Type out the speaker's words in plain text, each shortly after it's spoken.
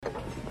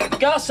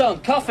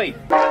Garçon, coffee. You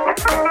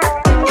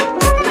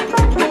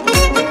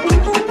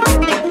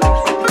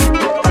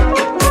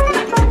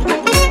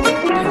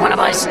want to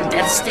buy some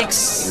death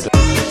sticks?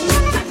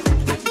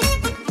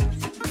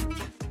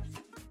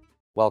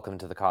 Welcome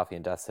to the Coffee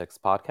and Death Sticks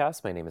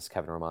podcast. My name is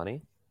Kevin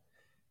Romani.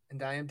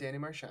 And I am Danny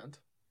Marchand.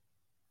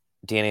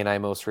 Danny and I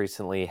most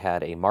recently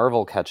had a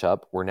Marvel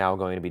catch-up. We're now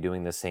going to be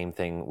doing the same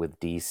thing with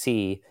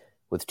DC,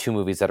 with two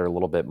movies that are a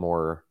little bit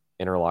more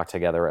interlocked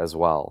together as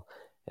well.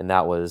 And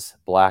that was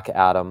Black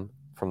Adam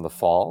from the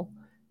fall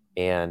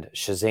and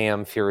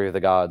Shazam! Fury of the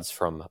Gods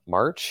from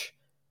March.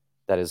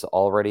 That is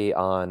already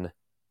on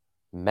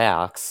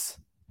Max.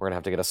 We're going to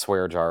have to get a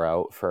swear jar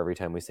out for every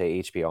time we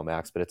say HBO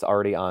Max, but it's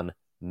already on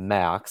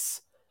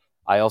Max.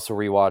 I also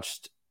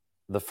rewatched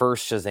the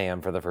first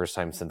Shazam for the first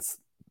time since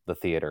the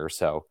theater,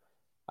 so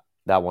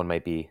that one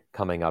might be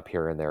coming up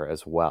here and there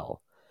as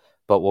well.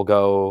 But we'll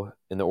go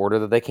in the order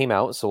that they came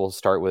out. So we'll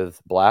start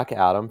with Black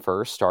Adam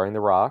first, starring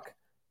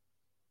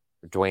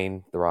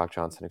Dwayne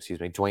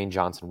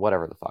Johnson,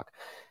 whatever the fuck.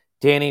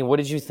 Danny, what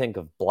did you think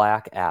of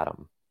Black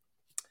Adam?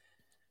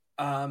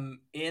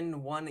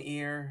 In one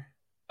ear,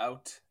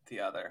 out the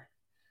other.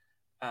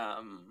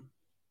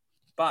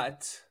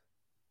 But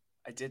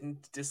I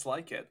didn't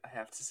dislike it, I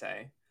have to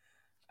say.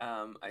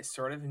 I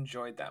sort of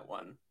enjoyed that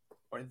one,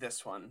 or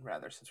this one,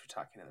 rather, since we're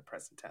talking in the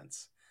present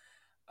tense.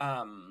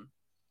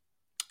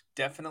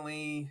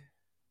 Definitely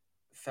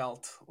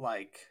felt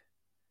like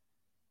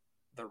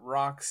The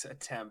Rock's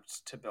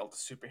attempt to build a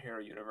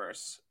superhero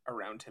universe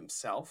around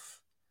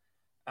himself,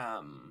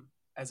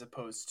 as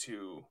opposed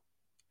to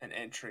an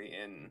entry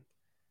in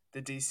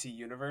the DC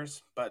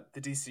universe. But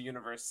the DC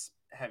universe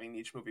having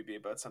each movie be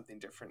about something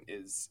different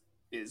is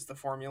the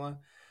formula,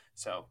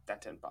 so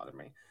that didn't bother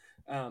me.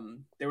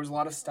 There was a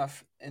lot of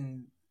stuff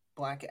in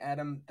Black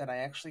Adam that I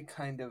actually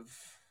kind of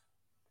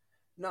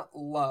not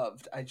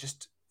loved. I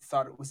just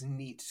thought it was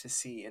neat to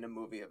see in a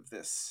movie of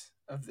this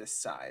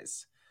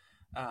size.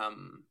 A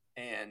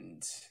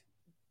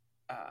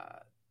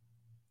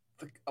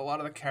lot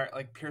of the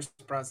like Pierce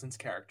Brosnan's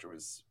character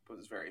was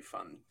very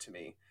fun to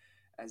me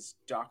as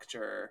not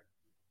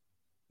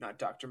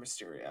Dr.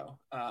 Mysterio.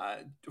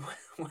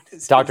 What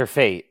is Dr.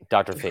 Fate.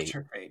 Dr. Fate.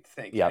 Dr. Fate.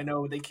 Thank you. Yep. I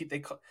know they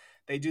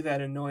do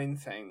that annoying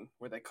thing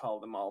where they call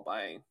them all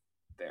by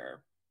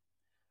their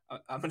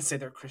I'm going to say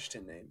their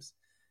Christian names.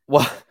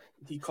 What?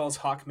 He calls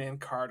Hawkman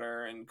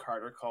Carter, and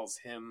Carter calls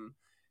him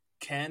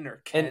Ken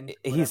or Ken. And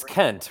he's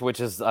Kent, which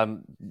is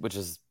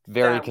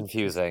very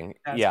confusing.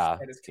 Yeah.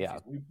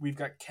 We've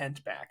got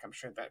Kent back. I'm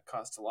sure that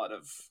caused a lot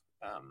of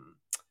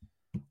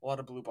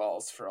blue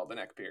balls for all the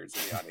neckbeards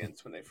in the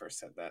audience when they first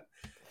said that.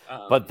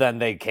 But then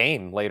they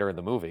came later in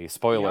the movie.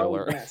 Spoiler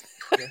alert. Yes,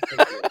 they did.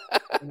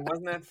 And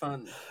wasn't that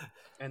fun?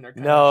 And they're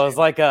it was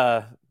like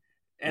a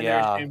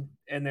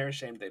they're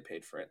ashamed they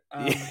paid for it.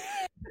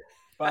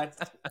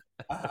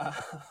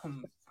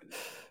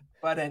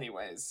 But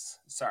anyways,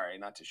 sorry,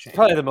 not to shame. It's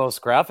probably the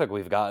most graphic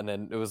we've gotten,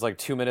 and it was like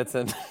 2 minutes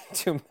in.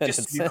 2 minutes.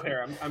 Just to be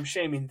clear, I'm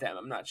shaming them.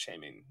 I'm not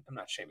shaming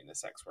the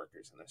sex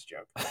workers in this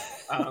joke.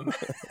 I'm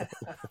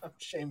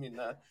shaming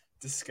the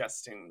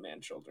disgusting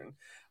man children.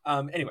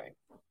 Anyway,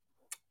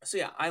 so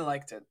yeah, I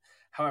liked it.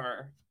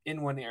 However,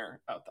 in one ear,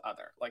 out the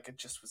other. Like, it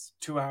just was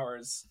 2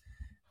 hours,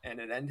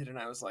 and it ended, and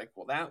I was like,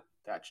 well, that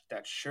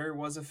sure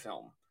was a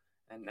film,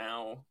 and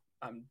now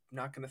I'm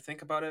not going to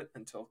think about it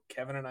until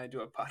Kevin and I do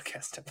a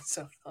podcast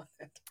episode on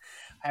it.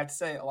 I have to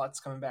say, a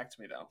lot's coming back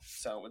to me, though.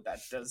 So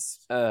that does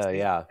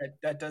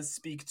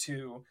speak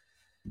to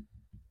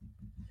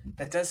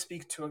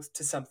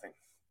something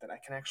that I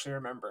can actually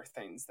remember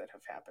things that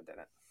have happened in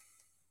it.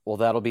 Well,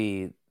 that'll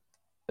be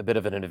a bit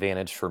of an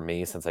advantage for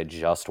me since I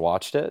just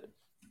watched it.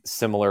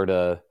 Similar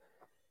to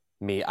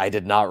me, I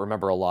did not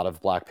remember a lot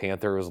of Black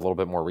Panther. It was a little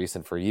bit more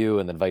recent for you,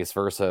 and then vice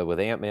versa with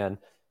Ant-Man.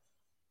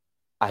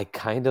 I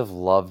kind of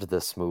loved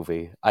this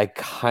movie. That's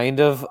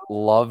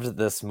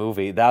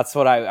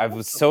what I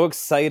was so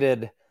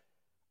excited.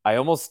 I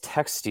almost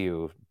text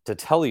you to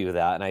tell you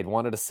that, and I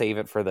wanted to save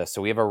it for this.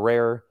 So we have a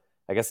rare,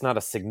 I guess not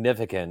a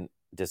significant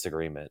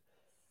disagreement.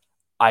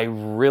 I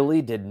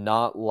really did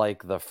not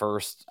like the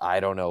first,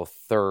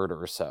 third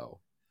or so.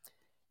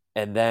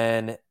 And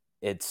then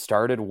it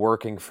started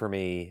working for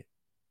me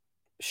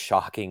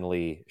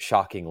shockingly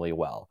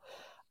well.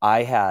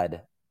 I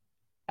had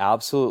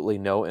absolutely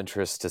no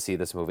interest to see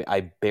this movie.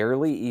 I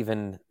barely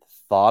even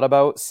thought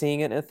about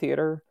seeing it in a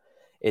theater.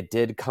 It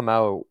did come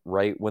out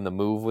right when the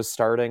move was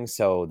starting,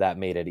 so that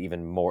made it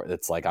even more.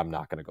 It's like, I'm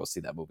not going to go see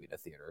that movie in a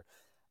theater.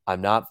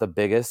 I'm not the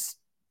biggest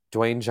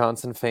Dwayne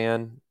Johnson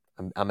fan.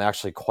 I'm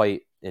actually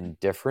quite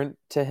indifferent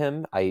to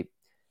him. I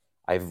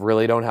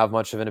really don't have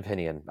much of an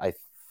opinion. I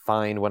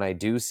find when I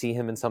do see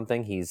him in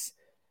something, he's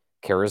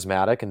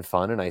charismatic and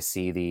fun, and I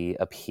see the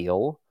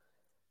appeal,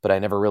 but I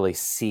never really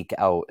seek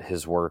out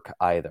his work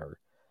either.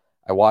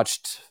 I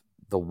watched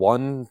the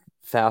one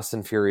Fast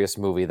and Furious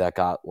movie that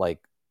got like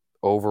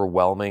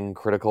overwhelming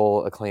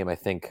critical acclaim, I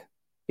think.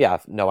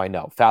 I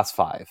know. Fast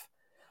 5.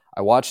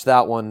 I watched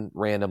that one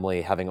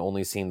randomly, having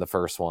only seen the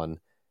first one,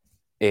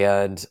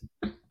 and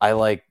I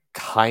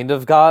kind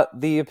of got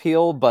the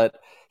appeal, but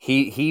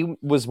he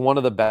was one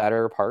of the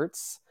better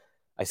parts.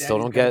 I still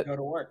Daddy's don't gotta get. go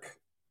to work.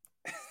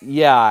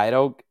 Yeah, I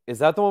don't. Is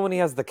that the one when he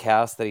has the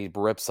cast that he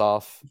rips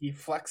off? He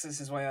flexes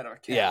his way out of a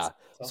Yeah. cast.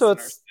 Tells So the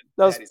nurse that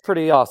that was Daddy's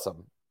pretty gotta go.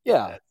 awesome. Yeah,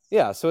 Yeah. that's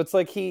Yeah. So it's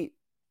like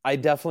I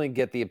definitely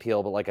get the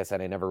appeal, but like I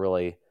said, I never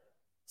really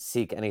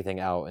seek anything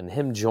out. And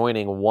him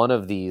joining one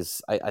of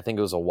these, I think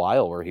it was a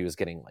while where he was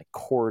getting like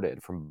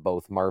courted from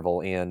both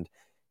Marvel and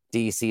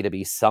DC to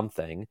be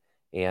something.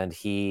 And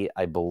he,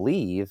 I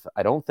believe,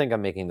 I don't think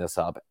I'm making this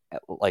up,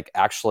 like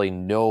actually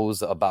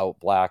knows about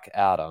Black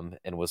Adam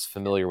and was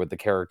familiar with the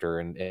character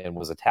and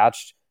was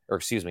attached, or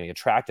excuse me,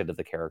 attracted to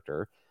the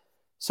character.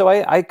 So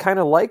I kind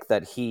of like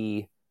that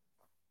he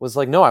was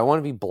like, no, I want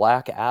to be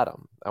Black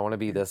Adam. I want to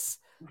be this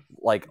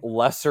like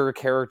lesser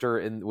character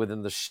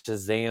within the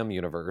Shazam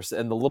universe.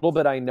 And the little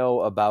bit I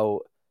know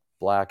about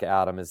Black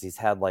Adam is he's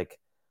had like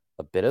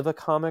a bit of a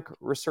comic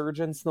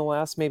resurgence in the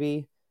last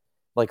maybe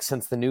like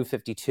since the New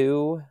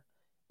 52,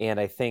 and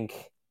I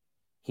think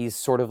he's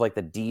sort of like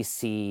the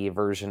DC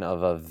version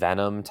of a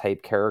Venom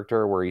type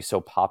character where he's so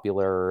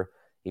popular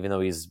even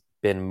though he's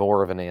been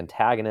more of an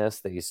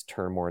antagonist that he's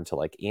turned more into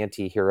like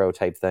anti-hero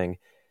type thing.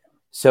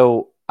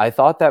 So I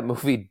thought that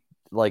movie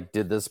like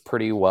did this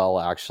pretty well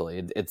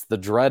actually. It's the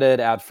dreaded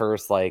at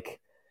first like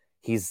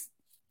he's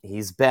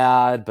he's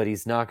bad, but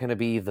he's not going to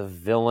be the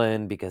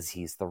villain because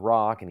he's the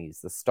Rock and he's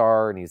the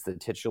star and he's the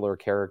titular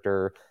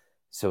character.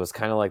 So it's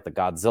kind of like the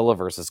Godzilla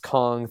versus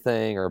Kong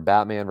thing or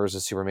Batman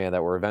versus Superman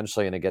that we're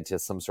eventually going to get to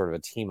some sort of a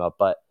team up.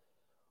 But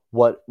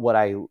what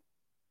I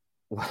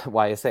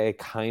why I say I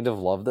kind of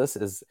love this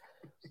is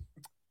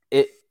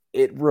it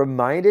it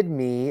reminded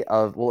me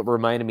of it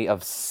reminded me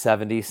of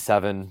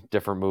 77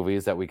 different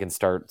movies that we can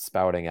start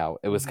spouting out.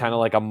 It was kind of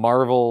like a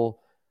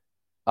Marvel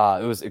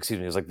it was excuse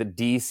me, it was like the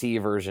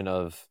DC version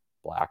of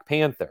Black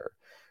Panther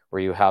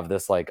where you have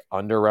this like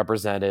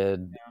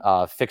underrepresented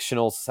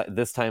fictional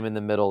this time in the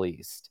Middle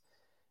East.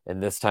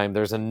 And this time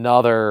there's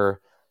another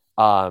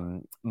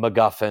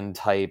MacGuffin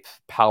type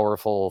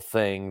powerful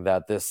thing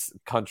that this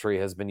country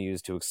has been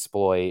used to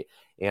exploit,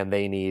 and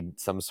they need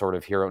some sort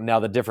of hero. Now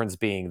the difference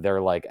being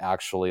they're like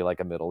actually like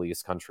a Middle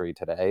East country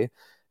today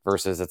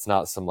versus it's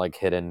not some like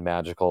hidden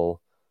magical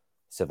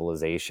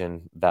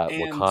civilization that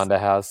and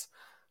Wakanda has.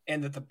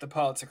 and that the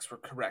politics were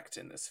correct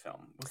in this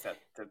film was that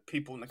the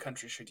people in the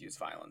country should use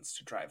violence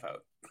to drive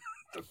out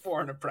the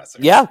foreign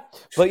oppressors. Yeah,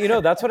 but you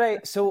know that's what I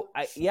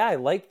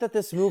like that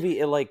this movie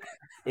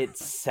it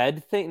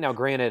said thing. Now,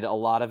 granted, a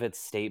lot of its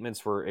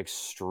statements were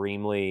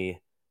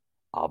extremely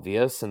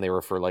obvious, and they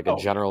were for like a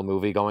general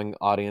movie going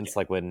audience,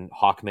 like when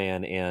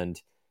Hawkman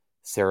and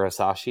Sarah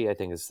Sashi, I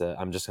think is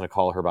I'm just going to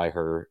call her by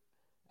her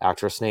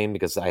actress name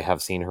because I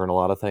have seen her in a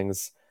lot of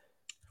things.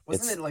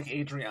 Wasn't it like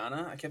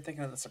Adriana? I kept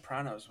thinking of The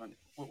Sopranos when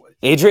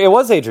It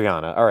was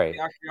Adriana. All right,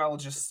 the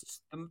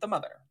archaeologist, the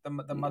mother, the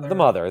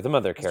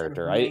mother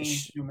character. Sort of main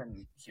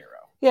human hero.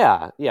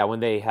 Yeah. When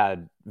they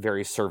had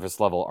very surface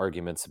level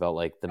arguments about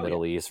like the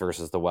Middle East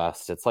versus the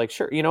West, it's like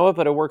sure, you know what,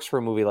 but it works for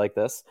a movie like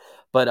this.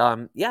 But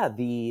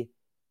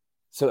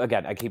so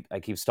again, I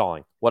keep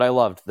stalling. What I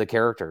loved the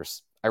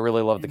characters. I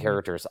really loved the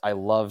characters. I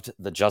loved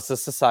the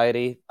Justice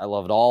Society. I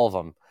loved all of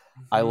them.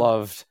 I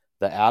loved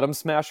the Atom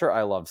Smasher.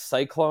 I loved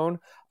Cyclone.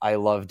 I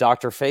loved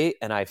Dr. Fate,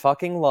 and I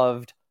fucking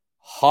loved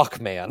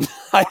Hawkman.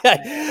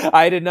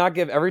 I did not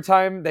give every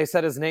time they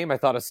said his name, I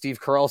thought of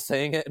Steve Carell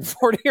saying it in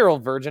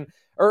 40-Year-Old Virgin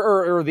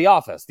or The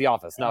Office,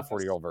 not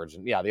 40-Year-Old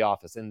Virgin. Yeah, The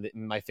Office. In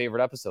my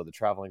favorite episode, the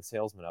Traveling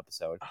Salesman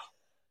episode.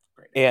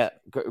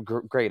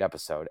 Great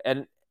episode.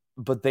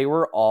 But they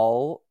were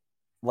all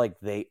like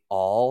they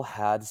all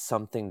had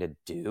something to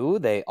do.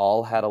 They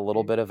all had a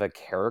little bit of a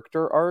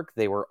character arc.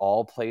 They were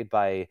all played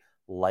by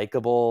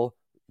likable,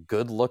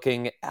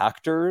 good-looking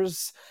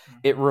actors.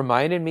 It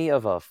reminded me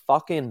of a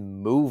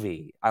fucking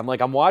movie.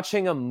 I'm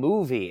watching a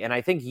movie, and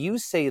I think you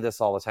say this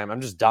all the time.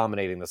 I'm just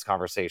dominating this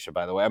conversation,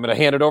 by the way. I'm going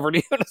to hand it over to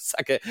you in a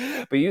second.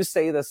 But you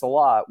say this a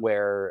lot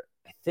where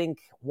I think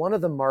one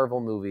of the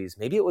Marvel movies,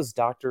 maybe it was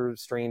Doctor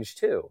Strange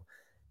 2,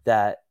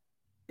 that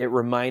it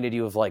reminded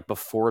you of like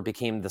before it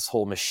became this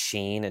whole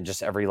machine and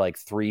just every like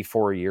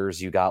 3-4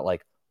 years you got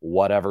like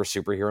whatever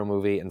superhero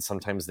movie, and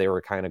sometimes they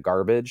were kind of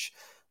garbage,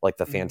 like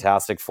the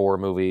Fantastic Four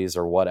movies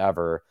or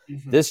whatever.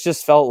 This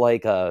just felt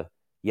like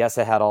yes,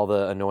 it had all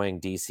the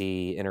annoying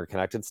DC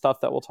interconnected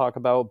stuff that we'll talk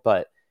about,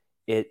 but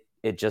it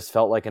just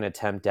felt like an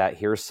attempt at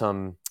here's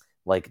some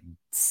like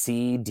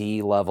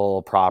CD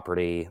level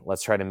property.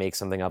 Let's try to make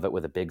something of it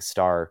with a big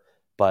star.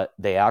 But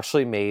they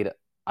actually made,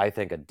 I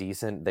think,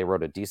 they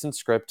wrote a decent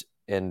script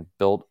and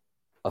built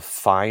a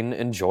fine,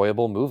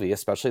 enjoyable movie,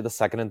 especially the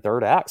second and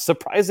third act.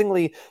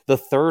 Surprisingly, the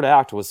third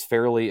act was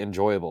fairly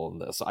enjoyable in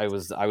this. I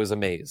was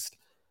amazed.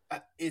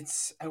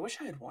 I wish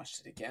I had watched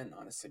it again,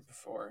 honestly,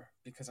 before,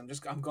 because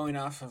I'm going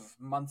off of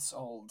months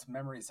old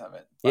memories of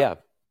it.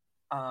 But,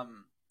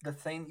 the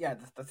thing,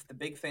 the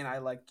big thing I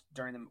liked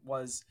during them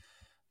was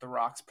The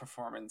Rock's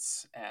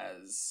performance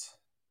as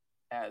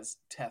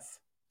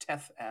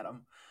Teth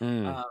Adam.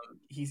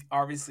 He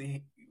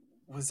obviously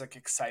was like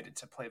excited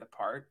to play the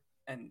part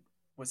and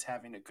was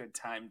having a good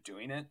time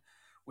doing it,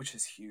 which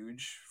is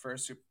huge for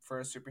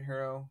a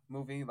superhero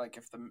movie. Like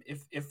if the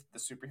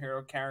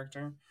superhero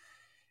character,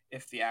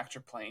 if the actor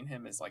playing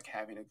him is like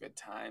having a good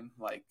time,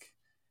 like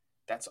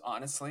that's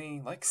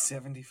honestly like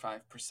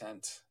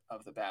 75%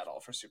 of the battle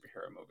for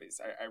superhero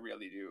movies. I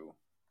really do.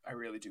 I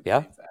really do Yeah.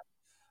 believe that.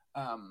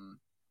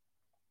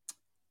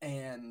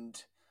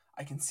 And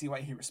I can see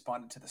why he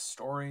responded to the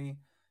story,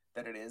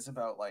 that it is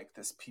about like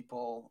this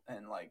people,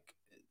 and like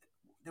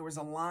there was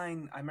a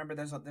line. I remember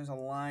there's a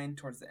line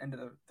towards the end of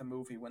the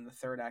movie when the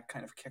third act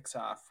kind of kicks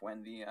off,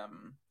 when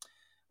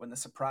the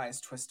surprise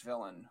twist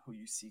villain who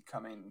you see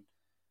coming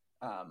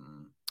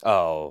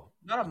Oh,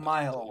 not a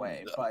mile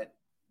away, but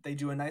they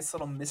do a nice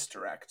little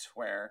misdirect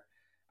where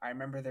I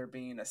remember there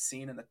being a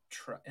scene in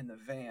the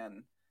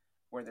van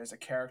where there's a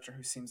character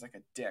who seems like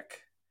a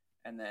dick,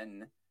 and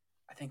then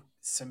I think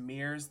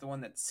Samir's the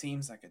one that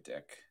seems like a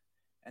dick,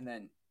 and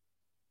then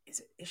is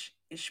it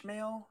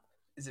Ishmael?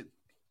 Is it?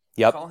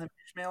 Yep. Call him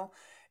Ishmael.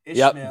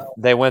 Yep.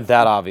 They went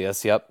that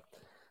obvious. Yep.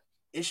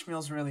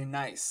 Ishmael's really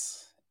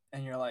nice,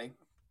 and you're like,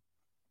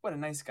 what a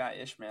nice guy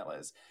Ishmael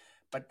is.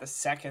 But the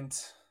second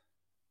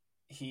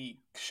he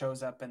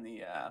shows up in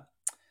the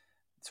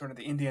sort of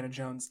the Indiana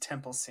Jones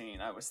temple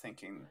scene, I was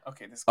thinking,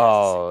 okay, this guy's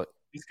a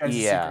super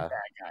bad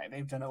guy.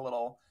 They've done a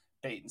little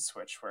bait and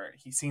switch where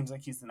he seems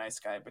like he's the nice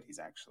guy, but he's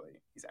actually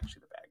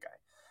the bad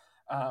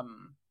guy.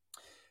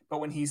 But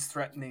when he's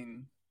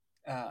threatening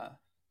the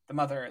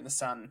mother and the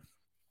son,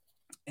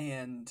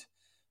 and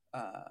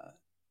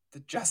the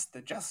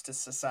Justice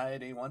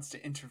Society wants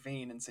to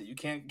intervene and say you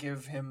can't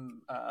give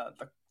him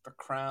the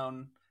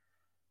crown.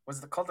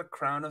 Was it called the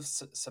Crown of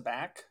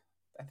Sabak?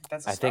 I think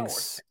that's a Star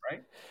Wars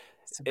thing,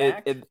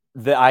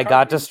 right? I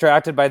got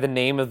distracted by the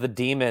name of the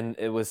demon.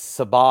 It was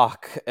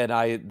Sabak,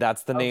 and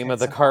that's the name of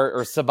the card,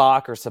 or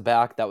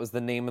Sabak. That was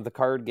the name of the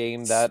card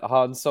game that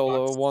Han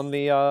Solo won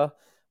the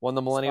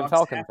Millennium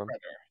Falcon from.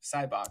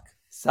 Sybok.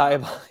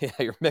 Yeah,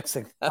 you're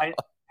mixing that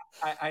up.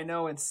 I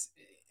know it's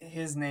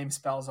his name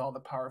spells all the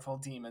powerful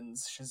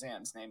demons.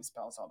 Shazam's name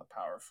spells all the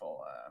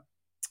powerful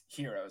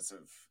heroes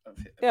of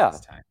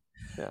his time.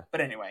 Yeah.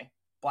 But anyway,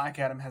 Black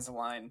Adam has a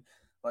line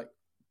like,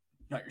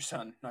 "Not your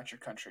son, not your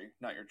country,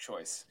 not your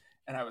choice."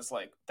 And I was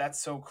like, that's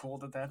so cool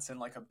that that's in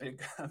like a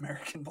big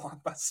American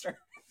blockbuster.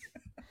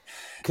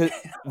 Because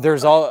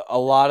there's a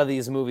lot of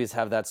these movies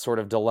have that sort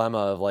of dilemma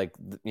of like,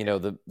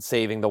 the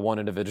saving the one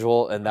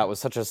individual, and that was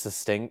such a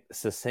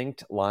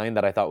succinct line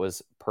that I thought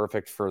was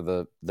perfect for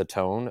the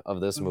tone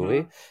of this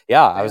movie.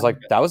 Yeah, I was like,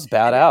 that was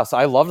badass.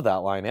 I loved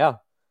that line. Yeah,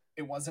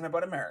 it wasn't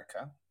about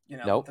America.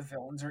 Nope. The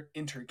villains are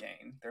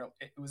Intergang.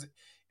 It was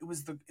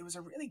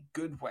a really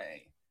good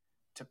way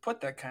to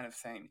put that kind of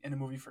thing in a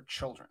movie for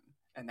children.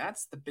 And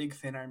that's the big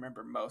thing I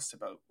remember most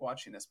about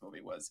watching this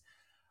movie was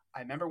I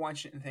remember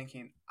watching it and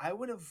thinking, I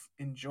would have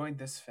enjoyed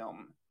this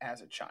film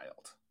as a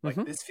child. Like,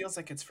 this feels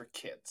like it's for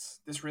kids.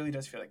 This really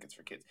does feel like it's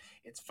for kids.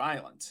 It's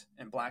violent,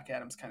 and Black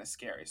Adam's kind of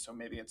scary, so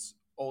maybe it's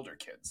older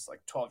kids,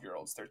 like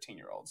 12-year-olds,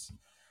 13-year-olds.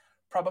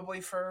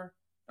 Probably for,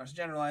 not to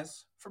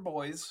generalize, for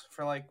boys,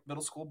 for like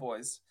middle school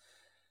boys.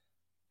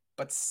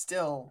 But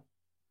still,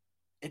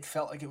 it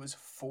felt like it was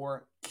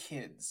for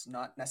kids,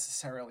 not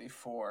necessarily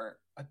for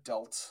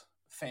adult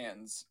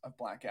fans of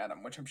Black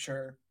Adam, which I'm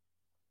sure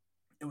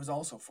it was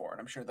also for,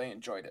 and I'm sure they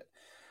enjoyed it.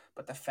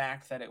 But the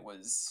fact that it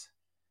was,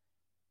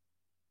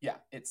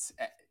 it's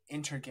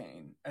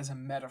Intergang as a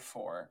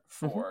metaphor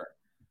for,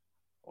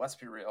 let's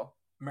be real,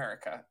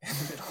 America in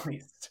the Middle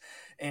East,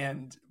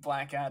 and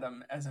Black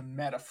Adam as a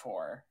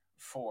metaphor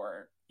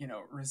for,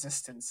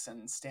 resistance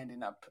and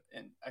standing up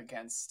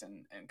against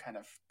and kind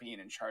of being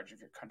in charge of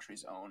your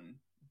country's own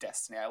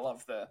destiny. I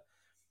love the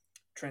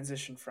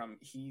transition from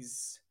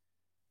he's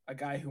a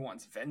guy who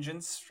wants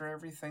vengeance for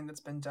everything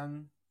that's been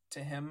done to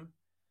him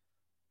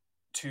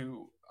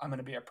to I'm going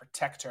to be a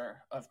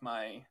protector of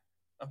my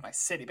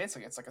city.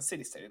 Basically, it's like a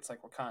city state. It's like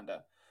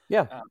Wakanda.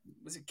 Yeah.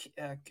 Was it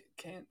Kandak?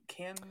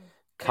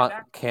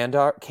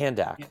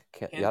 Kandak?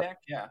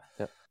 Yeah.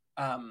 Yep.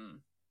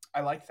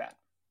 I like that,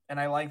 and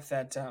I like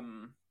that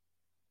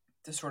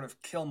the sort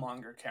of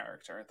Killmonger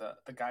character,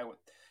 the guy with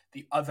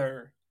the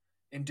other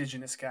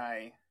indigenous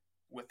guy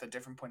with a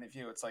different point of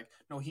view. It's like,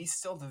 no, he's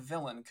still the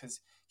villain because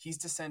he's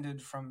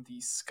descended from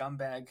the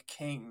scumbag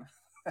king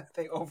that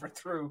they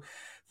overthrew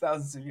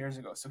thousands of years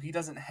ago. So he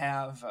doesn't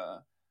have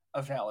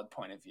a valid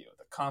point of view.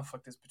 The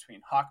conflict is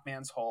between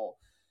Hawkman's whole,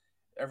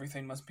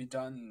 everything must be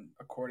done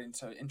according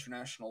to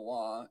international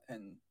law.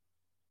 And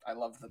I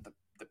love that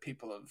the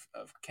people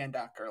of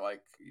Kandak are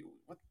like,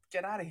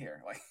 get out of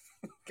here. Like,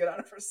 get out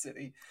of our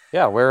city.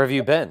 Yeah. Where have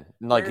you been?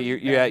 Like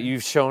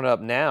you've shown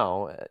up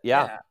now.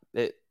 Yeah.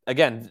 It's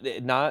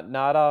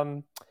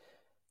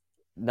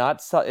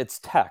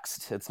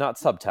text. It's not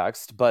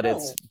subtext, but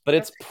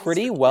it's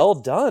pretty well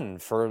done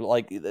for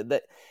like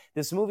that.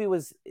 This movie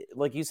was,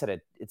 like you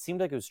said, it seemed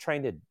like it was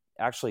trying to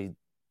actually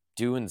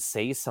do and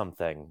say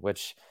something,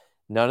 which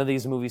none of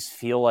these movies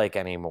feel like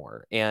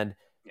anymore. And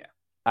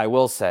I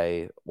will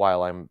say,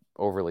 while I'm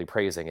overly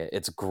praising it,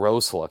 it's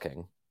gross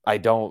looking. I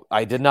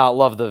did not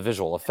love the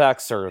visual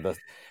effects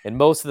and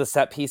most of the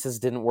set pieces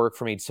didn't work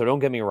for me. So don't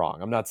get me wrong.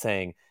 I'm not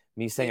saying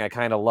me saying I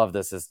kind of love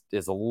this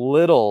is a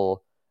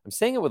little, I'm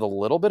saying it with a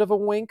little bit of a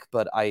wink,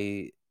 but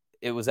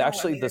it was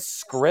actually the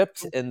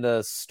script and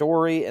the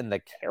story and the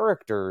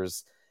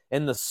characters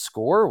and the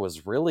score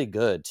was really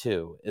good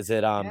too. Is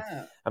it, I'm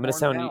going to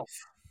sound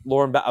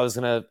Lauren, I was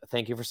going to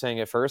thank you for saying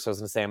it first. I was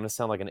going to say, I'm going to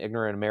sound like an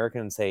ignorant American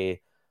and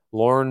say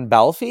Lauren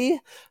Balfe,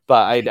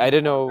 but I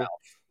didn't know.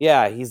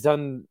 Yeah, he's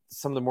done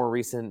some of the more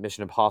recent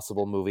Mission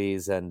Impossible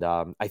movies, and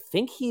I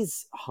think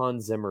he's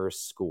Hans Zimmer's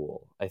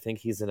school. I think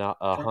he's a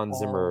Hans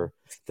Zimmer.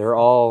 They're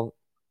all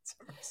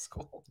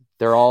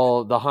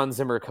the Hans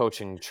Zimmer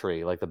coaching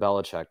tree, like the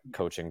Belichick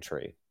coaching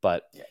tree.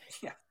 But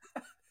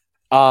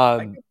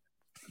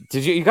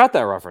did you got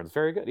that reference?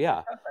 Very good.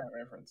 Yeah, got that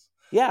reference.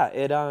 Yeah,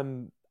 it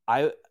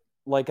I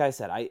like I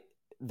said,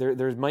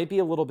 there might be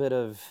a little bit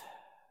of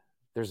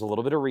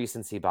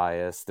recency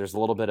bias. There's a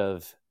little bit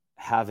of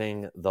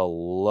having the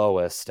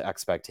lowest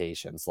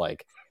expectations.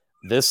 Like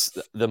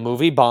the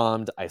movie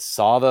bombed. I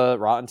saw the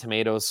Rotten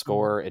Tomatoes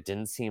score. It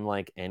didn't seem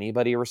like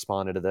anybody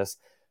responded to this.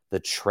 The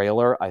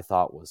trailer I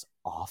thought was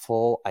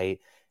awful. I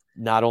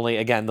not only,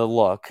 again, the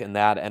look, and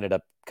that ended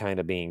up kind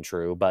of being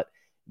true, but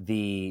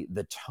the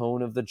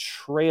tone of the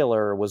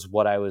trailer was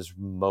what I was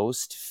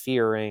most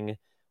fearing,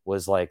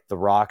 was like The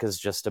Rock is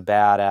just a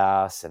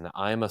badass and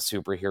I'm a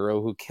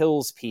superhero who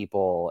kills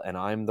people and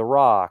I'm The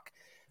Rock.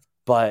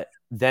 But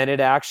then it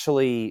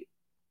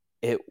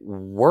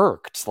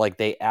worked. Like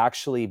they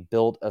actually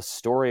built a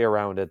story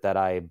around it that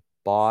I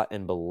bought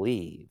and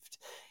believed.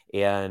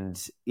 And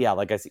yeah,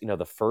 like I said,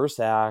 the first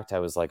act, I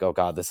was like, oh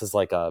God, this is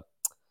like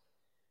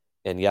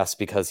and yes,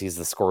 because he's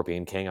the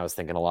Scorpion King, I was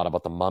thinking a lot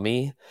about The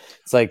Mummy.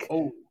 It's like,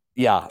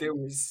 yeah, there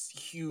was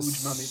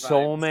huge Mummy vibes.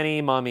 So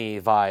many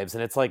Mummy vibes.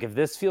 And it's like, if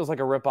this feels like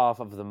a ripoff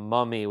of The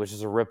Mummy, which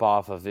is a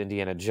ripoff of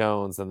Indiana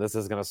Jones, then this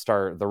is going to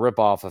start, the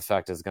ripoff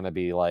effect is going to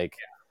be like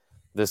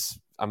this.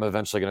 I'm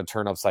eventually going to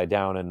turn upside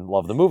down and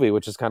love the movie,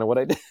 which is kind of what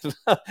I did.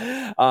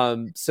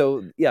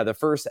 So yeah, the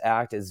first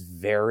act is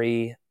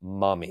very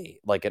Mummy.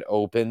 Like it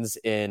opens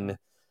in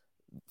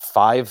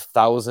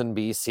 5,000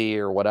 BC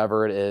or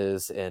whatever it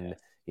is. And,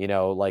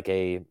 like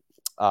a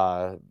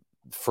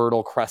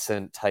Fertile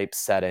Crescent type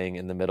setting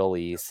in the Middle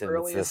East. The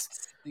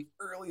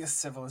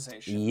earliest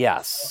civilization.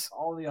 Yes.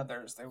 All the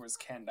others, there was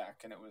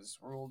Kandak, and it was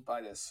ruled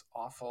by this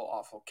awful,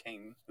 awful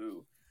king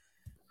who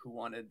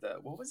wanted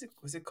what was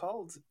it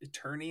called?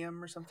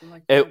 Eternium or something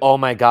like that? Oh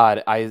my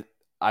God. I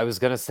was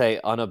going to say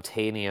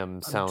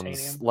Unobtainium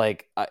sounds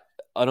like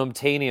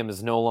Unobtainium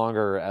is no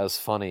longer as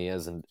funny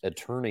as an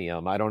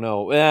Eternium. I don't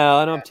know.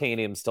 Well,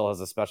 Unobtainium still has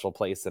a special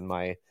place in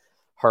my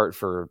heart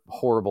for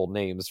horrible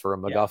names for a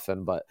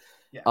MacGuffin, but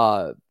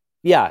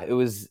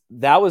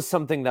that was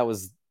something that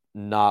was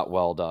not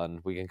well done.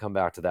 We can come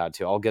back to that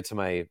too. I'll get to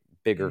my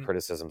bigger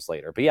criticisms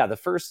later. But yeah, the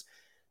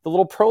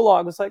little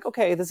prologue was like,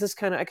 okay, this is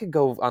kind of, I could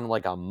go on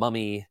like a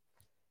Mummy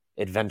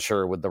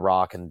adventure with The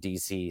Rock and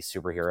DC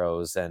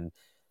superheroes. And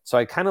so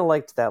I kind of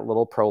liked that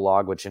little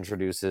prologue, which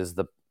introduces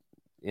the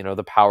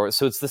power.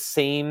 So it's the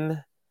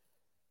same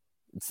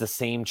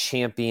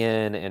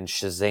Champion and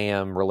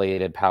Shazam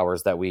related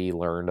powers that we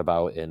learned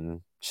about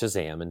in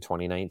Shazam in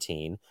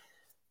 2019.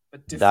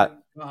 But different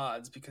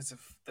gods because of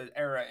the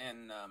era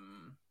in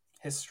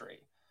history.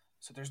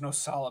 So there's no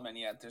Solomon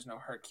yet. There's no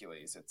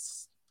Hercules.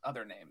 It's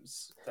other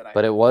names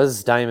But it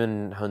was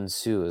Diamond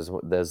Hunsu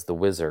as the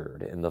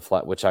wizard in the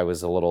flat, which I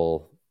was a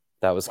little.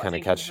 That was kind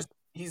of catch.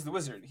 He's the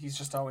wizard. He's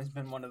just always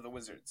been one of the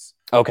wizards.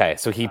 Okay,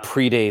 so he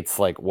predates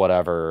like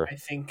whatever. I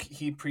think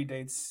he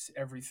predates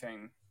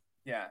everything.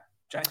 Yeah,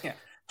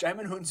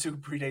 Diamond Hunsu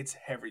predates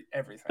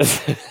everything.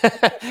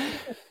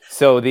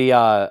 So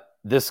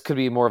this could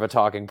be more of a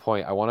talking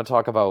point. I want to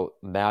talk about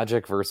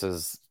magic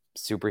versus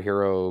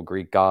superhero,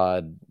 Greek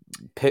god.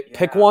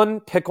 Pick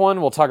one.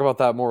 We'll talk about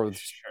that more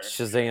with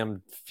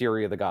Shazam,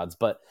 Fury of the Gods.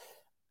 But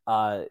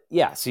so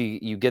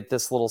you get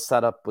this little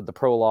setup with the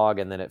prologue,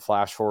 and then it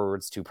flash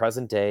forwards to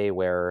present day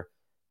where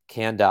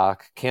Kandak.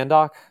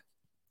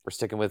 We're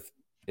sticking with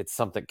it's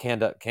something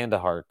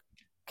Kandahar.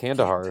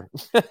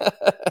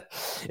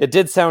 It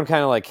did sound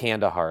kind of like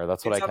Kandahar.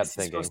 That's what I kept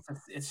thinking.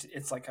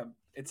 It's like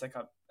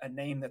a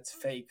name that's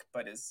fake,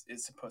 but is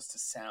supposed to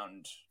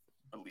sound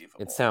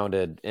believable. It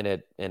sounded and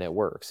it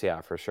works,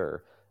 yeah, for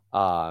sure.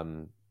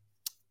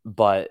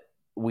 But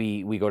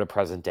we go to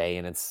present day,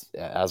 and it's,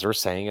 as we're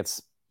saying,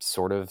 it's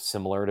sort of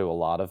similar to a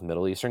lot of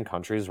Middle Eastern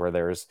countries where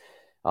there's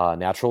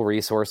natural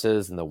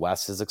resources and the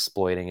West is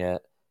exploiting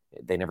it.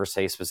 They never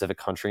say specific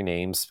country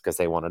names because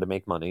they wanted to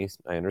make money.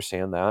 I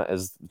understand that,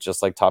 as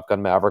just like Top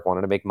Gun Maverick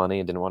wanted to make money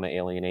and didn't want to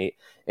alienate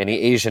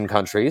any Asian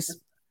countries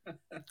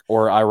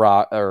or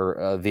Iraq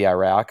or the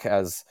Iraq,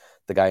 as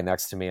the guy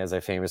next to me, as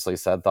I famously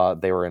said, thought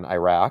they were in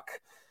Iraq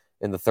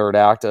in the third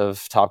act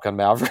of Top Gun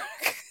Maverick.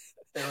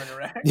 They were in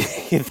Iraq.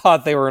 He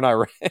thought they were in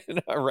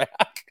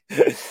Iraq.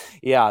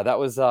 Yeah, that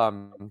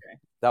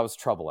was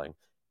troubling.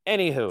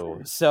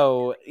 Anywho,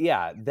 so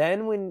yeah,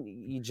 then when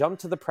you jump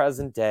to the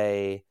present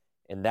day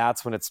And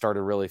that's when it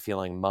started really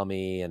feeling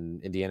Mummy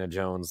and Indiana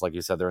Jones, like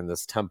you said, they're in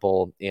this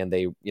temple and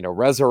they,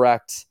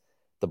 resurrect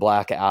the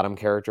Black Adam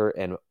character.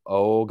 And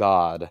oh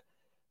God,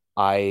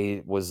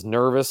 I was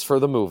nervous for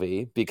the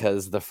movie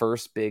because the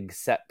first big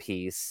set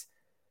piece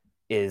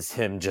is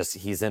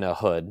he's in a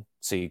hood.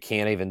 So you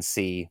can't even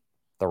see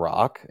The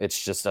Rock.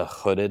 It's just a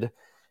hooded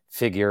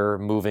figure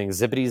moving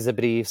zippity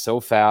zippity so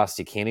fast.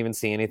 You can't even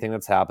see anything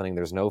that's happening.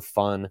 There's no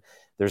fun.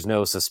 There's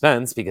no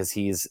suspense because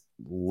he's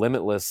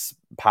limitless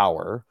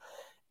power.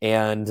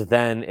 And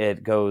then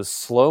it goes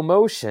slow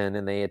motion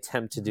and they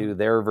attempt to do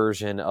their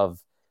version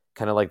of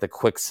kind of like the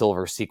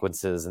Quicksilver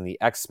sequences in the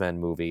X-Men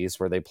movies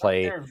where they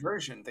play their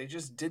version. They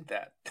just did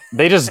that.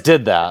 They just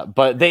did that,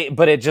 but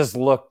it just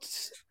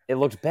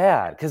looked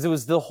bad because it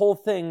was the whole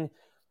thing.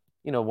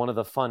 One of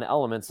the fun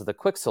elements of the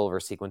Quicksilver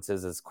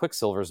sequences is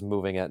Quicksilver's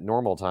moving at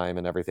normal time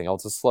and everything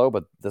else is slow,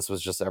 but this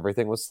was just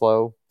everything was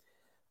slow.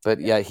 But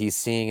yeah, he's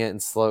seeing it in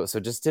slow, so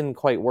it just didn't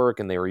quite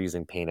work. And they were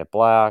using Paint It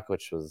Black,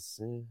 which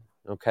was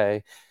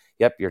okay.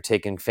 Yep, you're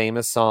taking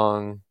famous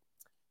song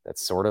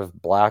that's sort of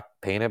black,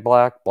 Paint It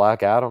Black,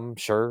 Black Adam,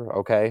 sure,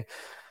 okay.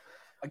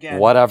 Again,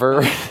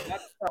 whatever.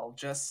 That felt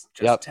just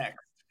text.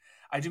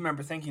 I do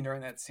remember thinking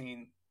during that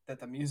scene that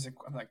the music,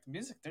 I'm like, the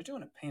music, they're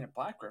doing a Paint It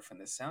Black riff in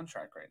this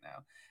soundtrack right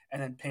now. And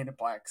then Paint It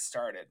Black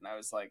started, and I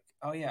was like,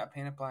 oh yeah,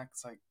 Paint It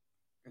Black's like,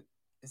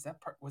 is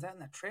that part, was that in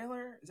the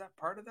trailer? Is that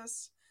part of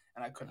this?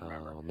 And I couldn't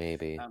remember.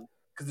 Maybe.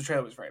 Because the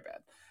trailer was very bad.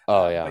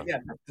 Oh, yeah. But yeah,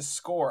 the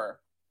score,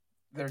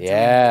 they're doing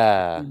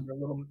a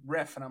little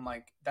riff, and I'm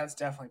like, that's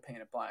definitely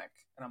Paint It Black.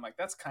 And I'm like,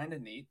 that's kind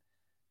of neat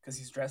because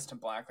he's dressed in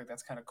black. Like,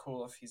 that's kind of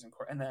cool if he's in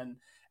court. And then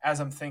as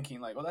I'm thinking,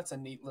 like, well, that's a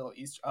neat little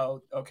Easter.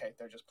 Oh, okay,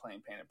 they're just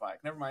playing Paint It Black.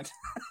 Never mind.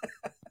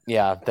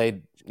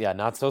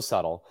 Not so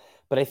subtle.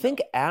 But I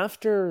think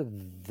after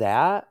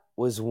that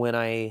was when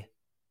I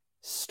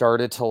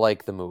started to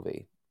like the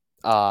movie.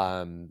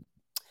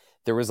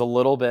 There was a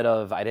little bit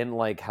of, I didn't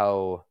like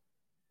how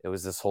it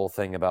was this whole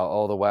thing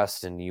about, the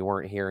West and you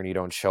weren't here and you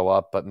don't show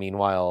up. But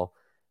meanwhile,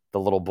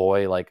 the little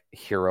boy like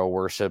hero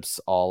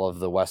worships all of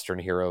the Western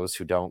heroes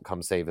who don't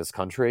come save his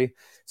country.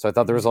 So I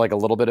thought there was like a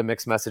little bit of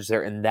mixed message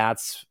there. And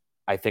that's,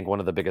 I think, one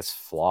of the biggest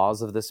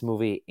flaws of this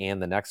movie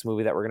and the next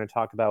movie that we're going to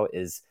talk about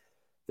is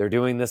they're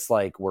doing this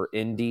like we're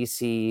in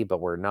DC, but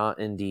we're not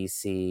in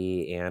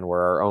DC and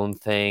we're our own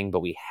thing,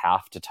 but we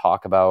have to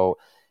talk about.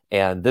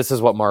 And this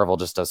is what Marvel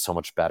just does so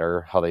much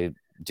better, how they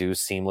do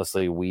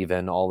seamlessly weave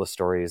in all the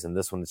stories. And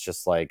this one's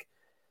just like,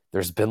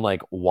 there's been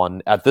like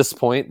at this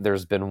point,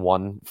 there's been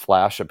one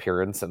Flash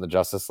appearance in the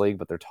Justice League,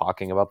 but they're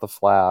talking about the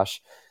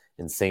Flash.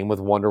 And same with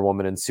Wonder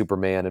Woman and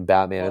Superman and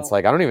Batman. It's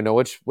like, I don't even know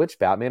which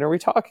Batman are we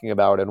talking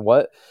about and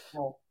what.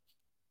 Well,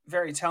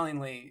 very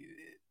tellingly,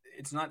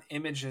 it's not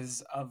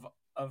images of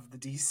the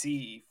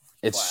DC Flash.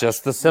 It's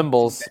just the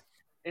symbols.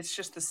 It's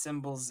just the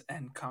symbols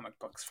and comic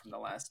books from the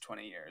last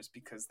 20 years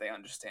because they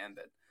understand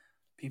that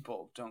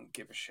people don't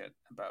give a shit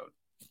about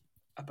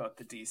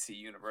the DC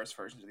universe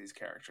versions of these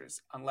characters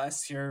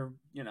unless you're,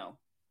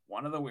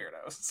 one of the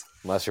weirdos.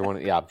 Unless you're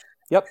one, yeah.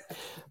 Yep.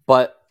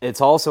 But it's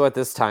also at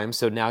this time,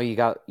 so now you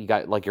got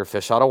like your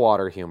fish out of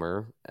water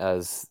humor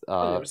as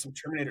there was some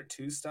Terminator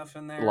 2 stuff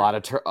in there. A lot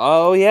of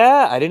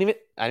I didn't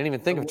even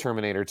think of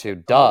Terminator 2.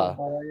 Duh. The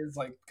boy is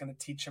like gonna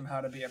teach him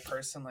how to be a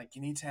person. Like,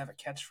 you need to have a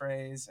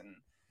catchphrase, and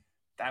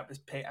that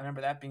was I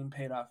remember that being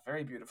paid off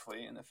very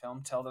beautifully in the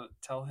film. Tell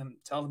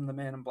them the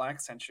Man in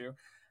Black sent you.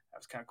 That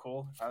was kind of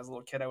cool. If I was a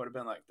little kid, I would have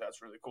been like,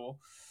 "That's really cool."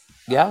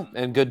 Yeah,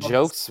 and good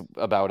jokes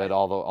about it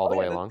all the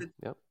way along.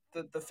 Yep.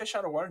 The fish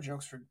out of water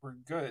jokes were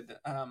good.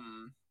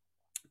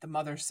 The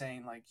mother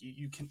saying like,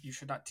 you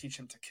should not teach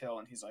him to kill,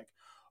 and he's like,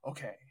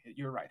 okay,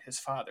 you're right. His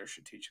father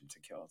should teach him to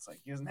kill. It's like,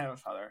 he doesn't have a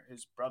father.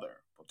 His brother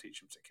will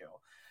teach him to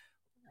kill.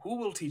 Who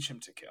will teach him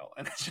to kill?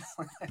 And it's just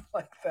like,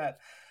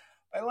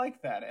 I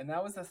like that. And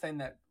that was the thing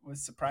that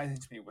was surprising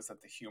to me, was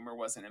that the humor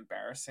wasn't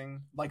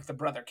embarrassing. Like the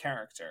brother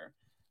character,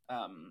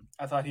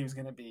 I thought it was just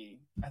going to be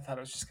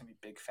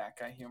big fat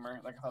guy humor.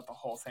 Like, I thought the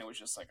whole thing was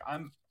just like,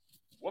 I'm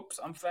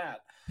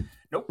fat.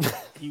 Nope.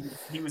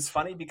 He was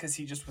funny because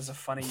he just was a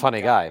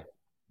funny guy.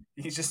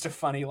 He's just a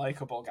funny,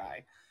 likable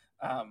guy.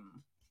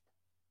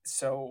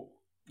 So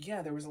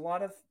yeah, there was a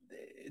lot of,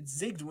 it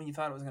zigged when you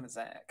thought it was going to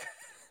zag.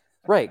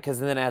 Right, because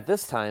then at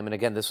this time, and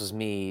again, this was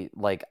me,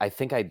 like, I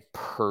think I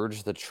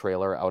purged the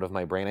trailer out of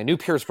my brain. I knew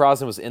Pierce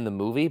Brosnan was in the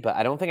movie, but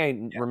I don't think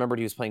I remembered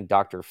he was playing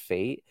Dr.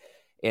 Fate.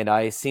 And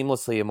I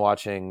seamlessly am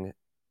watching,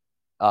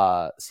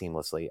 I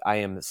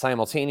am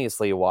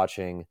simultaneously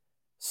watching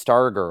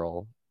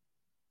Stargirl,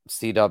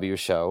 CW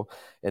show,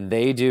 and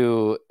they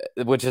do,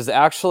 which is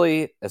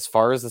actually, as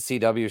far as the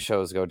CW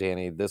shows go,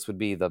 Danny, this would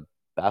be the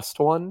best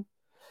one,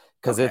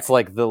 because it's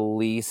like the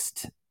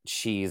least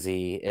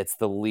cheesy, it's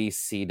the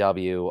least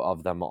CW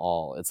of them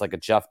all. It's like a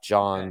Jeff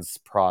Johns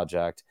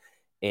project,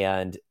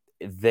 and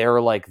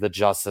they're like the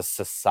Justice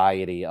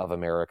Society of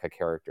America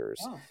characters.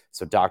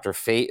 So Dr.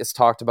 Fate is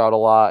talked about a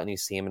lot, and you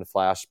see him in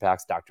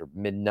flashbacks. Dr.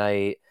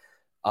 Midnight,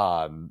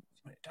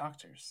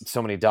 Doctors.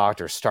 So many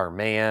doctors,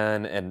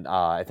 Starman, and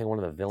I think one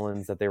of the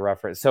villains that they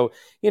referenced. So,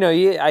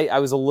 I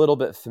was a little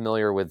bit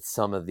familiar with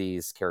some of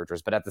these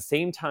characters, but at the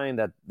same time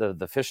that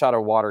the fish out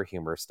of water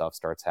humor stuff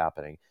starts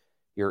happening,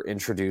 you're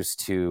introduced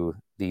to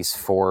these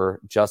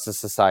 4 Justice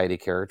Society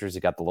characters.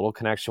 You got the little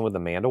connection with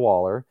Amanda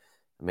Waller.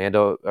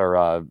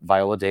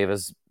 Viola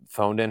Davis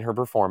phoned in her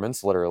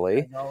performance, literally.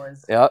 As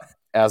always. Yep,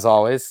 as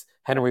always.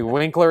 Henry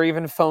Winkler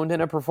even phoned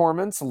in a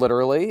performance,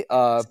 literally.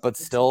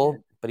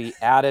 But he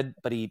added,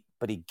 but he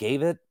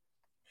gave it.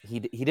 He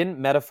didn't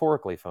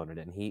metaphorically phone it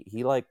in.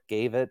 He like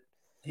gave it.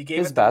 He gave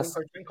his it best. The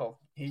Winkler twinkle.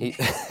 He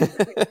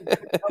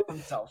couldn't help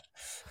himself.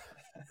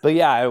 But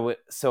yeah,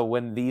 so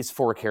when these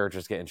 4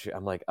 characters get introduced,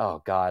 I'm like,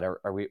 oh God,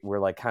 we're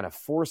like kind of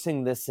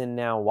forcing this in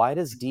now. Why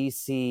does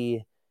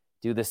DC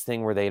do this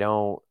thing where they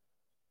don't?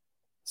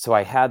 So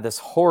I had this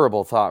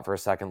horrible thought for a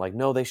second, like,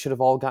 no, they should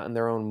have all gotten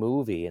their own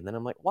movie. And then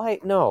I'm like, why?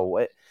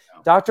 No.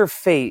 Dr.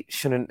 Fate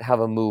shouldn't have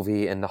a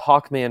movie, and the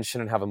Hawkman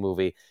shouldn't have a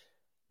movie.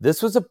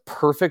 This was a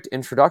perfect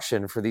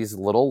introduction for these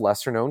little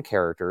lesser-known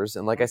characters.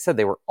 And like I said,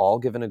 they were all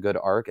given a good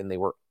arc, and they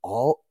were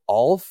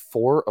all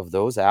 4 of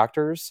those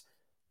actors.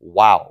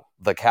 Wow.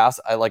 The cast,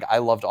 I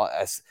loved all.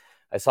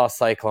 I saw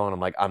Cyclone. I'm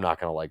like, I'm not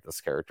going to like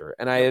this character.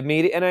 And I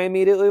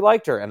immediately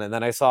liked her. And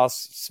then I saw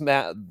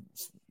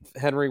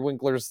Henry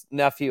Winkler's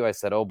nephew. I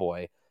said, oh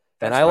boy.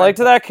 And I liked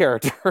that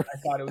character. I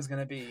thought it was going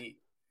to be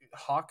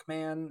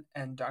Hawkman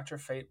and Dr.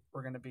 Fate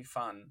were going to be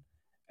fun.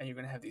 And you're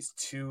going to have these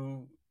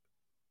 2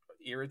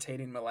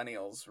 irritating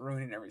millennials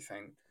ruining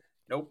everything.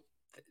 Nope.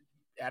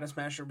 Atom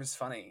Smasher was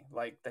funny,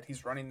 like that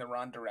he's running the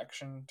wrong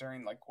direction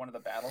during like one of the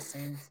battle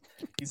scenes.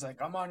 He's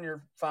like, "I'm on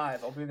your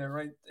 5, I'll be there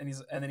right," and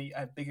then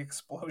a big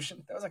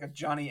explosion. That was like a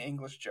Johnny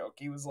English joke.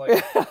 He was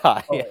like,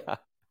 "Oh,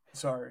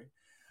 sorry."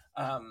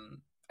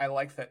 I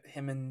like that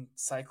him and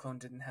Cyclone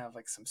didn't have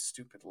like some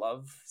stupid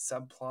love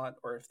subplot,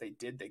 or if they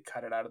did, they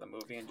cut it out of the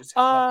movie and just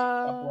had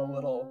a couple of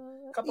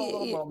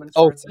little moments.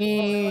 Oh,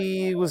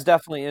 he was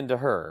definitely into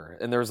her,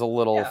 and there's a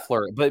little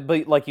flirt, but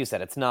like you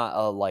said, it's not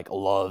a like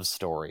love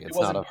story. It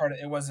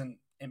wasn't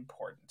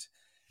important,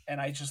 and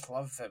I just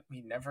love that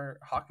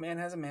Hawkman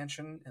has a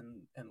mansion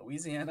in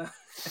Louisiana.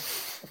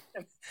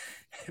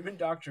 Him and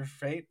Dr.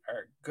 Fate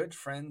are good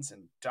friends,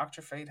 and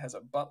Dr. Fate has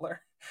a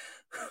butler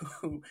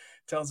who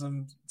tells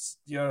him,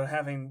 "You're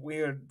having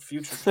weird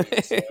future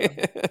dreams."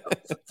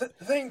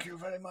 Thank you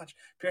very much.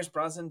 Pierce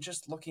Brosnan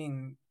just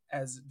looking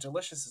as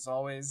delicious as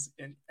always.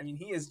 And I mean,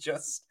 he is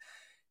just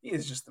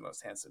the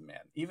most handsome man,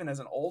 even as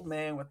an old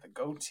man with the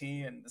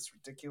goatee and this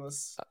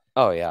ridiculous.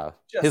 Oh yeah,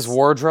 his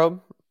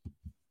wardrobe,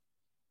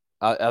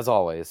 as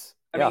always.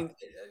 I mean,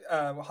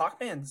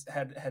 Hawkman's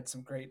had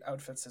some great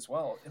outfits as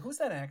well. Who's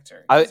that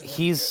actor?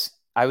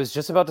 I was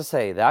just about to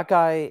say that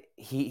guy.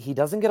 He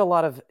doesn't get a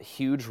lot of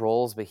huge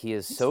roles, but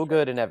he's so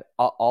good. And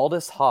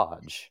Aldous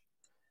Hodge.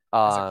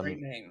 That's a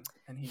great name,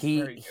 and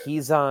he's very good.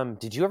 He's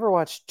Did you ever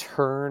watch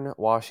Turn: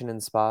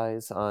 Washington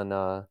Spies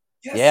on?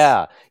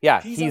 Yes.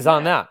 Yeah. He's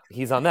on that.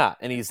 He's on that,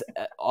 and he's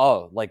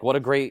like what a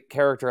great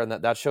character, and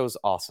that show's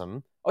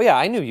awesome. Oh yeah,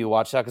 I knew you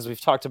watched that because we've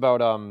talked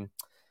about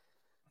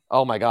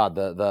oh my god,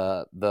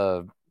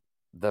 the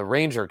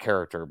Ranger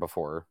character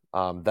before.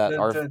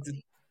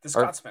 The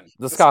Scotsman.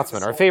 The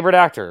Scotsman, our favorite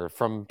actor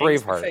from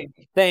Braveheart.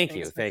 Thank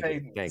you.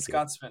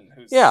 Scotsman,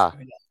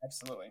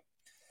 absolutely.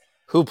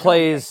 Who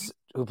plays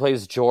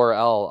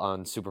Jor-El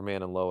on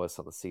Superman and Lois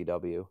on the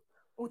CW.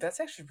 Oh, that's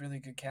actually really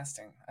good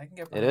casting. I can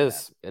get behind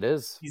that. It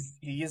is.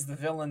 He is the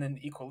villain in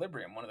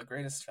Equilibrium, one of the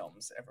greatest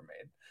films ever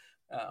made.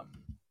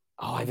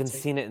 I haven't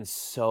seen it in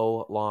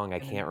so long. I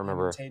can't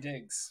remember. Taye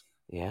Diggs.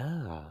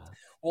 Yeah.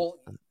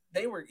 Well,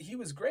 he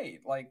was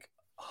great. Like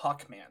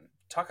Hawkman.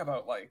 Talk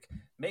about like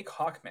make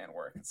Hawkman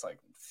work. It's like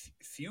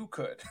few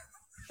could.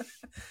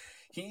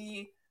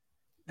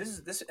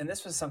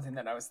 This was something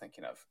that I was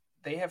thinking of.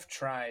 They have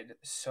tried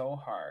so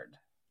hard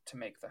to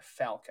make the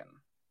Falcon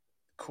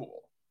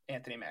cool.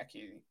 Anthony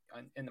Mackie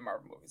in the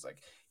Marvel movies,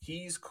 like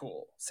he's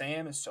cool.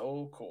 Sam is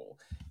so cool.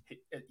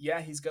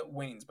 He's got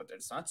wings, but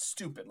it's not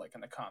stupid like in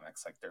the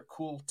comics. Like they're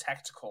cool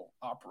tactical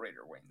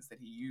operator wings that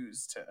he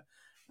used to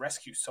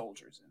rescue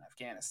soldiers in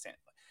Afghanistan.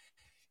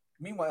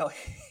 Meanwhile,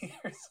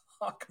 here's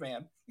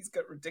Hawkman. He's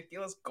got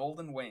ridiculous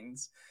golden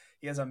wings.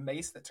 He has a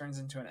mace that turns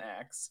into an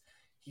axe.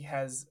 He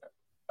has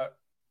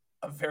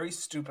a very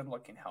stupid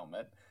looking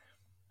helmet.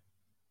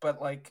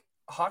 But like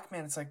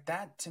Hawkman, it's like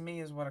that to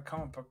me is what a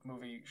comic book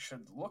movie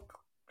should look.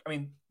 I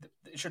mean,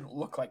 it shouldn't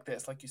look like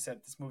this. Like you said,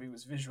 this movie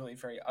was visually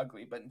very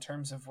ugly. But in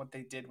terms of what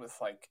they did with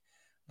like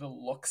the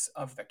looks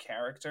of the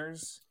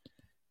characters,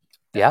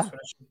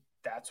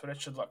 that's what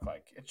it should look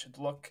like. It should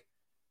look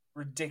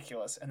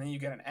ridiculous, and then you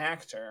get an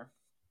actor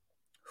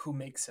who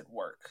makes it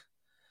work.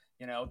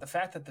 You know, the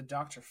fact that the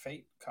Dr.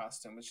 Fate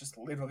costume was just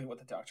literally what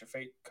the Dr.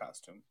 Fate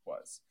costume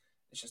was.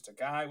 It's just a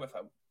guy with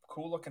a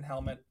cool looking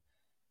helmet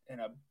and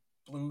a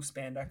blue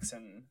spandex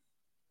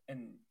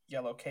and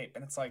yellow cape,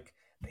 and it's like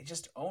they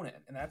just own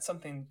it. And that's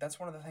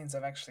one of the things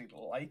I've actually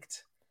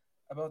liked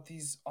about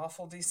these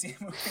awful DC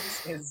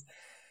movies is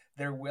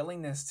their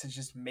willingness to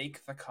just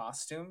make the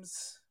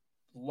costumes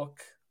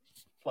look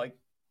like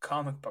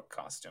comic book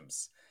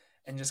costumes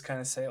and just kind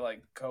of say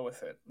like go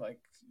with it. Like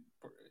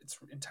it's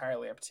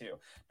entirely up to you.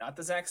 Not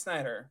the Zack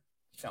Snyder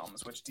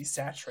films, which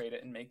desaturate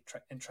it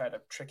and try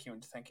to trick you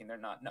into thinking they're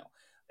not. No,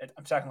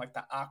 I'm talking like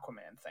the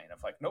Aquaman thing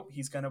of like, nope,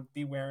 he's gonna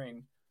be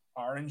wearing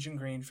orange and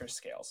green fish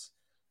scales.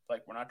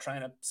 Like we're not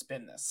trying to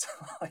spin this.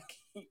 Like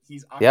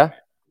he's Aquaman. Yeah.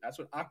 That's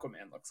what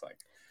Aquaman looks like.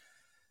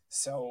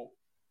 So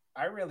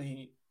I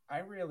really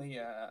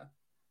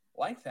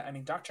like that. I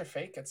mean, Dr.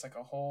 Fate gets like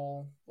a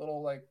whole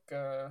little like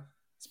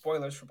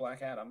spoilers for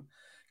Black Adam,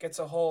 gets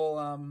a whole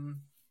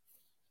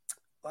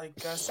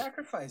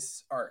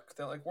sacrifice arc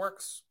that like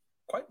works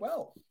quite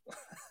well.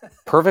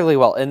 Perfectly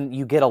well. And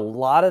you get a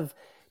lot of,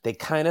 they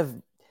kind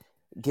of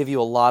give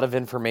you a lot of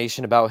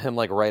information about him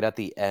like right at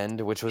the end,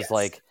 which was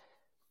like,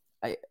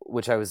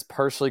 which I was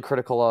partially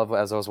critical of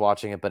as I was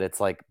watching it, but it's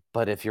like,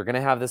 but if you're going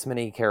to have this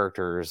many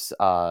characters,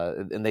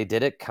 and they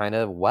did it kind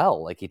of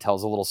well, like he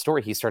tells a little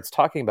story. He starts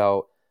talking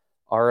about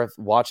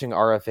watching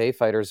RFA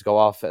fighters go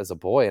off as a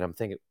boy. And I'm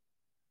thinking,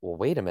 well,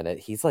 wait a minute.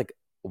 He's like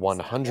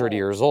 100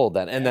 years old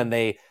then. And then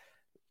they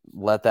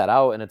let that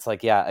out. And it's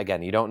like, yeah,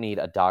 again, you don't need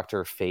a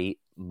Dr. Fate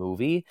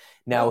movie.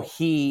 Now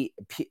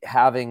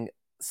having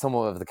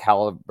someone of the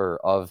caliber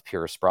of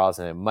Pierce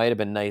Brosnan, it might have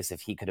been nice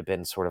if he could have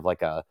been sort of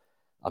like a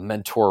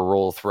mentor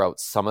role throughout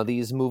some of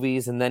these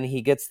movies, and then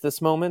he gets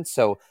this moment.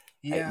 So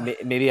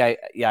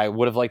I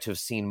would have liked to have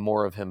seen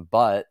more of him,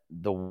 but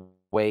the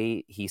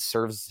way he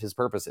serves his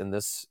purpose in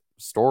this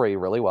story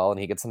really well, and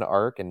he gets into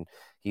arc and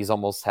he's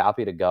almost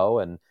happy to go.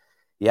 And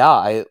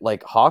I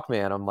like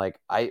Hawkman. I'm like,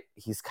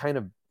 he's kind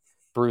of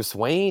Bruce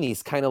Wayne.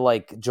 He's kind of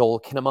like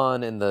Joel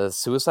Kinnaman in the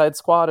Suicide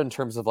Squad in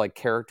terms of like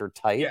character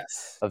type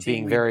of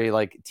being very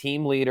like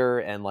team leader,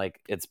 and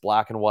like it's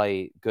black and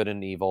white, good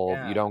and evil.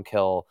 You don't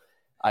kill.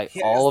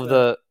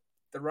 The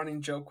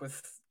running joke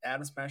with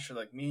Adam Smasher,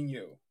 like me and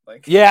you,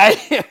 like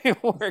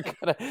we're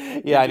gonna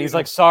and he's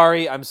like,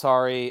 I'm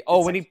sorry.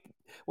 Oh,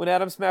 when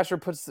Adam Smasher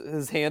puts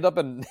his hand up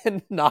and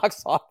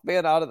knocks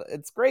Hawkman out of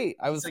it's great.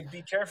 I was like,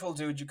 be careful,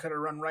 dude, you could have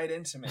run right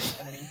into me.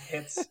 And then he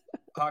hits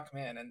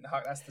Hawkman, and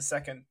that's the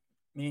second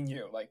me and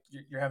you, like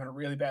you're having a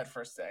really bad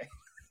first day.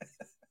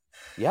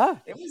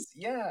 It was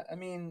I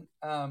mean,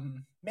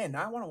 man,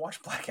 now I want to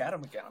watch Black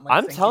Adam again.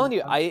 I'm telling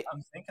you, I'm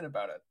thinking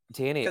about it,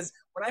 Danny, because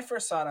when I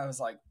first saw it, I was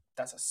like,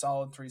 that's a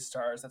solid 3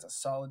 stars, that's a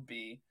solid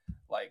B.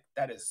 Like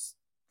that is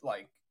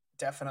like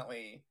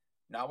definitely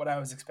not what I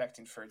was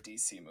expecting for a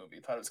DC movie. I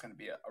thought it was going to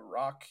be a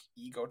rock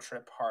ego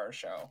trip horror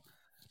show.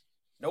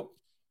 Nope.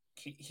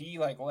 He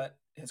like let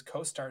his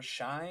co-stars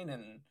shine,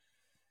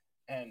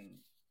 and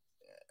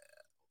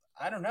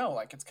I don't know,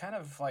 like it's kind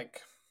of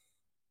like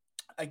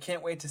I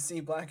can't wait to see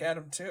Black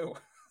Adam 2.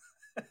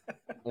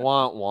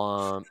 Womp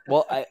womp.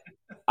 Well,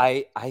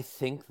 I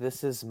think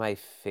this is my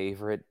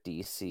favorite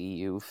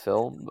DCU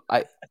film.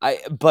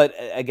 But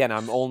again,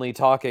 I'm only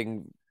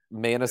talking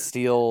Man of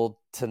Steel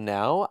to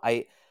now.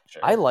 I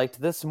liked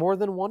this more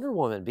than Wonder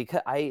Woman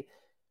because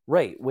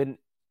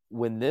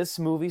when this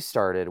movie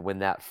started, when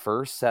that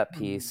first set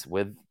piece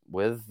with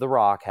The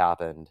Rock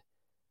happened,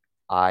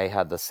 I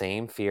had the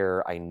same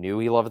fear. I knew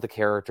he loved the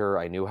character.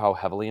 I knew how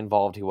heavily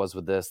involved he was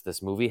with this.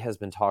 This movie has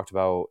been talked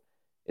about.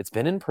 It's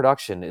been in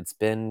production. It's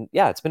been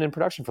in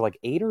production for like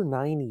 8 or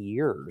 9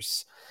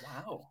 years.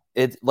 Wow.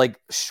 It's like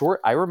short.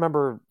 I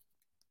remember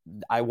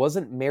I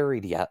wasn't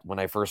married yet when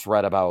I first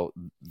read about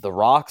The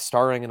Rock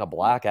starring in a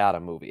Black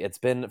Adam movie. It's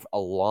been a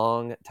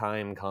long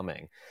time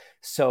coming.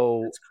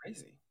 So that's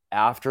crazy.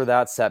 After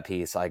that set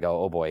piece, I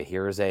go, oh boy,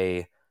 here's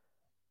a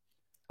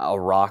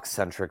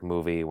Rock-centric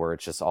movie where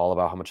it's just all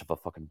about how much of a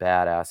fucking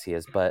badass he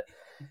is. But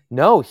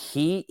no,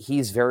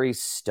 he's very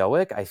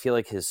stoic. I feel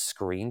like his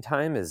screen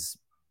time is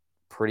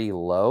pretty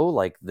low.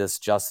 Like these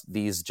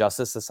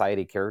Justice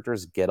Society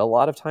characters get a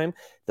lot of time.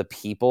 The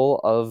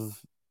people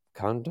of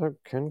Kahndaq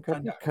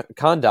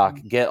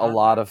get a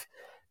lot of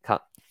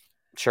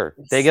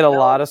they get a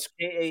lot of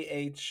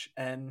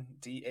Kahandaq.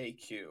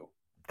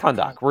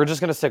 Kahndaq. We're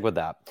just gonna stick with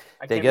that.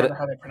 I can't remember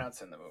how they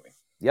pronounce it in the movie.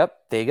 Yep,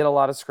 they get a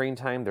lot of screen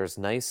time. There's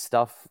nice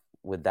stuff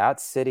with that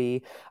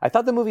city. I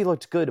thought the movie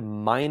looked good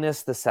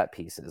minus the set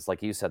pieces.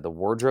 Like you said, the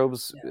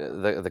wardrobes,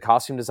 the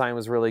costume design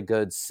was really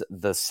good.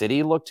 The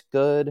city looked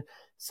good.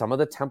 Some of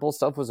the temple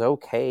stuff was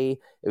okay.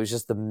 It was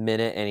just the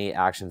minute any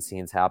action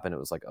scenes happened, it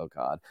was like, oh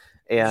God.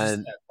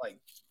 And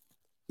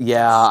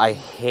I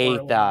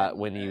hate that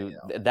when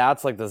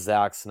that's like the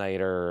Zack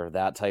Snyder,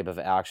 that type of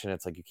action.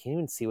 It's like, you can't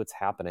even see what's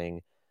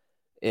happening.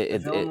 The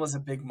villain was a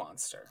big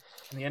monster.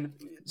 In the end,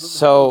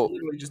 so was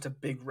literally just a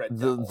big red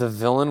devil. The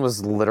villain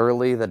was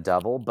literally the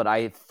devil, but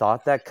I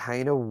thought that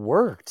kind of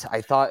worked.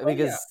 I thought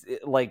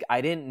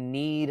I didn't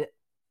need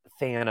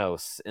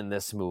Thanos in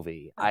this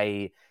movie.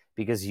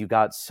 Because you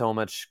got so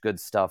much good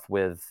stuff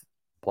with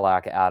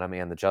Black Adam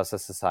and the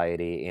Justice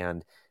Society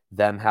and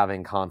them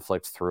having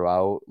conflict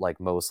throughout, like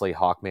mostly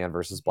Hawkman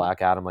versus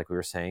Black Adam, like we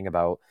were saying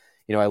about,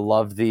 I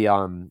loved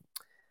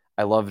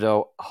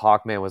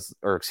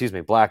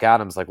Black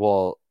Adam's like,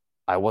 well,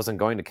 I wasn't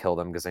going to kill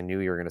them because I knew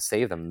you were going to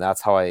save them. And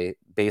that's how I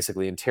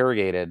basically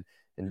interrogated.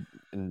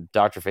 And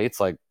Dr. Fate's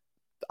like,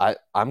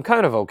 I'm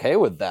kind of okay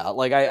with that.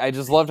 Like I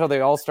just loved how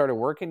they all started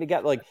working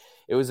together. Like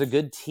it was a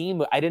good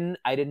team. I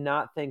did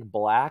not think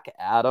Black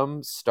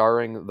Adam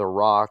starring The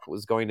Rock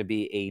was going to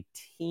be a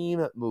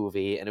team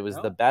movie, and it was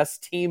the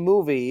best team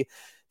movie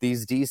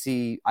these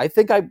DC.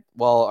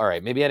 All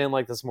right, maybe I didn't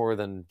like this more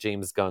than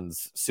James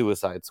Gunn's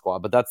Suicide Squad,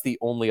 but that's the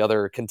only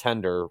other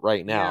contender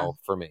right now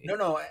for me.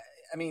 No,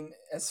 I mean,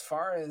 as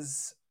far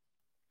as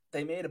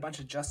they made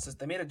a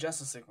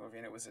Justice League movie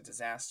and it was a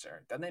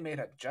disaster. Then they made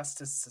a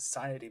Justice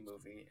Society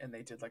movie and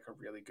they did like a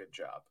really good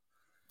job.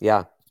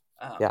 Yeah.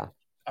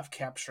 Of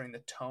capturing the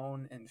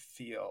tone and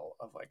feel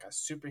of like a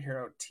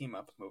superhero team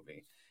up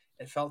movie.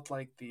 It felt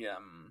like the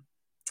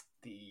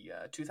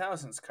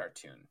 2000s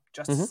cartoon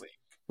Justice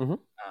League,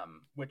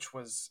 which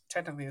was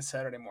technically a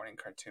Saturday morning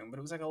cartoon, but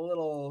it was like a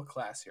little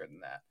classier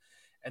than that.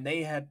 And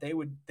they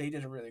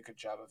did a really good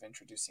job of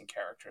introducing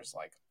characters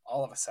like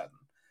all of a sudden.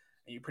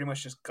 And you pretty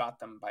much just got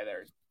them by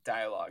their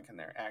dialogue and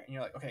their act, and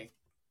you're like, okay,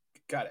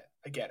 got it,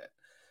 I get it.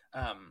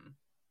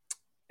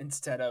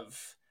 Instead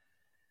of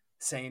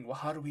saying, well,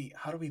 how do we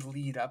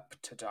lead up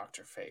to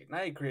Dr. Fate? And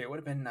I agree, it would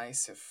have been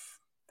nice if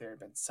there had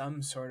been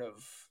some sort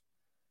of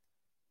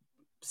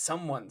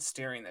someone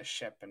steering the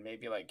ship, and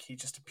maybe like he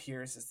just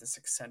appears as this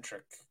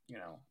eccentric,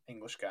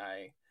 English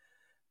guy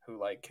who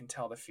like can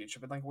tell the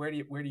future. But like, where do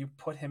you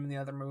put him in the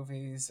other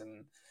movies?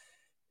 And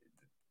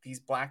the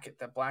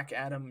Black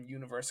Adam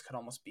universe could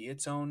almost be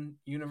its own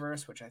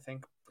universe, which I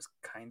think was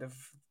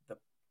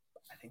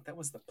that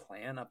was the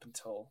plan up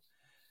until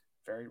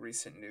very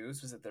recent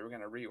news, was that they were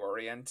going to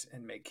reorient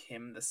and make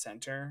him the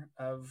center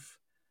of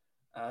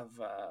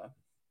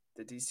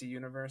the DC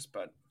universe,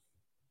 but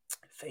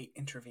fate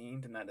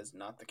intervened, and that is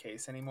not the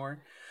case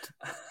anymore.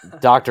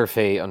 Dr.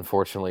 Fate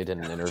unfortunately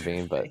didn't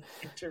intervene, but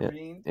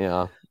intervened.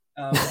 Yeah.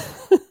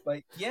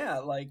 But yeah,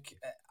 like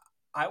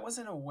I was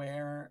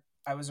aware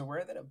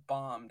that it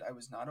bombed. I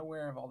was not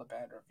aware of all the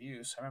bad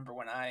reviews. So I remember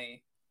when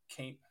I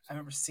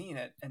remember seeing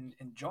it and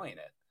enjoying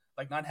it,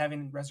 like not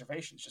having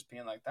reservations, just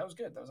being like, that was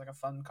good. That was like a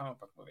fun comic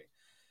book movie.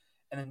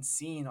 And then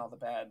seeing all the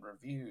bad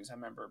reviews, I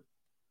remember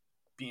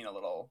being a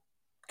little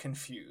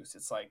confused.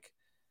 It's like,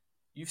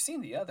 you've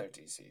seen the other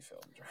DC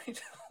films,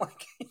 right?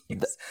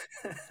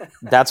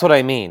 That's what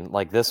I mean.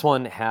 Like this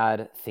one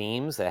had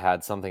themes. It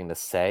had something to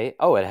say.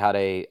 Oh, it had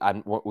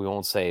we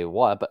won't say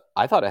what, but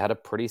I thought it had a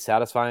pretty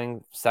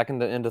satisfying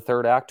second into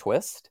third act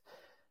twist.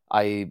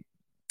 We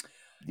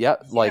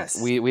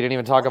didn't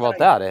even talk about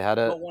that. It had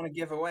don't want to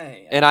give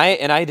away. And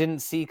I didn't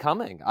see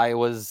coming. I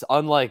was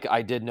unlike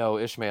I did know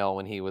Ishmael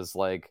when he was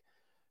like,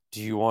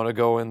 do you want to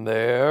go in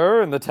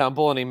there in the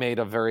temple? And he made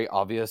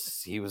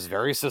he was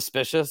very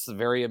suspicious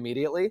very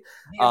immediately.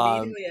 He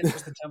immediately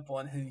enters the temple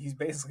and he's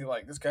basically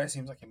like, this guy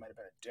seems like he might have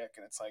been a dick.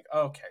 And it's like,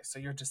 okay, so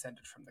you're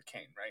descended from the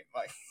king, right?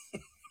 Like,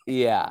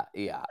 yeah.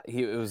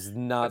 It was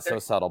not so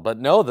subtle, but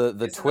no,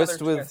 the twist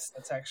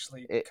that's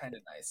actually kind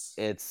of nice.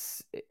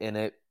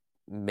 It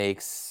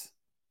makes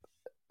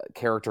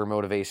character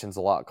motivations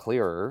a lot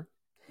clearer.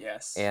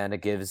 Yes. And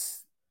it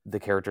gives the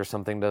character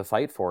something to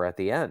fight for at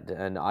the end.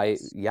 And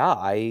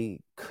I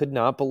could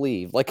not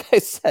believe, like I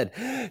said,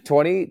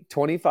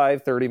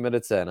 25, 30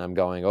 minutes in, I'm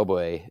going, oh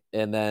boy.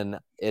 And then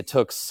it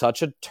took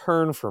such a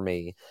turn for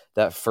me.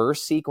 That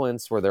first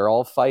sequence where they're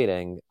all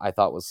fighting, I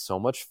thought was so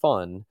much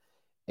fun.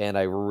 And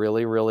I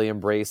really, really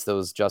embraced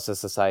those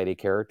Justice Society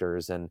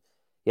characters. And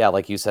yeah,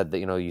 like you said, that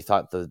you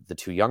thought the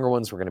two younger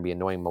ones were going to be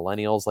annoying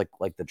millennials,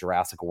 like the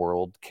Jurassic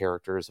World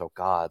characters. Oh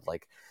God,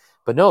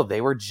 but no, they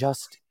were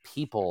just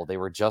people. They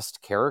were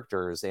just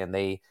characters, and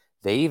they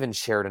even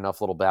shared enough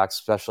little back,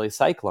 especially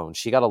Cyclone.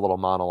 She got a little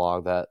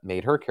monologue that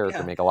made her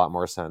character make a lot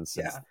more sense.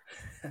 Yeah.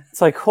 It's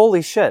like,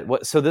 holy shit.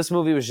 So this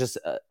movie was just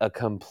a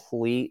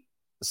complete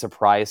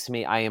surprise to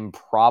me. I am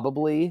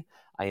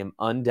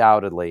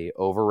undoubtedly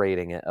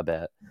overrating it a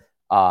bit.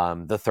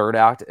 The third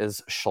act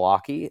is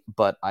schlocky,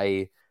 but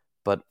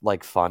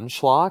like fun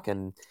schlock,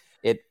 and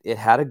it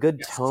had a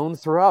good tone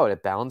throughout.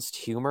 It balanced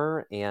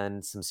humor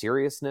and some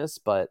seriousness,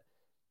 but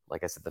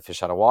like I said, the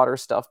fish out of water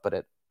stuff,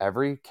 but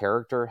every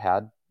character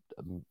had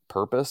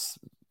purpose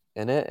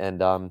in it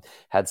and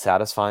had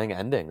satisfying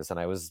endings. And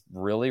I was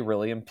really,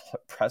 really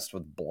impressed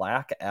with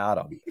Black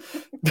Adam.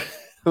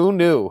 Who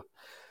knew?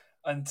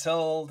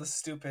 Until the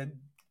stupid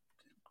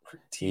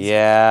teaser.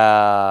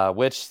 Yeah,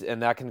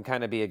 and that can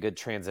kind of be a good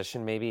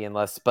transition maybe,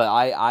 but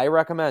I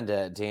recommend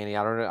it, Danny.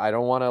 I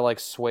don't want to like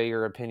sway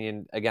your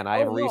opinion. Again, I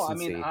have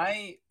recency. I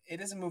mean, it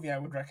is a movie I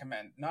would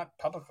recommend, not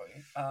publicly,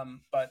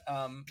 but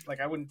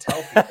like I wouldn't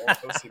tell people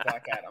go see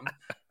Black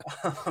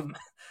Adam.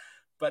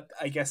 But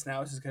I guess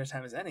now is as good a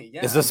time as any.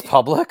 Yeah. Is this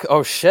public?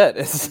 Oh shit!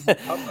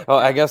 Public,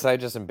 I guess I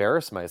just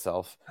embarrassed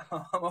myself.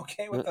 I'm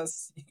okay with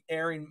us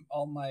airing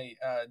all my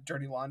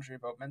dirty laundry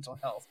about mental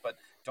health, but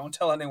don't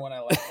tell anyone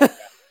I like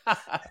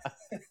Black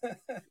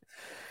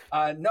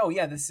Adam. No,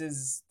 yeah, this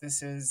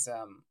is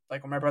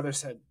like when my brother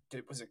said,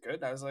 was it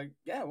good? I was like,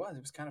 yeah, it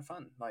was kind of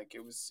fun. Like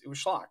it was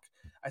schlock.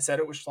 I said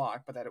it was schlock,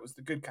 but that it was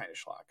the good kind of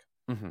schlock.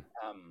 Mm-hmm.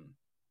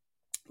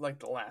 Like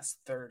the last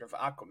third of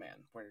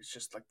Aquaman, where it's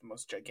just like the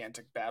most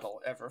gigantic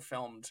battle ever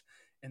filmed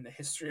in the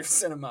history of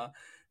cinema,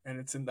 and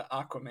it's in the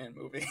Aquaman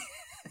movie.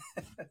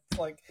 It's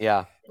like,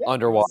 Yeah, it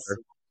underwater.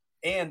 was-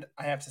 and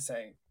I have to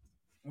say,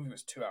 the movie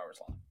was 2 hours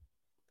long.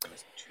 It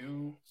was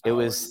 2 It hours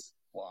was-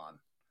 long.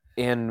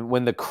 And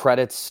when the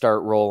credits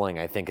start rolling,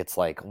 I think it's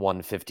like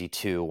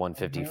 152,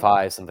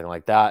 155, something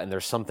like that. And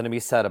there's something to be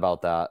said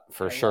about that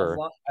for sure.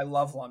 I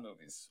love long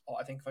movies.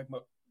 I think like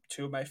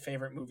two of my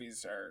favorite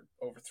movies are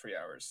over 3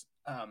 hours.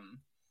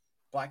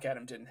 Black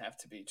Adam didn't have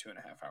to be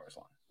 2.5 hours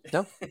long.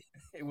 No.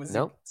 It was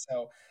No.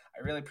 So I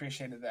really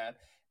appreciated that.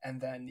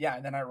 And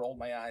then I rolled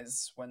my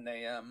eyes when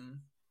they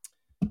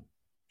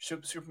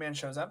Superman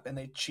shows up and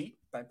they cheat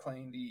by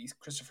playing the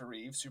Christopher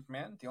Reeve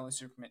Superman, the only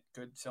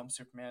good film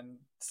Superman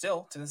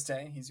still to this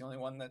day. He's the only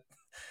one that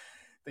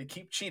they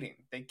keep cheating.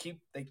 They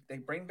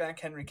bring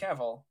back Henry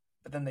Cavill,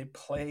 but then they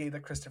play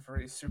the Christopher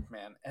Reeve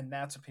Superman, and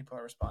that's what people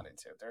are responding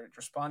to. They're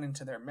responding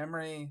to their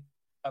memory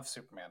of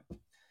Superman.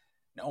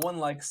 No one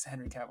likes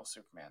Henry Cavill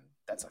Superman.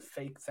 That's a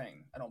fake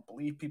thing. I don't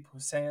believe people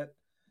who say it.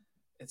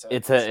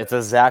 It's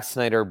a Zack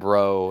Snyder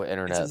bro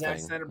internet thing. It's a Zack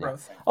Snyder bro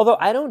thing. Although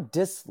I don't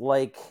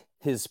dislike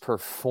his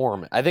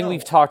performance. I think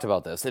we've talked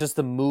about this. It's just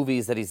the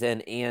movies that he's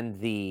in and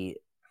the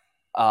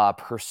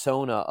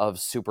persona of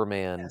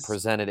Superman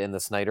presented in the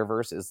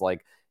Snyderverse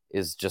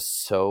is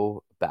just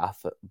so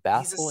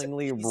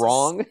bafflingly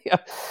wrong.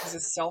 He's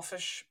a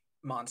selfish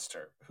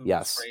monster who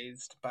was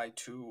raised by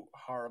two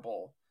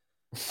horrible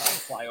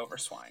flyover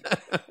swine.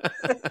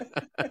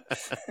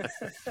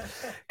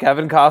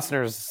 Kevin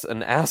Costner's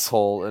an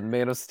asshole in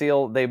Man of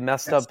Steel. They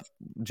messed up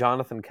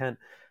Jonathan Kent.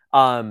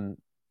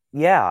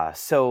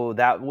 So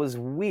that was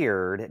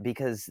weird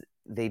because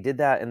they did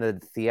that in the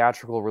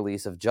theatrical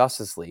release of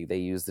Justice League. They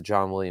used the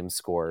John Williams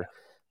score,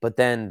 but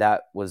then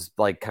that was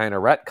like kind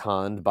of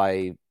retconned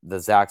by the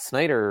Zack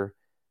Snyder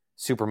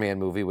Superman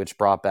movie, which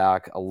brought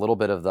back a little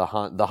bit of the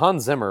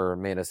Hans Zimmer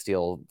Man of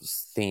Steel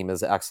theme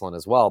is excellent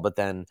as well. But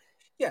then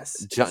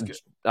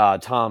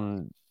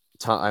Tom,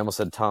 I almost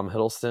said Tom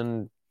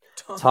Hiddleston.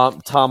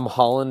 Tom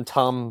Holland,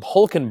 Tom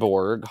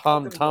Hulkenborg,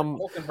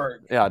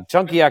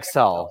 Junkie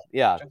XL.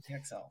 Yeah. Junkie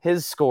XL.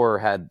 His score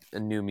had a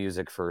new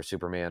music for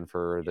Superman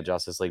for the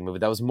Justice League movie.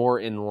 That was more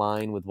in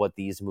line with what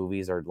these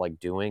movies are like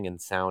doing and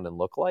sound and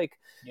look like.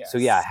 Yes. So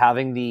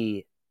having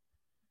the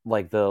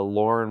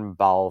Lorne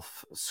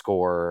Balfe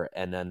score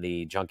and then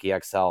the Junkie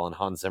XL and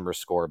Hans Zimmer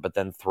score, but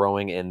then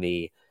throwing in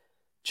the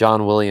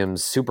John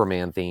Williams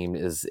Superman theme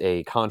is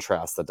a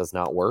contrast that does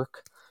not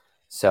work.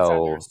 So it's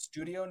either a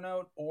studio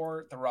note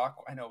or The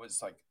Rock. I know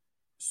was like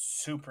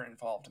super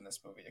involved in this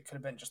movie. It could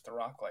have been just The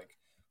Rock, like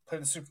play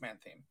the Superman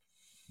theme.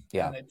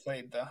 Yeah. And they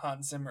played the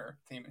Hans Zimmer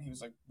theme, and he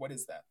was like, "What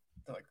is that?"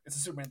 They're like, "It's a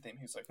Superman theme."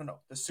 He was like, "No,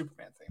 the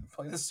Superman theme.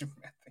 Play the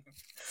Superman theme."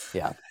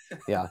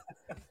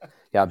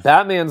 Yeah.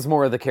 Batman's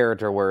more of the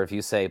character where if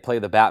you say play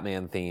the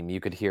Batman theme, you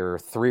could hear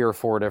 3 or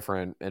 4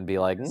 different and be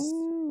like,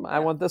 I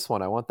want this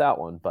one, I want that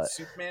one. But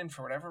Superman,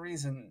 for whatever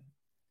reason,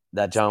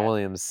 that John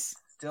Williams.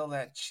 Still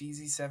that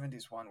cheesy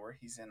 70s one where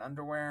he's in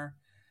underwear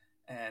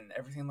and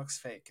everything looks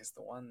fake is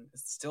the one.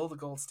 It's still the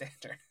gold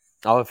standard.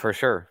 Oh, for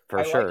sure.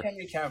 I like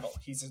Henry Cavill.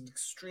 He's an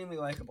extremely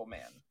likable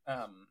man.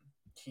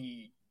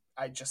 He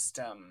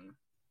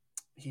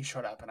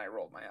showed up and I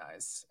rolled my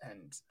eyes.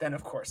 And then,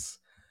 of course,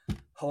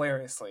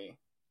 hilariously,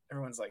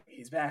 everyone's like,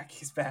 he's back.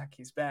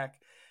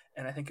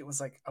 And I think it was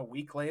like a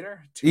week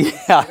later. 2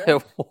 weeks later.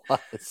 It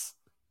was.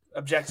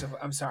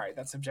 I'm sorry,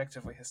 that's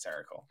objectively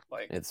hysterical.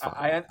 Like, it's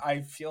fine.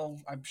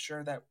 I'm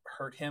sure that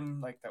hurt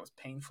him. Like, that was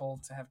painful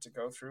to have to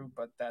go through,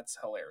 but that's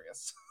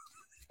hilarious.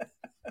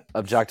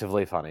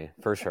 Objectively funny,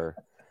 for sure.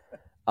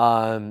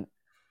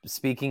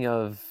 Speaking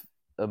of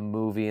a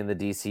movie in the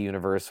DC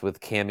universe with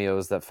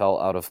cameos that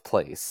fell out of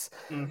place,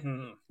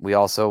 we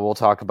also will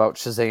talk about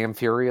Shazam!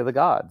 Fury of the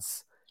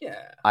Gods.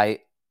 Yeah. I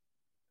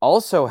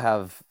also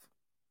have...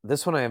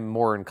 This one I am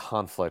more in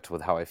conflict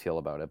with how I feel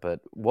about it,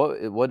 but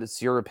what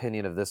is your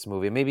opinion of this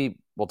movie? Maybe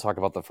we'll talk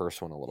about the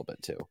first one a little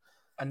bit too.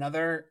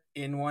 Another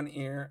in one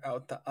ear,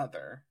 out the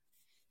other,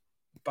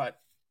 but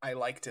I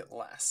liked it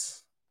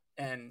less.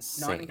 And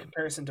not in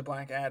comparison to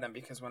Black Adam,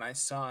 because when I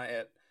saw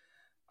it,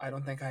 I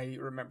don't think I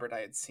remembered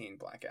I had seen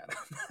Black Adam.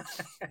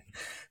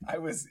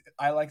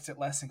 I liked it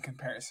less in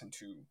comparison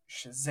to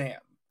Shazam.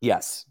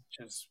 Yes.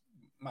 Which is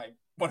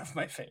one of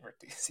my favorite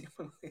DC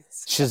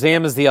movies.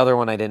 Shazam is the other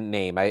one I didn't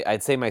name.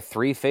 I'd say my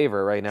 3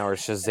 favorite right now are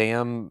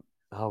Shazam.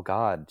 Oh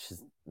God,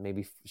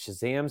 maybe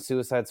Shazam,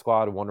 Suicide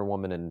Squad, Wonder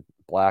Woman, and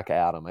Black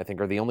Adam. I think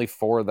are the only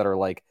 4 that are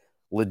like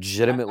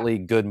legitimately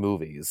good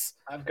movies.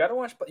 I've got to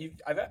watch, but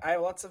I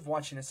have lots of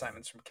watching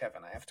assignments from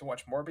Kevin. I have to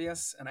watch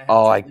Morbius, and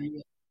I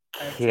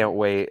can't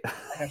wait.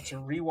 I have to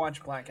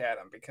rewatch Black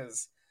Adam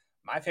because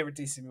my favorite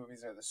DC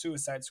movies are the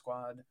Suicide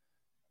Squad,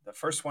 the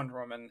first Wonder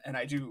Woman, and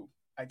I do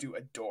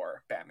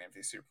adore Batman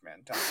v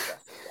Superman.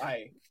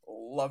 I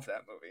love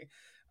that movie.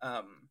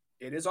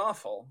 It is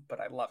awful,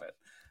 but I love it.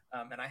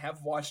 And I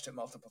have watched it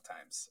multiple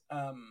times.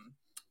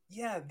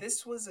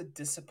 This was a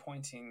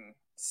disappointing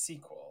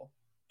sequel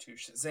to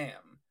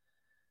Shazam.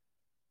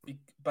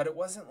 But it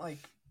wasn't like...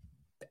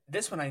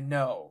 This one I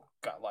know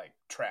got like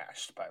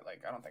trashed by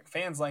like, I don't think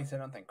fans liked it. I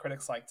don't think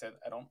critics liked it.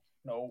 I don't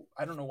know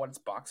what its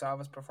box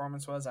office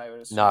performance was. I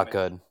would assume Not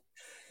good.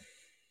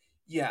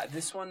 Yeah,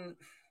 this one,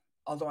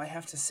 although I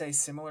have to say,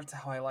 similar to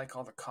how I like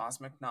all the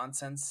cosmic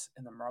nonsense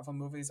in the Marvel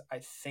movies, I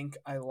think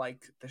I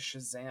like the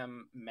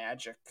Shazam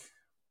magic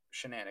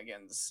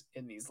shenanigans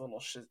in this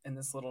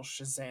little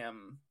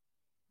Shazam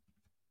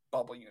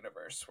bubble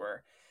universe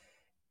where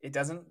it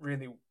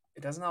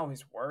doesn't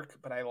always work,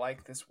 but I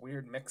like this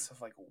weird mix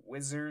of like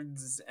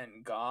wizards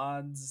and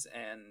gods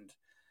and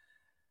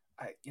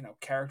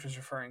characters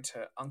referring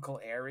to Uncle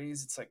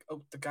Ares. It's like,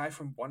 oh, the guy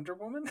from Wonder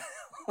Woman.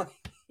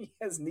 He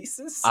has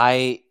nieces.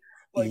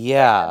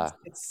 Yeah.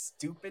 It's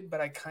stupid,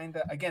 but I kind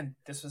of, again,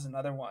 this was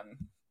another one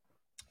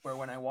where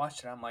when I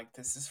watched it, I'm like,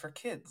 this is for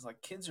kids.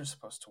 Like, kids are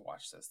supposed to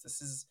watch this.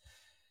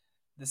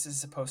 This is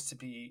supposed to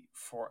be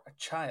for a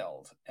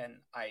child, and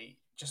I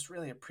just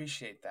really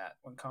appreciate that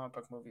when comic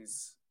book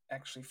movies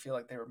actually feel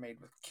like they were made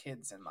with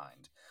kids in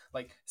mind.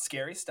 Like,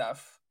 scary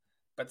stuff,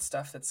 but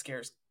stuff that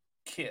scares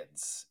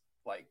kids,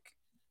 like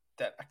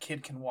that a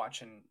kid can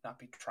watch and not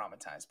be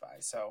traumatized by.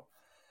 So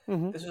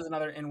this was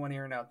another in one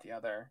ear and out the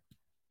other,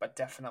 but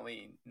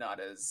definitely not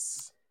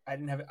as I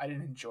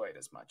didn't enjoy it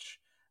as much.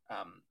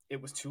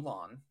 It was too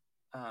long,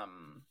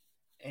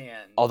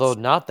 and although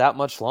not that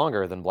much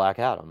longer than Black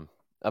Adam,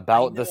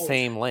 about the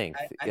same length.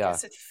 I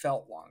guess it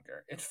felt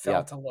longer. It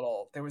felt a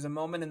little. There was a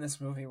moment in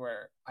this movie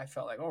where I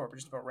felt like, oh, we're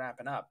just about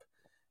wrapping up,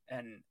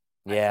 and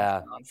I think it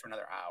went on for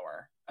another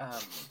hour,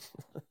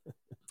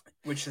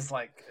 which is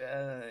like,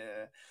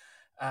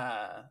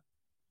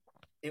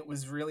 it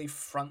was really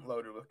front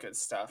loaded with good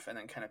stuff and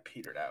then kind of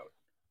petered out.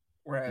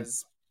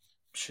 Whereas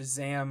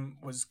Shazam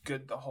was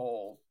good the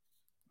whole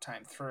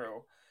time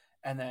through,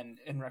 and then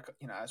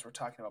as we're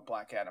talking about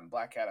Black Adam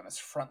is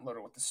front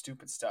loaded with the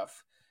stupid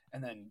stuff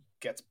and then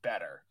gets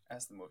better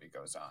as the movie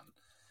goes on.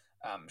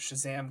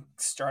 Shazam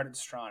started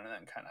strong and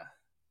then kind of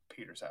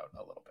peters out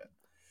a little bit.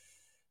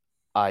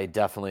 I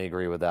definitely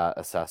agree with that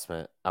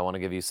assessment. I want to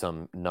give you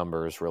some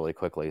numbers really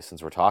quickly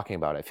since we're talking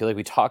about it. I feel like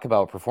we talk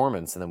about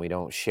performance and then we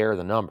don't share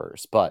the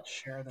numbers, but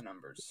share the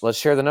numbers. Let's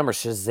share the numbers.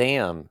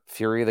 Shazam,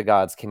 Fury of the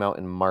Gods came out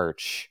in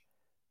March.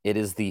 It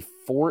is the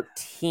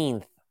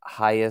 14th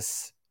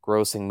highest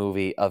grossing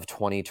movie of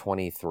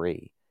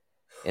 2023.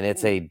 And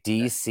it's a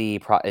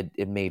DC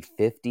it made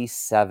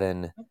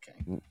 $57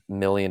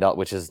 million,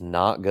 which is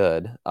not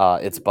good.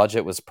 Its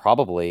budget was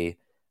probably,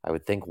 I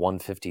would think,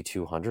 150,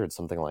 200,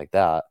 something like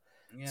that.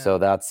 Yeah. So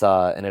that's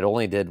and it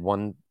only did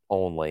one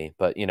only,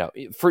 but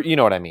for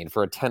what I mean,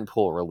 for a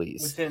tentpole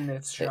release within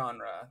its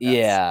genre.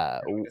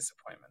 That's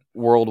disappointment.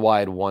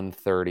 Worldwide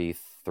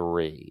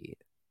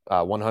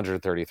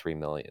 133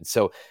 million.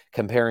 So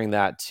comparing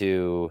that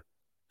to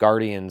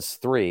Guardians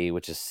 3,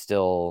 which is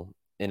still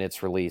in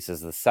its release,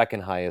 is the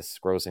second highest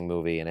grossing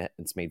movie, and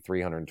it's made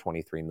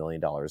 $323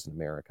 million in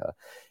America.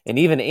 And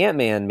even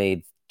Ant-Man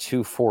made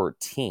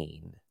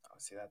 214. Oh,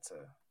 see,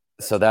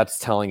 that's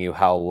telling you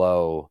how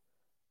low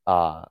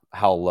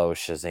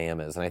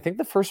Shazam is. And I think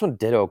the first one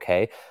did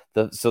okay.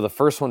 The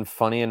first one,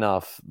 funny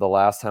enough, the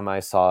last time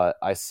I saw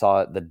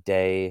it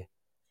the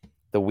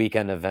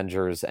weekend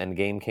Avengers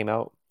Endgame came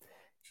out,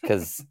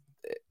 because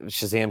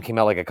Shazam came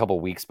out like a couple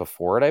weeks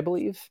before it, I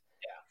believe.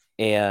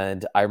 Yeah.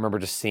 And I remember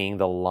just seeing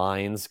the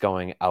lines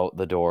going out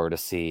the door to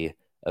see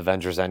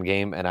Avengers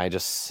Endgame, and I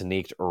just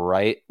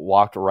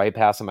walked right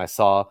past him. I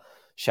saw,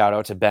 shout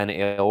out to Ben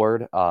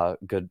Aylward,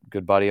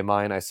 good buddy of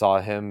mine. I saw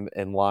him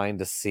in line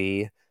to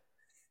see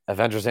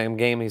Avengers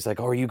Endgame. He's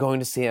like, "Oh, are you going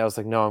to see it?" I was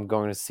like, "No, I'm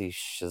going to see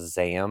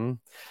Shazam."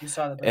 You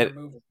saw the better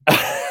movie.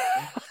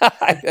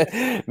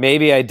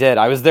 Maybe I did.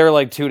 I was there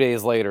like 2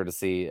 days later to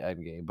see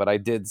Endgame, but I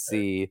did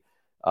see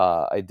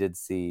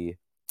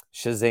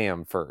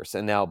Shazam first,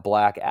 and now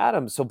Black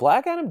Adam. So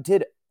Black Adam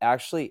did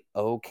actually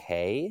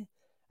okay.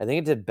 I think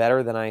it did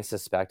better than I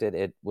suspected.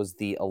 It was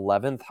the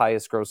 11th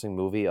highest grossing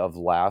movie of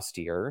last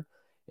year,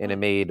 and it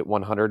made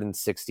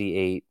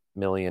 $168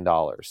 million.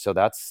 So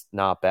that's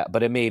not bad,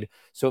 but it made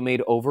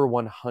over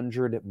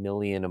 100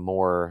 million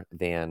more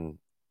than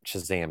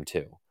Shazam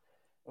 2.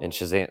 And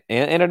Shazam,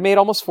 and it made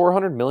almost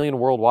 400 million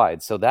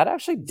worldwide. So that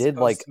actually did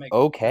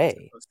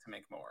okay. Supposed to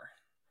make more.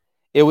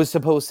 It was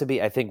supposed to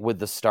be, I think, with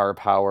the star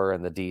power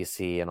and the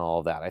DC and all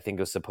of that, I think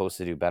it was supposed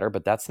to do better,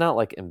 but that's not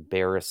like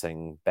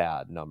embarrassing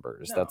bad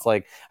numbers. No. That's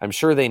like, I'm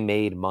sure they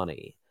made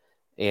money,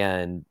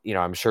 and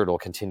I'm sure it'll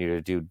continue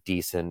to do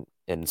decent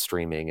in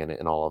streaming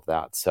and all of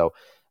that. So,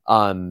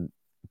 I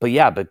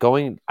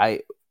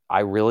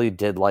really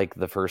did like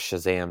the first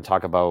Shazam.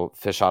 Talk about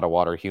fish out of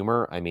water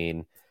humor. I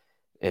mean,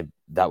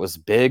 that was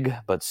big,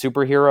 but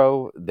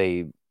superhero.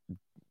 They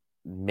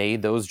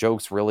made those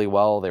jokes really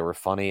well. They were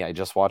funny. I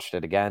just watched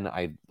it again.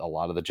 A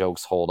lot of the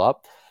jokes hold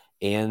up.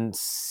 And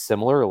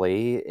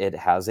similarly, it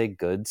has a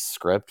good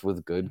script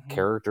with good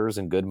characters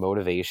and good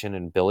motivation.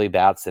 And Billy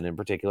Batson in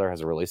particular has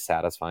a really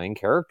satisfying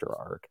character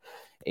arc.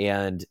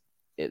 And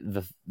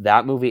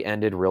that movie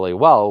ended really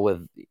well,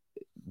 with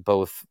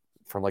both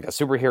from like a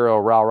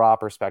superhero rah-rah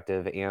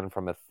perspective and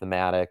from a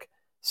thematic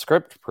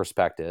script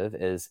perspective.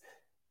 Is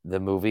the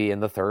movie in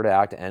the third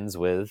act ends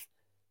with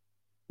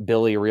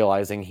Billy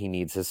realizing he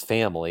needs his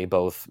family,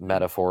 both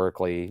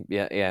metaphorically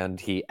and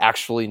he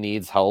actually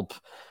needs help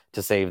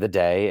to save the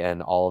day.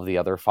 And all of the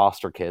other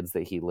foster kids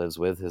that he lives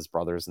with, his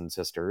brothers and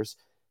sisters,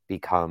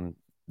 become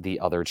the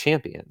other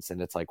champions.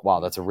 And it's like, wow,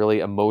 that's a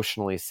really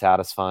emotionally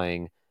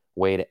satisfying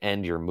way to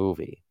end your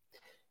movie.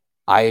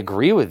 I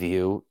agree with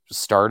you.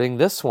 Starting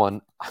this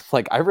one,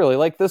 like, I really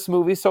like this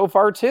movie so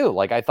far too.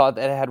 Like, I thought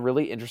that it had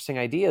really interesting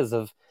ideas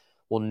of,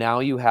 well, now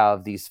you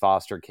have these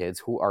foster kids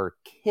who are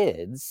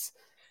kids,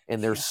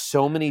 and there's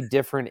so many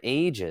different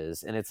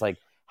ages, and it's like,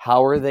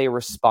 how are they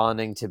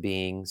responding to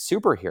being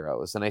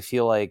superheroes? And I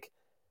feel like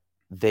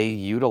they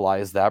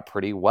utilize that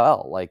pretty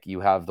well. Like, you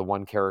have the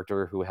one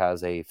character who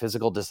has a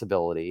physical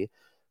disability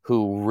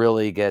who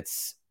really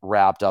gets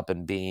wrapped up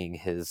in being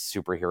his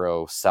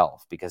superhero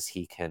self because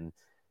he can,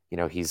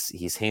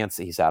 he's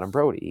handsome, he's Adam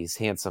Brody, he's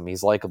handsome,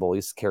 he's likable,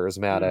 he's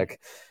charismatic,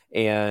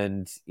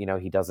 and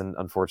he doesn't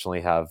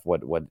unfortunately have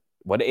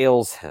what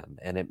ails him,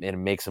 and it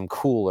makes him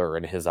cooler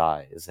in his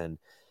eyes.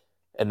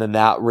 And then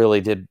that really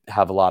did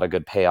have a lot of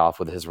good payoff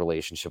with his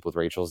relationship with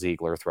Rachel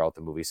Ziegler throughout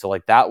the movie. So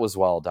like that was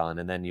well done.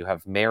 And then you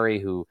have Mary,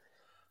 who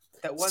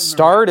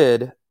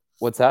started. Maria.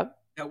 What's that?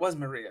 That was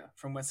Maria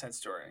from West Side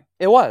Story.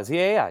 It was.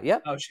 Yeah.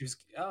 Oh,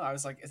 I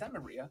was like, is that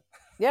Maria?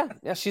 Yeah.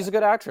 She's a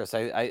good actress.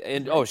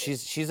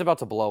 She's about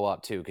to blow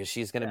up too, because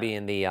she's going to be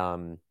in the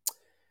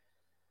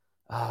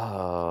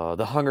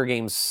Hunger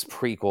Games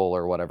prequel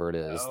or whatever it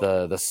is.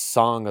 Oh. The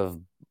Song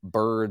of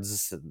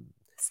Birds.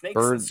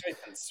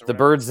 The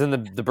birds and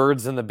the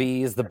birds and the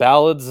bees, the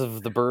ballads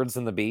of the birds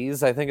and the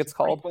bees, I think it's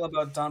called. Well,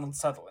 about Donald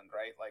Sutherland,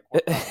 right? Like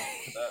what,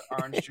 the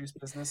orange juice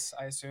business,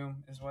 I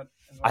assume, is what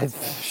I'm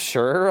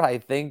sure. I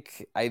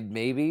think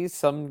maybe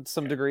some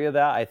degree of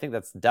that. I think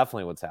that's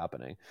definitely what's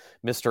happening.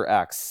 Mr.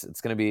 X. It's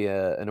going to be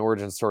an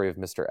origin story of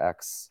Mr.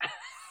 X.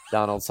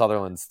 Donald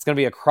Sutherland's. It's going to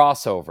be a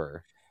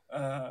crossover.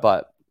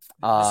 But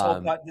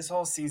this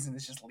whole season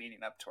is just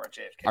leading up to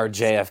our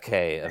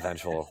JFK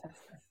eventual,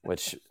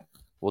 which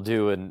we'll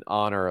do in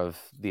honor of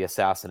the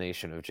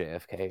assassination of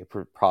JFK,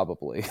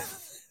 probably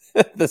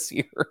this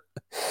year.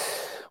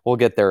 We'll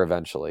get there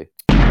eventually.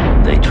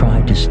 They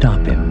tried to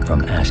stop him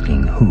from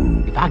asking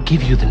who. If I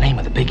give you the name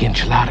of the big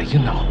enchilada, you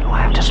know. Do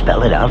I have to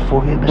spell it out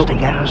for you, Mr.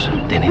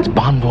 Garrison? Then it's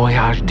Bon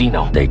Voyage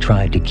Dino. They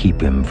tried to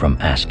keep him from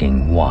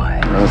asking why.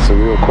 That's the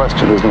real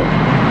question, isn't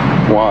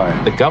it?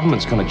 Why? The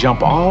government's gonna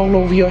jump all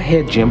over your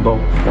head, Jimbo.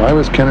 Why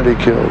was Kennedy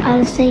killed? Are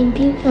the same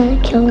people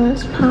gonna kill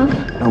us, Pop?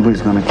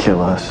 Nobody's gonna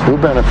kill us. Who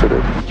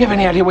benefited? You have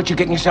any idea what you're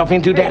getting yourself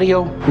into,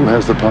 Daddy-O? Who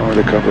has the power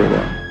to cover it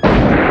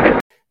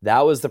up?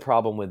 That was the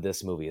problem with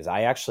this movie. Is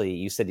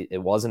you said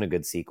it wasn't a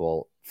good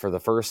sequel. For the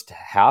first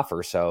half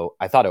or so,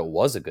 I thought it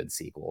was a good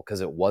sequel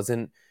because it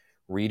wasn't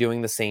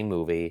redoing the same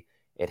movie.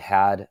 It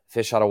had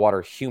fish out of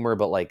water humor,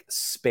 but like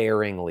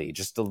sparingly,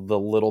 just the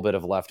little bit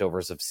of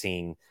leftovers of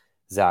seeing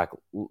Zach,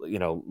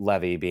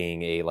 Levy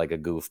being a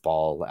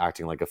goofball,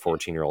 acting like a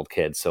 14-year-old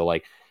kid. So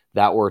like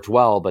that worked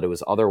well, but it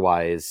was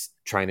otherwise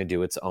trying to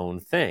do its own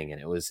thing.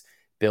 And it was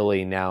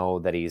Billy, now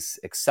that he's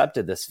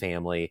accepted this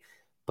family,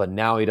 but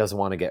now he doesn't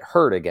want to get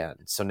hurt again.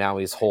 So now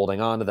he's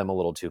holding on to them a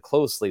little too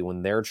closely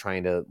when they're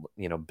trying to,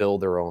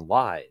 build their own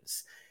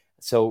lives.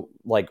 So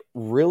like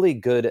really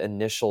good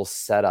initial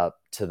setup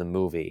to the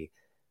movie,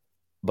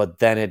 but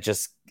then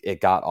it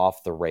got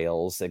off the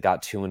rails. It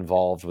got too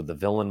involved with the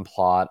villain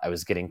plot. I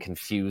was getting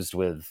confused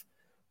with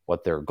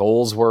what their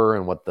goals were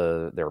and what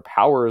their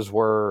powers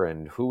were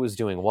and who was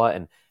doing what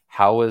and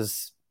how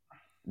was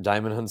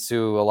Diamond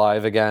Hunsu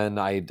alive again.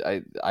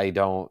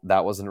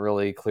 That wasn't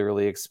really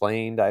clearly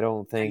explained, I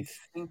don't think. I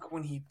think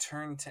when he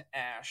turned to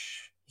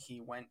ash,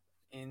 he went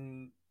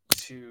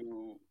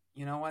into,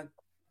 you know what?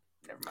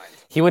 Never mind.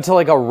 He went to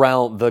like a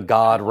realm, the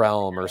god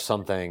realm or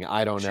something.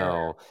 I don't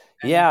know.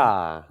 And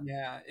yeah.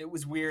 It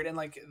was weird. And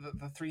like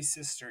the three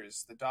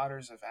sisters, the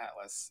daughters of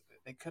Atlas,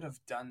 they could have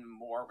done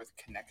more with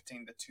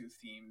connecting the two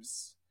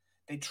themes.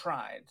 They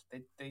tried.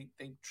 They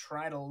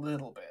tried a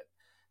little bit.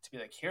 To be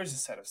like, here's a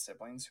set of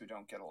siblings who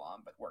don't get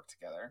along but work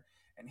together,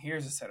 and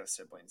here's a set of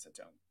siblings that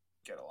don't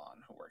get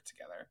along who work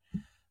together.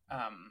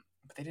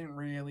 But they didn't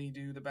really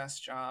do the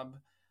best job.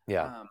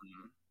 Yeah.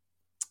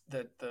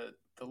 The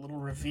little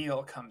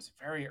reveal comes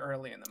very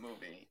early in the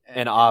movie.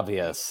 And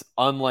obvious.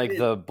 Unlike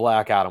the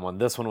Black Adam one,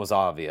 this one was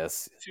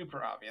obvious.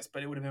 Super obvious,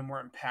 but it would have been more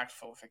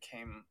impactful if it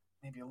came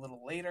maybe a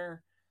little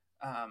later.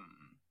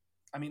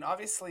 I mean,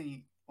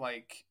 obviously,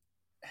 like,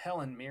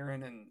 Helen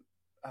Mirren and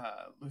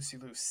Lucy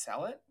Liu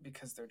sell it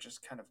because they're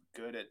just kind of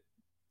good at,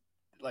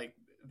 like,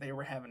 they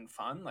were having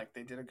fun. Like,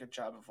 they did a good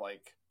job of,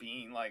 like,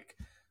 being like,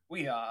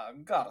 we are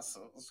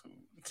goddesses who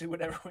do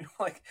whatever we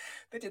like.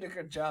 They did a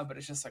good job, but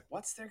it's just like,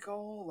 what's their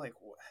goal? Like,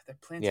 they're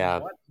planting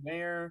what,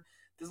 where?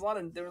 There was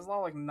a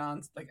lot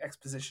of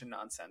exposition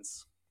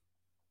nonsense.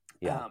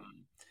 Yeah.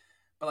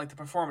 But like the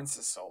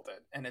performances sold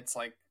it, and it's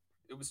like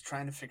it was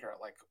trying to figure out,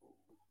 like,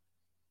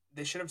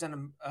 they should have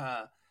done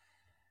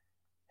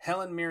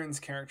Helen Mirren's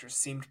character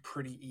seemed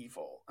pretty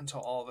evil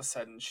until all of a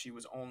sudden she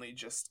was only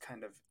just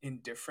kind of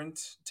indifferent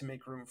to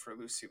make room for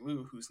Lucy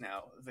Liu, who's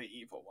now the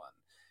evil one.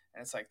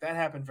 And it's like that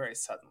happened very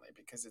suddenly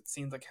because it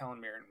seemed like Helen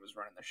Mirren was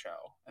running the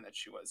show and that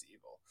she was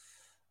evil.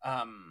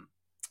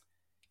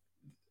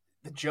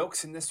 The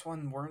jokes in this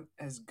one weren't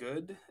as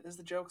good as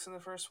the jokes in the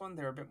first one.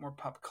 They're a bit more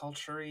pop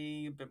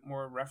culture-y, a bit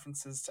more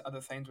references to other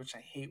things, which I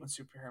hate when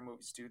superhero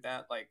movies do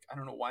that. Like, I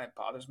don't know why it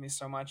bothers me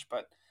so much,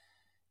 but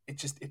it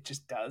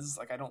just does.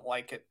 Like, I don't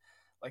like it.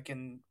 Like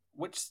in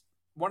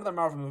one of the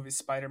Marvel movies,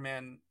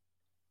 Spider-Man,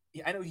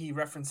 I know he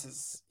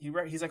references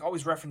he's like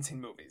always referencing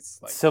movies.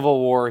 Like Civil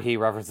War, he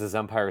references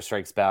Empire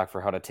Strikes Back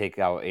for how to take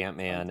out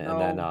Ant-Man, no,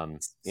 and then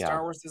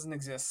Star Wars doesn't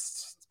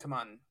exist. Come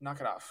on,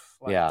 knock it off.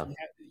 Like, Yeah.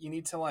 you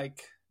need to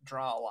like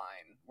draw a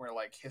line where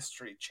like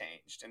history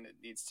changed and it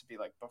needs to be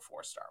like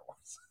before Star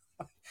Wars.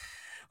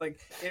 Like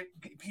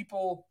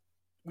people,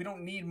 we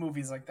don't need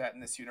movies like that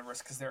in this universe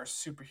because there are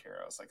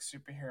superheroes. Like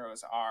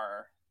superheroes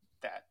are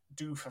that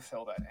do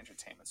fulfill that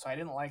entertainment. So I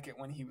didn't like it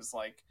when he was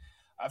like,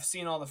 I've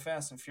seen all the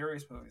Fast and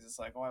Furious movies. It's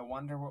like, oh, I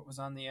wonder what was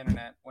on the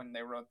internet when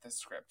they wrote this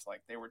script.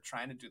 Like they were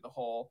trying to do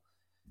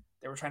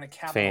they were trying to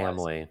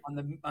capitalize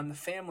on the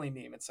family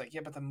meme. It's like,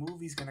 yeah, but the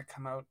movie's gonna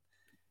come out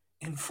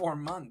in 4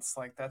 months.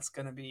 Like that's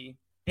gonna be,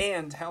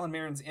 and Helen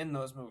Mirren's in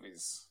those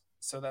movies,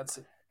 so that's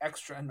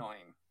extra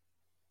annoying.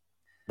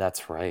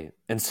 That's right.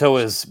 And so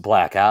is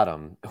Black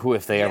Adam, who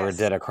if they ever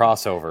did a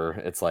crossover,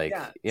 it's like,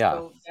 yeah.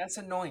 So that's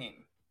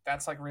annoying.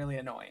 That's like really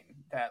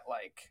annoying. That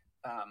like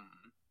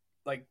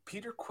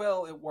Peter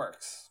Quill, it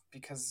works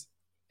because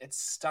it's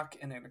stuck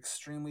in an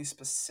extremely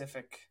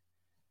specific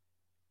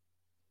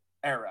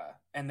era,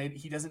 and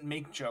he doesn't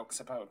make jokes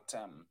about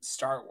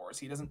Star Wars.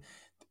 He doesn't.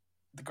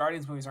 The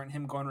Guardians movies aren't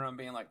him going around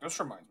being like, this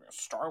reminds me of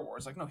Star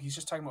Wars. Like, no, he's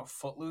just talking about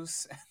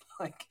Footloose and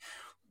like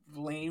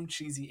lame,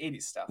 cheesy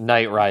 80s stuff.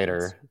 Knight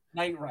Rider.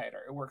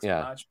 It works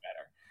much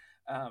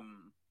better.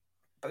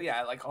 But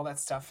yeah, I like all that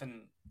stuff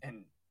in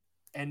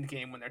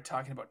Endgame when they're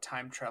talking about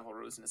time travel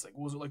rules, and it's like,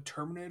 was it like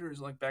Terminator? Is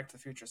it like Back to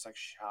the Future? It's like,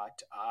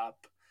 shut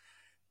up.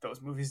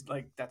 Those movies,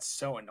 like, that's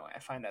so annoying. I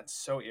find that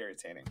so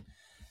irritating.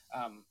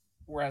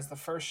 Whereas the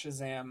first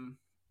Shazam,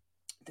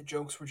 the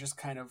jokes were just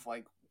kind of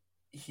like,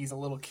 he's a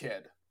little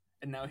kid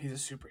and now he's a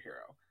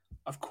superhero.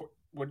 Of course,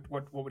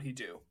 what would he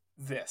do?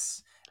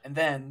 This. And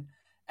then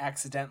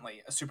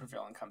accidentally a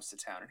supervillain comes to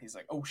town and he's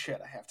like, oh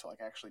shit, I have to like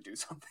actually do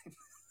something.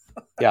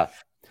 Yeah.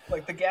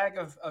 Like the gag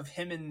of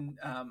him and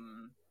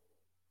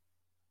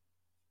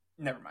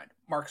never mind,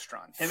 Mark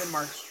Strong. Him and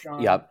Mark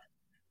Strong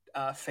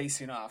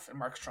facing off, and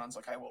Mark Strong's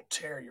like, I will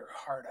tear your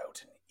heart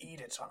out and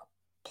eat it on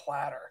a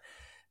platter.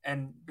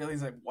 And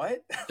Billy's like,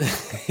 what?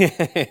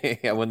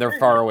 Yeah, when they're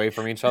far away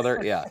from each other.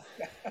 Yeah.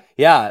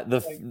 Yeah.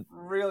 Like,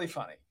 really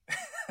funny.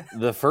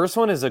 The first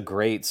one is a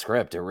great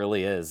script. It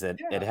really is. It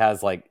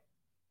has like,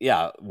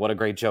 what a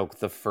great joke.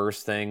 The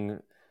first thing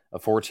a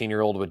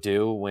 14-year-old would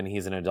do when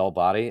he's an adult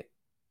body,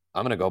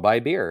 I'm going to go buy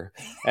beer.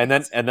 And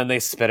then they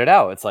spit it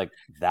out. It's like,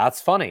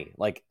 that's funny.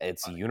 Like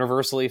it's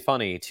universally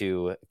funny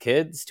to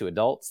kids, to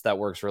adults. That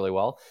works really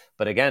well.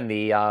 But again,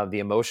 the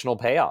emotional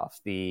payoff,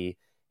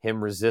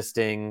 him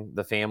resisting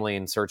the family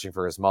and searching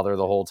for his mother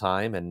the whole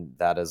time. And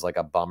that is like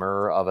a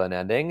bummer of an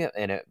ending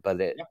but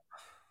it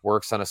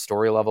works on a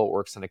story level, it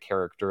works on a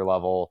character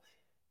level,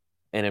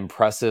 an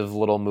impressive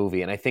little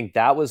movie. And I think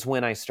that was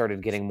when I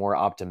started getting more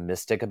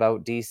optimistic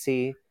about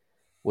DC,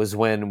 was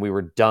when we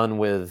were done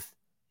with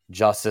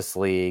Justice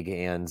League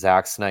and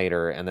Zack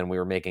Snyder. And then we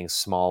were making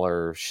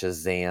smaller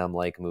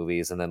Shazam-like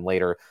movies. And then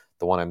later,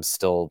 the one I'm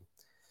still...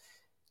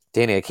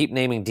 Danny, I keep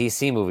naming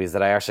DC movies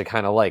that I actually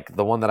kind of like.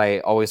 The one that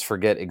I always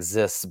forget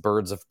exists,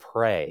 Birds of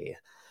Prey,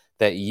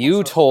 that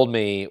you told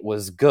me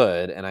was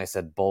good, and I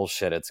said,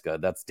 bullshit, it's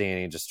good. That's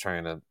Danny just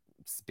trying to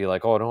be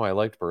like, oh, no, I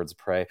liked Birds of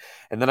Prey.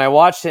 And then I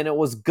watched it, and it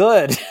was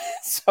good.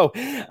 So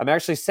I'm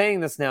actually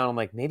saying this now, and I'm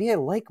like, maybe I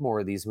like more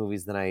of these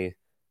movies than I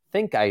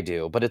think I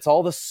do. But it's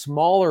all the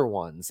smaller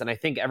ones. And I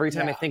think every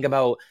time I think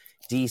about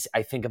DC,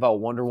 I think about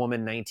Wonder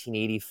Woman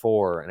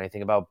 1984, and I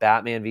think about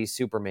Batman v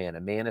Superman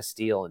and Man of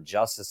Steel and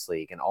Justice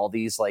League and all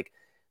these like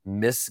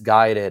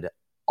misguided,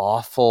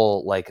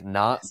 awful, like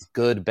not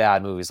good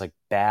bad movies, like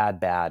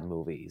bad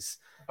movies.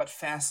 But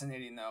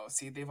fascinating though.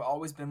 See, they've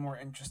always been more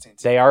interesting.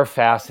 They are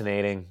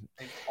fascinating.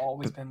 They've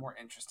always been more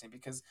interesting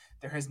because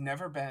there has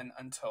never been,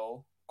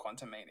 until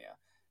Quantumania,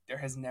 there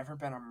has never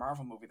been a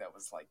Marvel movie that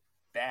was like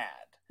bad.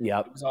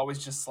 Yep. It was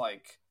always just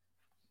like,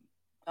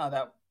 oh,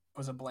 that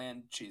was a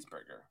bland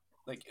cheeseburger.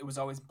 Like it was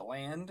always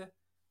bland,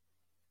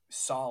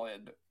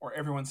 solid, or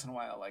every once in a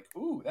while, like,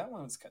 ooh, that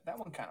one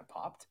kind of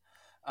popped.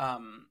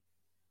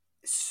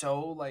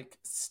 So like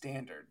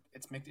standard.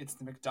 It's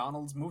the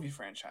McDonald's movie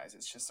franchise.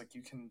 It's just like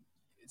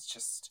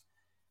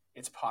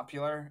it's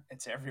popular.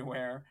 It's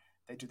everywhere.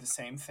 They do the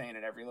same thing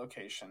at every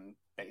location,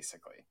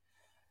 basically.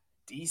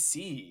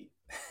 DC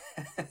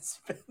has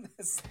been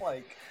this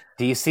like...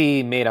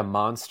 DC made a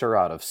monster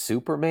out of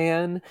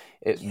Superman.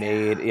 It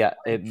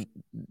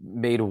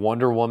made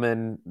Wonder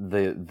Woman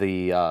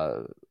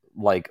the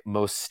like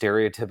most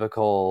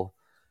stereotypical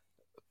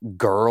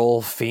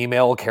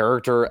female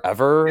character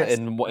ever Yes.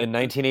 in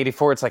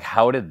 1984. It's like,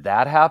 how did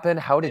that happen?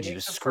 How did They you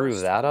make the screw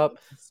first that one, up?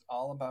 It's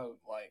all about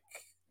like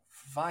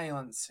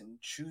violence and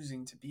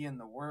choosing to be in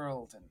the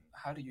world and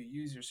how do you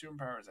use your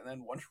superpowers. And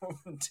then Wonder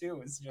Woman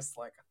 2 is just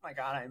like, oh my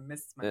god, I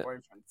missed my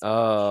boyfriend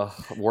so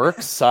much.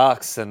 Work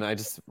sucks, and I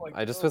just Like,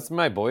 wish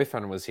my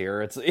boyfriend was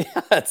here. It's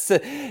it's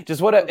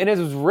just and it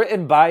was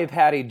written by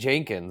Patty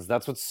Jenkins.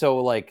 That's what's so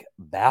like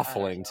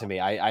baffling to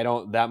me. I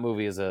don't. That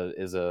movie is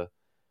a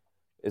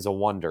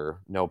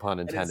wonder, no pun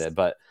intended.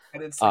 But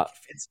it's like,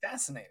 it's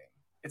fascinating.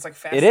 It's like it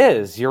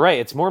fascinating. is. You're right.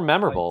 It's more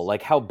memorable.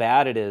 Like how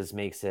bad it is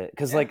makes it,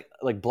 because like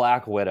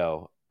Black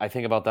Widow. I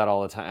think about that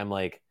all the time. I'm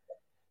like,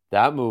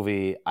 that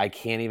movie, I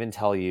can't even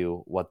tell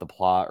you what the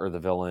plot or the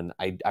villain.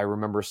 I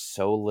remember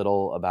so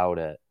little about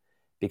it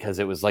because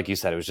it was, like you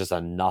said, it was just a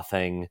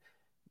nothing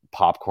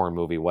popcorn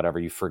movie, whatever.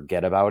 You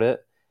forget about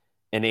it.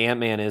 And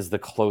Ant-Man is the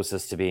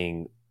closest to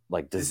being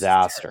like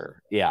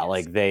disaster. Yeah, yes.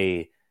 Like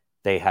they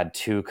had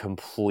two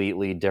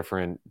completely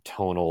different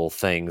tonal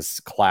things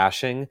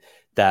clashing.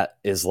 That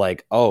is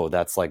like, oh,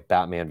 that's like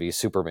Batman v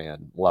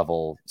Superman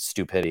level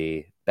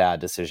stupidity, bad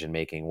decision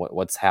making.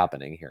 What's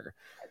happening here?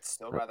 I'd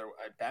still rather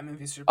Batman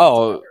v Superman.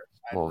 Oh,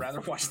 I'd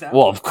rather watch that.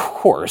 Well, of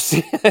course.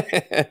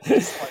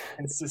 It's like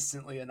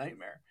consistently a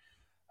nightmare.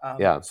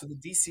 Yeah. So the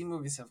DC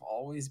movies have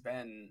always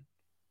been.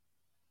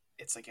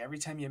 It's like every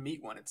time you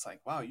meet one, it's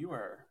like, wow,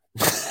 you're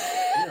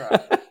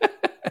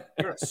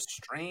a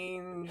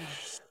strange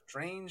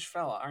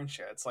fella, aren't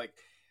you? It's like,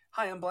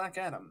 hi, I'm Black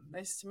Adam.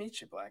 Nice to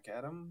meet you, Black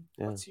Adam.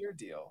 Yeah. What's your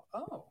deal?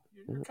 Oh,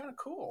 you're kind of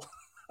cool.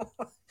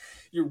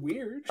 You're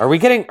weird. Are we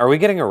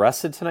getting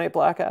arrested tonight,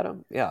 Black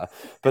Adam? Yeah.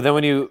 But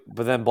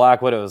then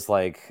Black Widow's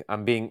like,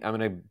 I'm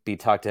gonna be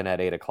tucked in at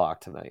 8:00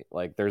 tonight.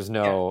 Like there's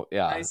no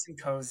nice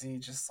and cozy,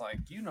 just like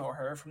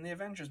her from the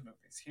Avengers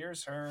movies.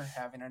 Here's her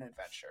having an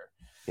adventure.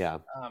 Yeah.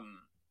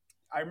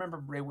 I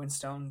remember Ray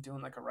Winstone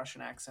doing like a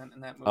Russian accent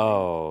in that movie.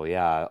 Oh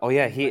yeah.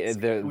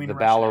 The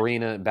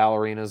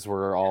ballerinas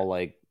were all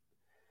like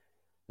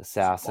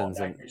assassins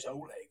and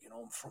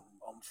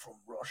I'm from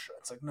Russia.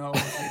 It's like, no,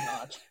 I'm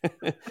not.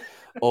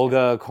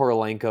 Olga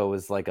Korolenko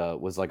was like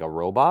a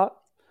robot.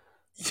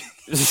 I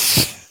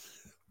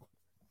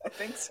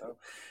think so.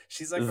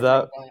 She's like a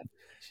robot.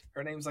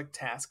 Her name's like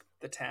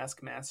the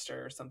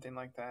Taskmaster or something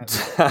like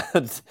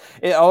that.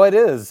 It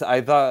is.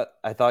 I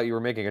thought you were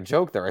making a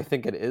joke there. I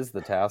think it is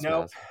the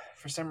Taskmaster. No,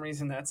 for some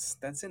reason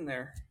that's in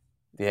there.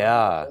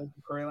 Yeah.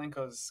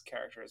 Korolenko's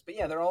characters. But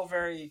yeah, they're all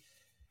very,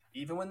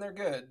 even when they're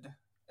good,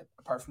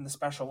 apart from the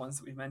special ones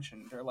that we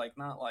mentioned, they're like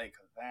not like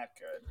that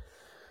good.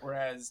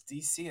 Whereas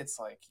DC, it's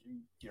like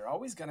you're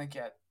always gonna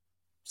get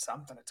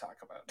something to talk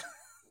about.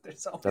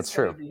 There's always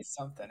gonna be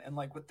something. And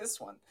like with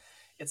this one,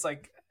 it's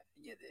like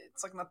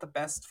not the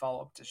best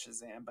follow up to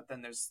Shazam, but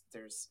then there's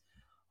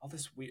all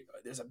this weird.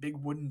 There's a big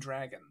wooden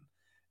dragon,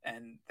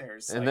 and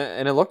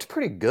and it looked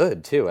pretty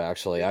good too.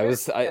 Actually,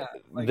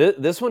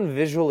 this one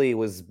visually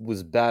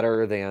was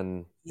better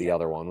than the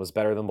other one. Was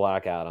better than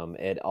Black Adam.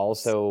 It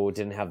also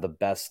didn't have the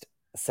best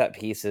set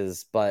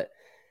pieces, but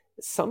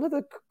some of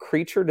the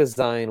creature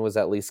design was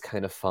at least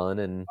kind of fun.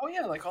 And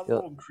like all the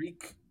little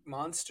Greek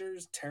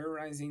monsters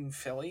terrorizing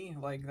Philly,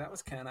 like that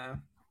was kind of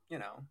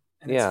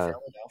and it's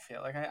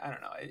Philadelphia. Like I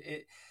don't know,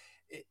 it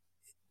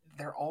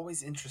they're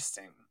always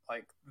interesting.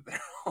 Like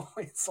they're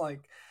always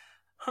like,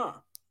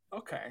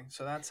 okay,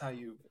 so that's how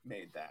you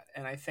made that.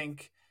 And I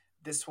think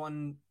this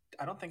one,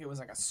 I don't think it was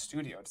like a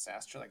studio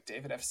disaster. Like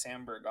David F.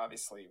 Sandberg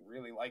obviously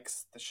really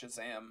likes the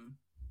Shazam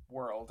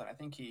world, and I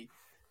think he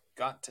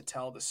got to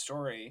tell the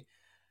story.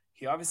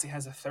 He obviously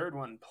has a third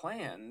one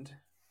planned,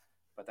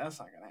 but that's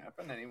not going to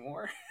happen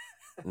anymore.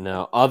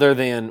 No, other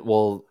than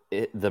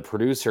the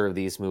producer of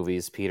these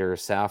movies, Peter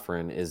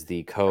Safran, is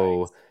the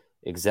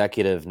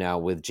co-executive now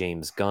with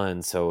James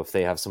Gunn. So if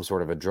they have some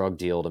sort of a drug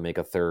deal to make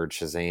a third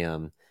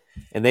Shazam,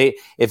 and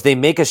if they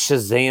make a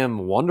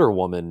Shazam Wonder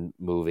Woman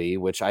movie,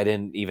 which I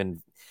didn't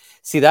even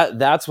see,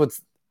 that's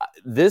what's.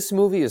 This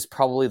movie is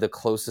probably the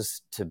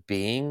closest to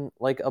being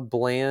like a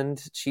bland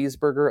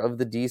cheeseburger of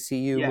the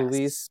DCU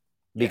movies,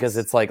 because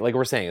it's like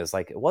we're saying, it's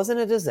like, it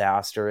wasn't a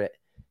disaster. It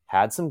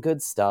had some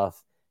good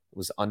stuff. It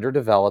was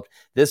underdeveloped.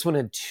 This one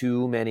had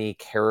too many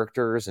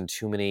characters and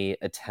too many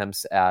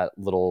attempts at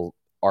little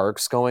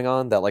arcs going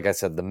on that, like I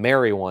said, the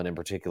Mary one in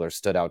particular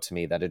stood out to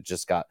me, that it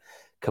just got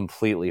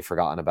completely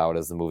forgotten about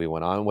as the movie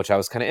went on, which I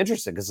was kind of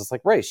interested, because it's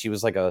like, right, she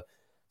was like a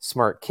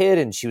smart kid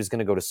and she was going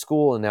to go to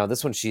school, and now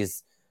this one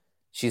she's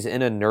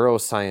in a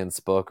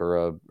neuroscience book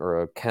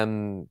or a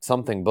chem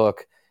something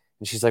book,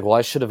 and she's like, well,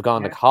 I should have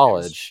gone to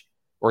college,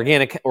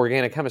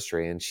 organic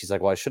chemistry, and she's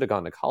like, well, I should have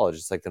gone to college.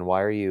 It's like, then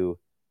why are you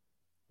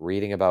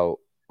reading about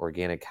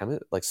organic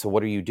chemistry? Like, so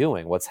what are you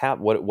doing?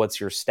 What's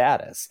your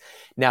status?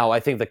 Now, I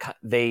think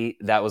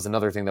that was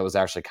another thing that was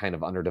actually kind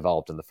of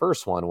underdeveloped in the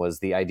first one, was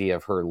the idea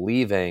of her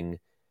leaving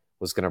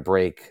was going to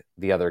break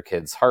the other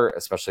kid's heart,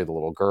 especially the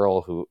little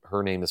girl who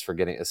her name is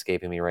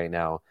escaping me right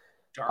now.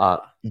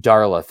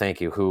 Darla,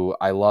 thank you. Who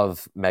I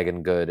love,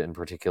 Megan Good in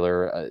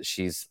particular.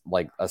 She's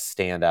like a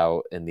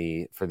standout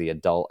for the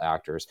adult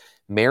actors.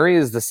 Mary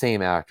is the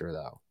same actor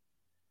though.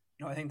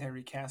 No, I think they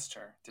recast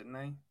her, didn't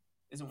they?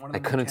 Isn't one of I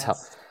them couldn't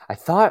recast? tell. I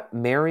thought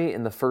Mary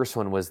in the first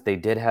one they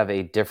did have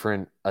a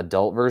different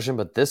adult version,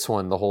 but this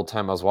one, the whole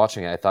time I was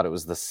watching it, I thought it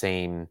was the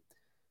same.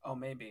 Oh,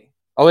 maybe.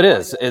 Oh, it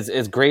is.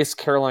 Is Grace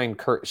Caroline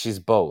Kurt? She's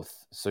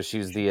both. So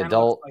she's the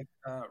adult. Looks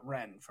like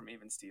Ren from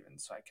Even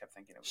Stevens, so I kept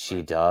thinking it was She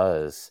Ren.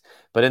 does.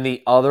 But in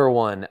the other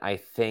one, I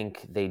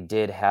think they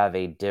did have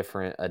a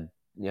different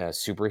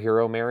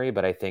superhero Mary,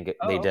 but I think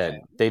they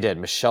did. They did.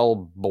 Michelle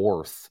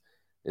Borth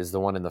is the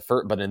one in the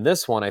first. But in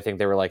this one, I think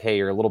they were like, hey,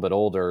 you're a little bit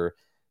older.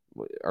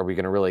 Are we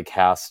going to really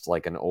cast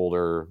like an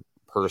older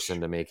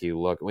person to make you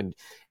look? And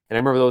I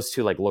remember those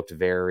two like looked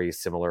very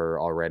similar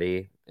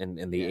already,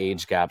 and the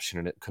age gap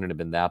couldn't have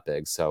been that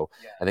big. So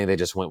I think they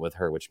just went with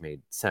her, which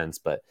made sense.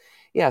 But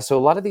yeah, so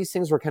a lot of these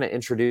things were kind of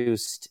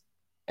introduced,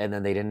 and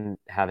then they didn't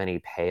have any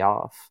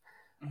payoff.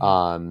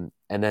 Mm-hmm.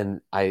 And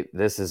then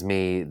this is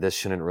me. This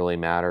shouldn't really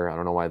matter. I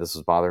don't know why this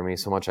was bothering me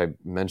so much. I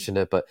mentioned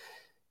it, but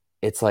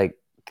it's like,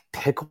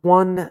 pick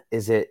one.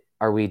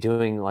 Are we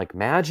doing like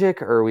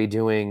magic, or are we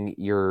doing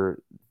your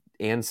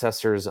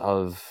ancestors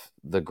of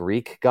the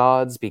Greek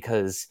gods?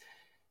 Because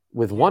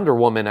with Wonder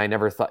Woman, I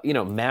never thought,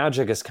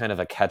 magic is kind of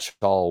a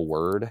catch-all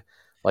word.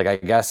 Like, I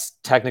guess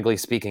technically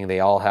speaking,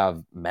 they all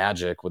have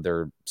magic with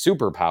their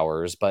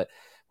superpowers, but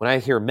when I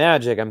hear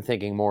magic, I'm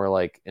thinking more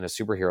like in a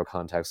superhero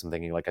context, I'm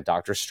thinking like a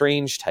Doctor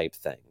Strange type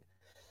thing.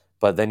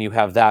 But then you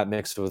have that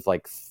mixed with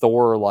like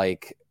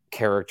Thor-like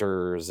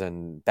characters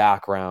and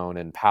background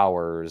and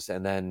powers,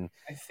 and then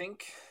I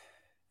think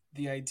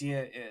the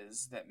idea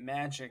is that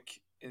magic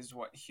is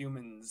what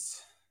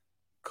humans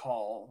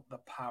call the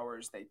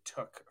powers they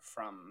took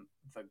from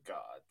the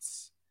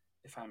gods.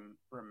 If I'm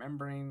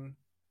remembering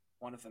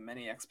one of the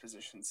many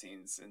exposition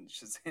scenes in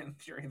Shazam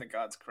Fury of the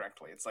Gods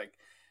correctly, it's like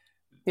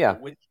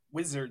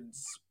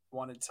wizards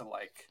wanted to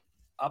like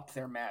up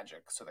their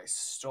magic, so they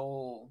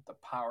stole the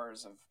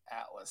powers of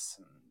Atlas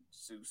and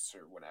Zeus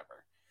or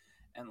whatever.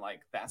 And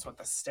like that's what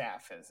the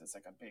staff is. It's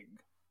like a big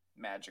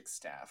magic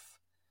staff.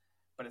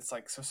 But it's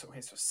like so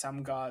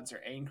some gods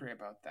are angry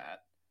about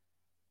that.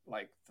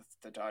 Like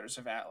the daughters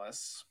of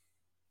Atlas,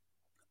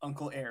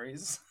 Uncle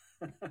Ares.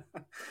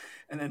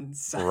 And then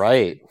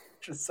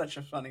just such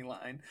a funny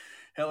line.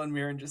 Helen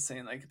Mirren just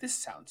saying like, this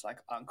sounds like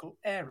Uncle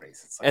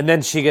Ares. It's like, and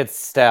then she gets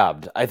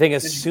stabbed. I think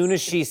as soon as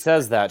she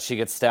says that, she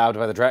gets stabbed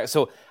by the dragon.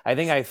 So I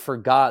think I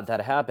forgot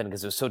that happened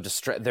because it was so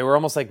they were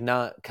almost like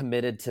not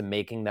committed to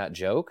making that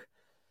joke.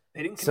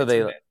 They didn't commit to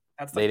the bit.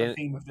 That's like the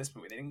theme of this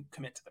movie. They didn't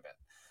commit to the bit.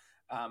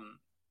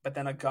 But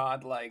then a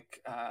god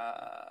like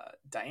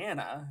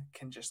Diana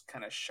can just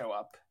kind of show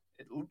up,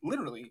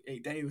 literally a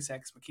Deus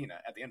Ex Machina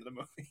at the end of the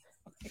movie.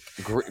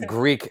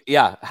 Greek,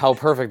 yeah. How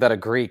perfect that a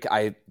Greek.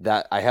 I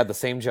had the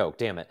same joke.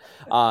 Damn it.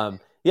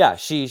 Yeah.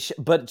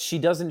 But she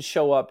doesn't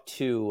show up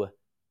to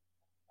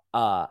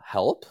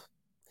help.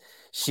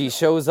 She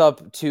shows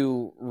up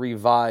to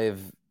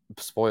revive.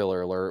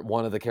 Spoiler alert!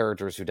 One of the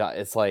characters who died.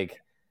 It's like.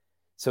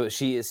 So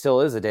she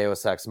still is a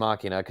Deus Ex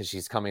Machina because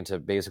she's coming to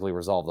basically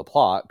resolve the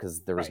plot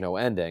because there was no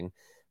ending.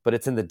 But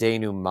it's in the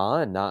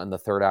denouement and not in the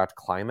third act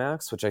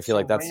climax, which I feel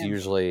like that's random.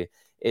 Usually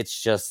it's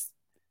just...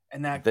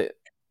 And that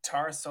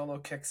guitar solo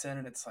kicks in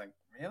and it's like,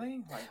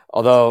 really?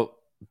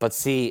 But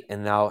see,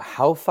 and now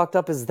how fucked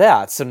up is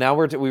that? So now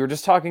we were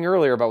just talking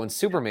earlier about when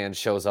Superman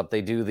shows up,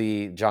 they do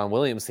the John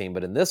Williams theme,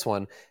 but in this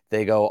one,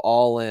 they go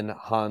all in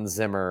Hans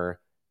Zimmer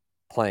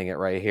playing it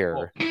right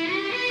here. Oh.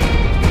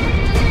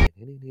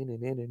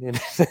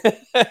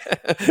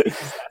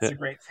 That's a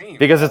great theme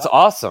because it's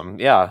awesome.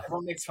 Yeah,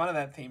 everyone makes fun of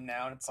that theme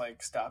now, and it's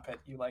like, stop it.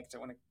 You liked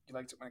it when it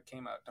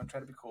came out. Don't try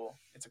to be cool.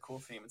 It's a cool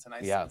theme. It's a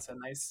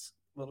nice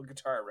little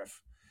guitar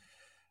riff.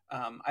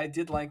 I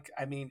did like.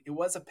 I mean, it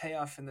was a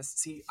payoff in this.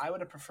 See, I would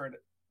have preferred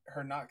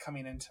her not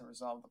coming in to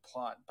resolve the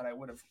plot, but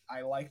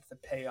I liked the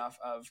payoff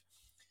of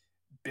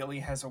Billy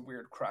has a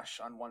weird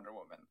crush on Wonder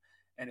Woman.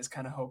 And is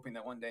kind of hoping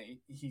that one day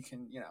he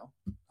can,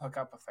 hook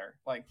up with her.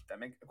 Like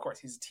of course,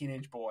 he's a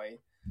teenage boy.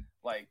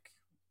 Like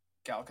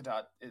Gal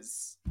Gadot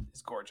is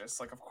gorgeous.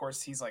 Like, of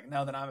course, he's like,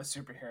 now that I'm a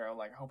superhero,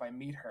 like, I hope I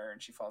meet her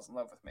and she falls in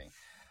love with me.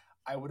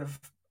 I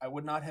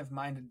would not have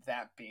minded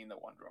that being the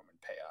Wonder Woman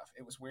payoff.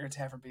 It was weird to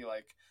have her be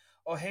like,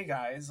 oh, hey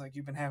guys, like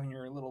you've been having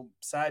your little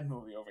side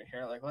movie over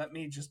here. Like, let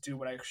me just do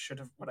what I could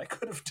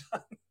have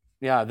done.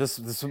 Yeah,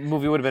 this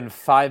movie would have been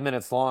 5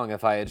 minutes long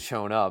if I had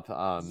shown up.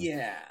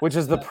 Which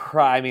is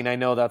I mean, I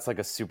know that's like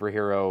a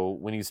superhero.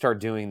 When you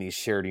start doing these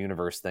shared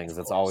universe things,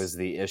 that's always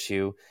the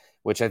issue,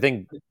 which I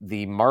think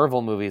the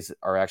Marvel movies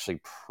are actually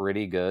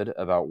pretty good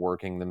about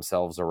working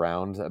themselves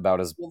around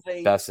about as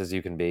best as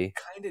you can be.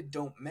 Kind of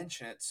don't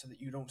mention it so that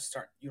you don't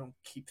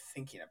keep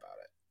thinking about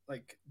it.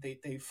 Like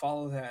they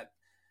follow that.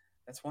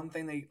 That's one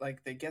thing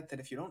they get that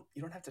if you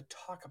don't have to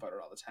talk about it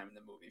all the time in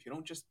the movie. If you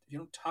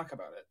don't talk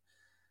about it.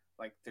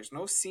 Like, there's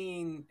no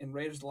scene in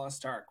Raiders of the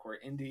Lost Ark where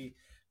Indy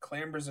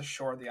clambers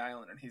ashore the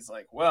island, and he's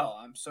like, well,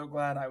 I'm so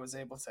glad I was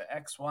able to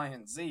X, Y,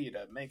 and Z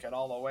to make it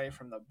all the way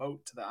from the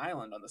boat to the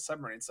island on the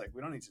submarine. It's like,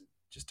 we don't need to,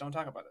 just don't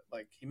talk about it.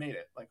 Like, he made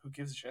it. Like, who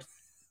gives a shit?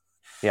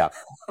 Yeah.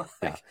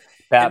 Like,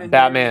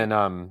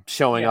 Batman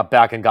showing up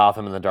back in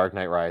Gotham in The Dark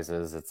Knight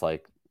Rises. It's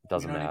like,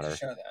 doesn't we don't matter. need to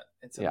show that.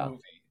 It's a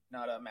movie,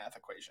 not a math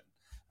equation.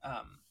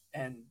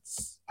 And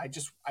I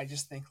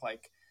just think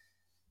like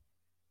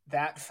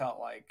that felt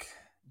like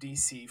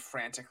DC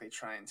frantically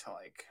trying to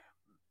like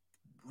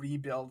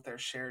rebuild their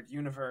shared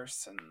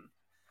universe,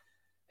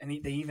 and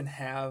they even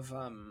have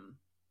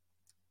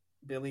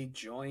Billy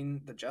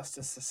join the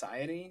Justice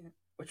Society,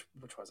 which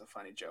was a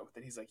funny joke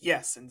that he's like,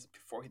 yes, and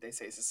before they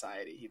say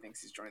society, he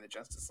thinks he's joining the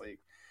Justice League.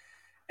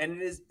 And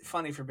it is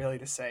funny for Billy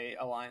to say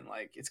a line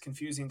like, it's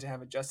confusing to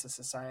have a Justice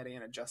Society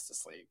and a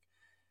Justice League.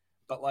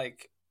 But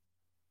like,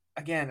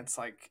 again, it's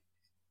like...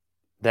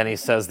 Then he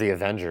says the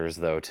Avengers,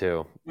 though,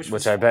 too. Which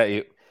I fun. bet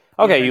you...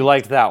 Okay, you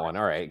liked that one.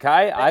 All right.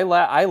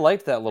 I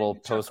liked that little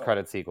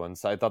post-credit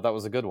sequence. I thought that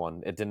was a good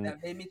one. It didn't...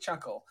 That made me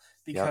chuckle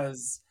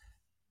because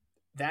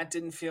that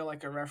didn't feel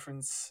like a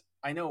reference...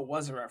 I know it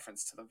was a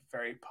reference to the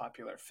very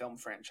popular film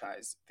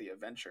franchise, The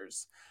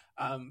Avengers.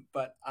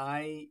 But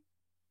I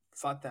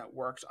thought that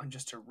worked on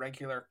just a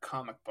regular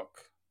comic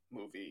book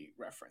movie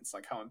reference.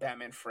 Like how in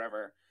Batman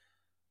Forever,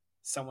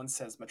 someone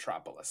says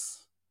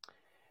Metropolis.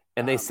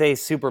 And they say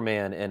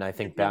Superman and I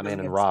think Batman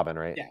and Robin,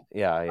 right?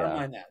 Yeah. I don't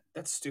mind that.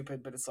 That's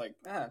stupid, but it's like,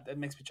 that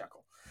makes me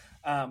chuckle.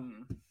 I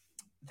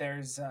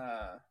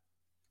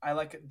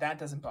like it. That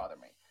doesn't bother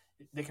me.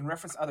 They can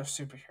reference other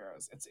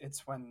superheroes.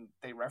 It's when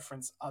they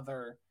reference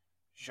other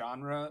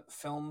genre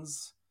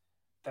films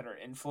that are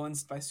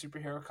influenced by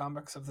superhero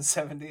comics of the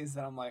 70s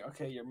that I'm like,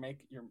 okay,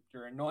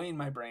 you're annoying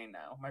my brain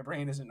now. My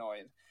brain is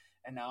annoyed.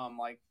 And now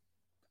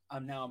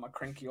I'm a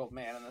cranky old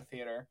man in the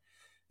theater.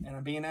 And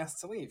I'm being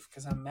asked to leave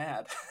because I'm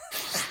mad.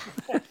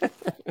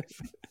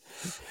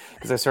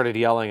 Because I started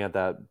yelling at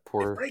that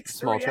poor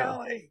small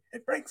child.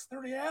 It breaks the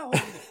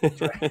reality.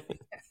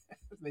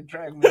 They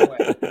drag me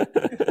away.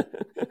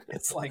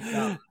 It's like,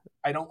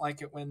 I don't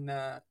like it when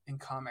in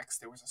comics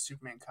there was a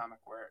Superman comic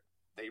where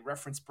they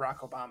reference Barack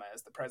Obama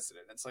as the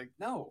president. It's like,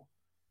 no,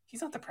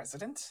 he's not the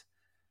president.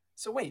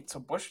 So wait, so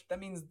Bush, that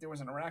means there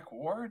was an Iraq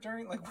war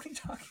during, like, what are you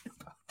talking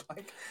about?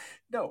 Like,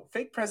 no,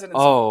 fake presidents.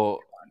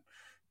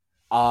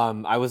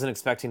 I wasn't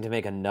expecting to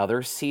make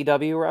another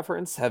CW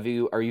reference.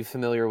 Are you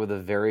familiar with a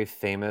very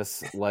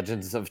famous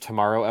Legends of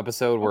Tomorrow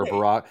episode where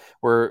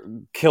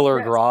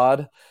Killer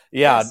Grodd?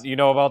 Yeah, yes. You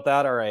know about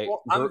that? All right.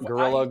 Well,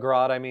 Gorilla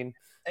Grodd, I mean.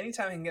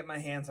 Anytime I can get my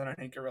hands on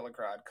any Gorilla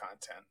Grodd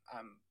content,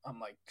 I'm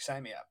like,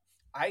 sign me up.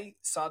 I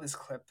saw this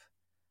clip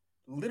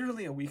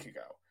literally a week ago.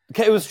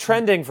 Okay, it was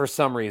trending for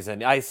some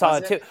reason. I saw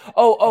it too.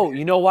 Oh,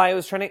 you know why it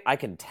was trending? I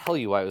can tell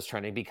you why it was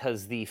trending,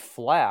 because The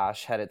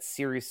Flash had its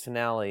series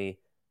finale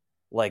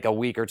like a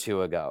week or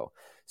two ago.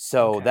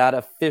 So that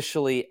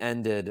officially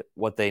ended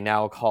what they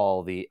now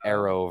call the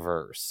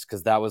Arrowverse,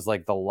 because that was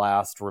like the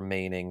last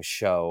remaining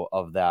show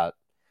of that.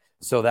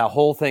 So that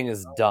whole thing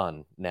is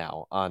done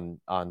now on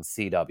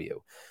CW.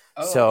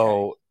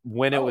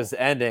 When it was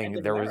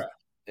ending, there was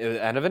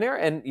end of an era.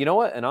 And you know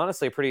what? And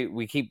honestly,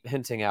 we keep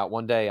hinting at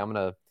one day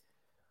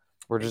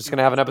we're just going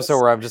to have an episode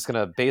where I'm just going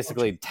to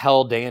basically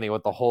tell Danny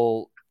what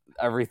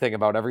everything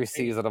about every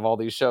season of all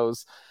these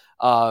shows.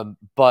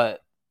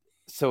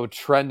 So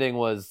trending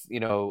was,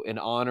 in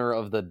honor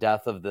of the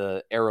death of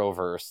the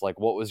Arrowverse, like,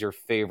 what was your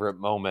favorite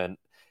moment?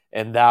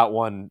 And that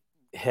one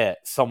hit.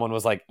 Someone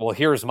was like, well,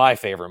 here's my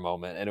favorite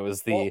moment. And it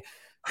was the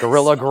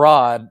Gorilla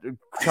Grodd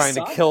trying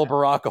to kill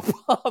Barack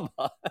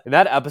Obama. And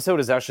that episode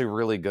is actually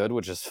really good,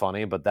 which is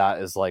funny, but that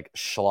is like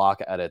schlock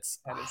at its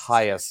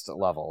highest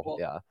level. Well,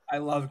 yeah. I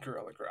love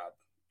Gorilla Grodd.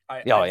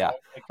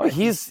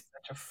 He's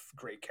such a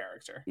great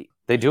character.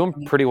 They do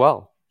him pretty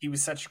well. He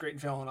was such a great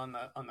villain on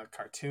the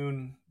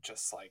cartoon,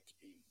 just like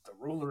the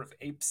ruler of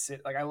Ape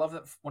City. Like, I love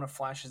that one of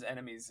Flash's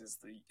enemies is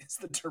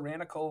the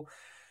tyrannical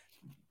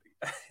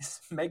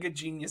mega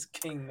genius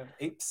king of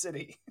Ape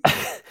City.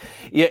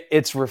 Yeah,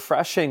 it's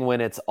refreshing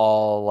when it's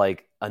all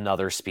like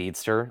another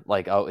speedster.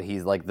 Like,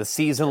 he's like, the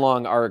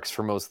season-long arcs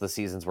for most of the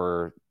seasons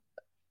were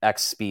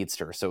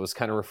ex-speedster, so it was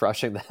kind of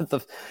refreshing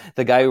that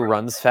the guy who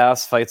runs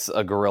fast fights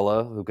a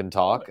gorilla who can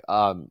talk.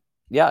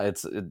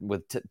 It's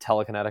with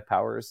telekinetic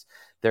powers.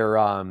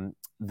 They're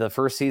the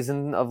first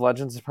season of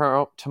Legends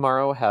of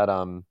Tomorrow had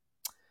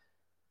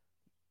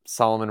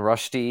Solomon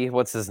Rushdie.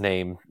 What's his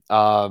name?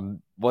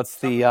 What's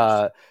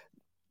the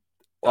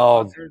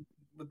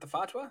with the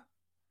fatwa?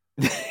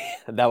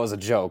 That was a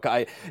joke.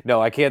 I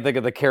can't think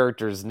of the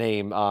character's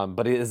name.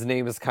 But his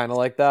name is kind of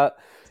like that.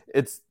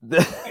 It's two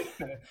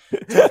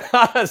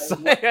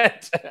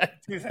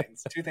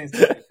things.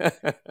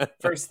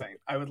 First thing,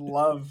 I would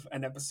love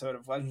an episode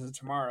of Legends of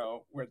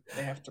Tomorrow where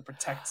they have to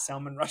protect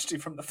Salman Rushdie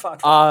from the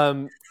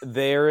fatwa.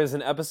 There is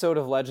an episode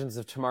of Legends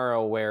of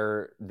Tomorrow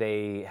where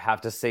they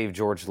have to save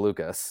George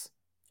Lucas.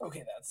 Okay,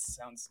 that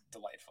sounds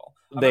delightful.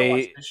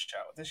 Watch this show.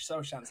 This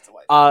show sounds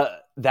delightful.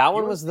 That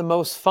one was the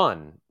most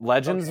fun.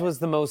 Legends was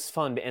the most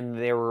fun, and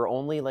there were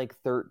only like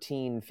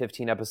 13,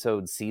 15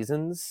 episode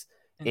seasons.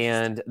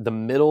 and the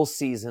middle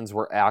seasons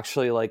were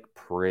actually like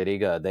pretty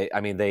good.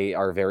 They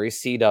are very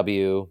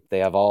CW. They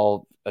have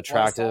all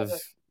attractive.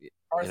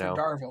 Arthur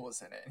Darvill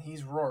was in it, and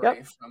he's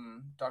Rory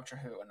from Doctor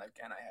Who. And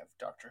again, I have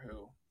Doctor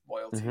Who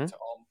loyalty to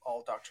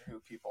all Doctor Who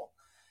people.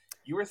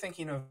 You were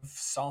thinking of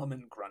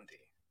Solomon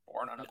Grundy,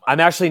 Born on a Monday. I'm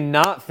actually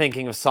not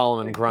thinking of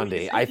Solomon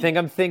Grundy. I think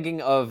I'm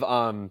thinking of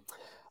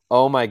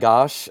oh my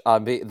gosh,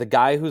 the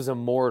guy who's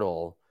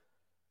immortal.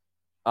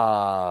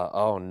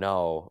 Oh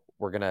no.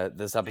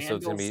 This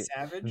episode's going to be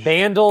Savage?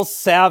 Vandal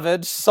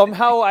Savage.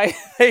 Somehow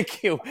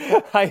thank you.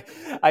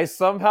 I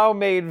somehow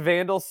made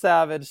Vandal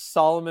Savage,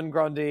 Solomon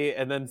Grundy,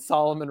 and then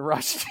Solomon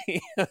Rushdie.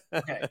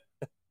 Okay.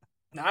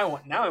 Now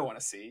I want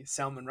to see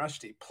Salman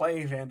Rushdie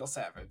play Vandal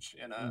Savage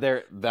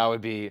that would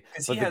be,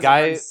 but the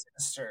guy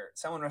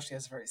Salman Rushdie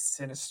has a very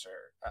sinister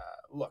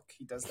look.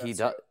 He does that. He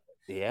does.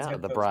 Yeah, the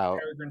those brow.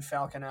 Peregrine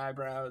Falcon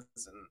eyebrows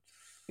and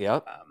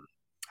yep.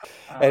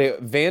 Anyway,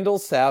 Vandal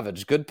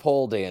Savage, good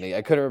poll, Danny.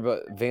 I couldn't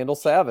remember, but Vandal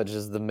Savage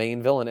is the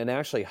main villain, and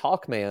actually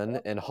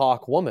Hawkman and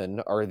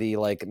Hawkwoman are the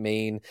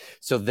main.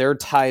 So they're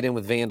tied in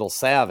with Vandal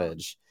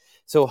Savage.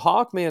 So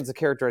Hawkman's a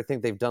character I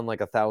think they've done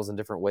 1,000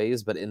 different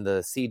ways, but in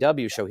the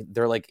CW show,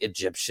 they're like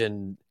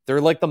Egyptian.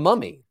 They're like the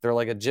Mummy. They're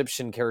like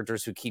Egyptian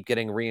characters who keep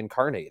getting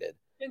reincarnated.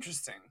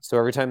 Interesting. So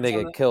every time they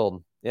get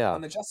killed,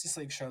 on the Justice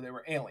League show, they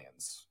were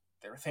aliens.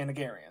 They were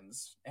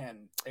Thanagarians,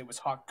 and it was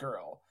Hawk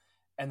Girl.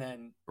 And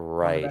then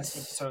one of the best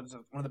episodes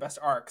of one of the best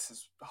arcs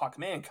is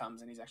Hawkman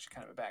comes, and he's actually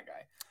kind of a bad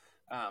guy.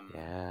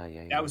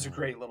 That was a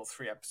great little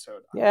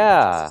 3-episode.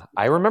 Yeah,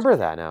 I remember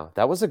that now.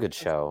 That was a good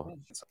show.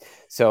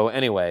 So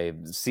anyway,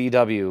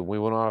 CW, we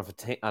went off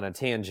on a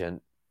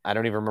tangent. I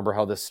don't even remember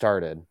how this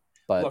started.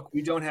 But look,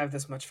 we don't have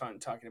this much fun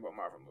talking about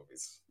Marvel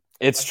movies.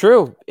 It's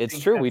true. It's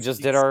true. We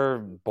just did our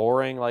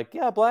boring, Black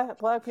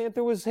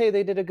Panther was, hey,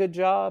 they did a good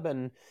job,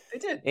 and they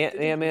did.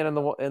 Ant-Man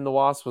and the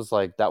Wasp was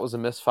that was a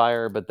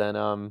misfire, but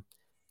then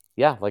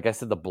yeah, like I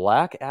said,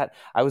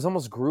 I was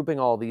almost grouping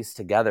all these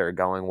together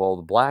going, well,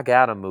 the Black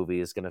Adam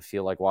movie is going to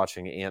feel like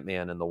watching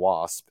Ant-Man and the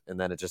Wasp. And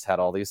then it just had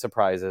all these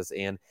surprises.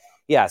 And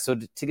yeah, so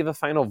to give a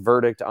final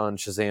verdict on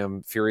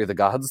Shazam! Fury of the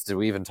Gods, did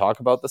we even talk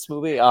about this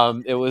movie?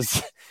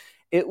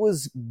 It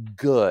was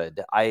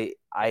good. I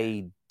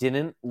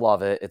didn't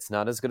love it. It's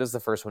not as good as the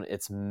first one.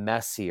 It's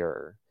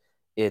messier.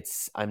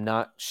 I'm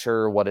not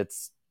sure what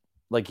it's,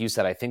 like you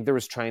said, I think there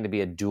was trying to be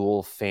a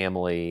dual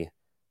family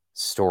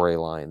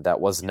storyline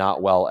that was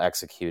not well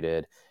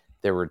executed.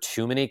 There were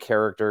too many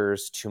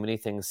characters, too many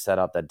things set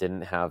up that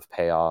didn't have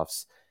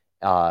payoffs.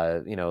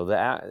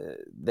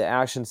 The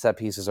action set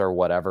pieces are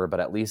whatever,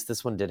 but at least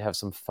this one did have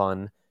some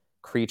fun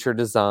creature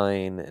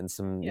design and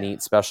some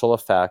neat special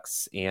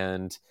effects.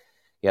 And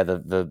yeah,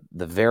 the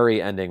very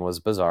ending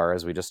was bizarre,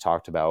 as we just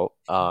talked about.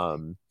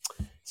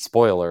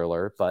 Spoiler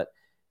alert, but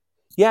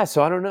yeah,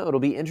 so I don't know. It'll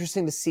be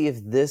interesting to see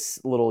if this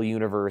little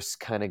universe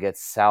kind of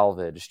gets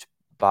salvaged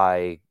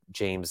by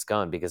James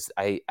Gunn, because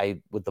I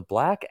with the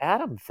Black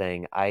Adam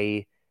thing,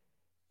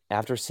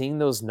 after seeing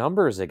those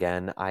numbers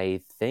again,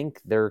 I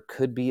think there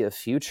could be a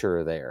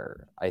future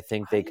there. I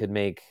think they could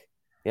make,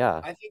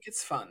 I think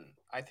it's fun.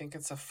 I think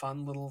it's a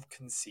fun little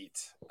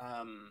conceit.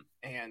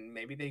 And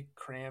maybe they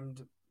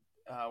crammed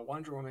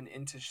Wonder Woman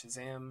into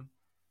Shazam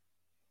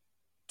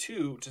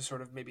 2 to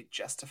sort of maybe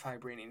justify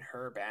bringing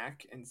her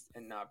back and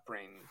not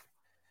bring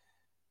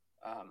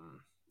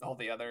all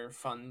the other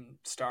fun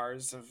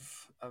stars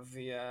of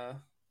the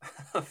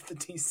of the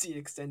DC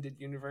extended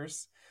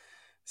universe.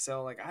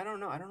 So I don't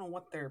know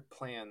what their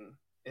plan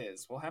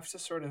is. We'll have to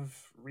sort of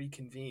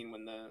reconvene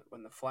when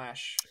the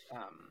Flash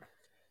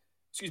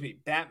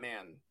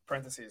Batman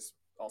parentheses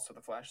also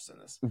the Flash is in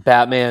this.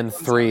 Batman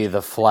 3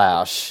 The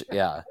Flash,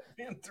 yeah.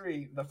 Batman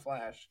 3 The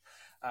Flash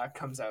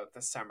comes out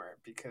this summer,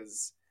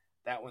 because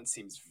that one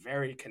seems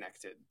very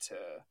connected to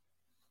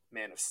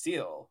Man of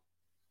Steel,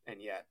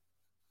 and yet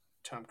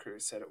Tom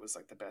Cruise said it was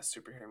the best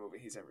superhero movie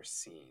he's ever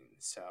seen.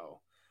 So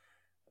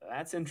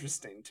that's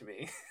interesting to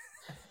me.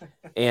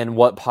 And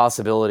what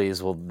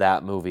possibilities will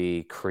that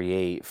movie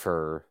create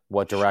for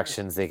what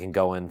directions they can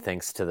go in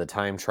thanks to the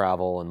time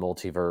travel and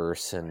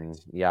multiverse and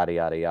yada,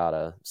 yada,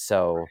 yada.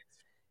 So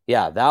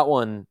yeah, that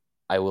one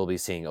I will be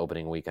seeing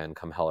opening weekend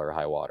come hell or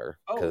high water.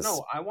 Oh,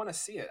 no, I want to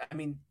see it. I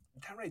mean,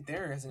 that right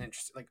there is an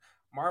interesting,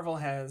 Marvel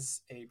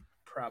has a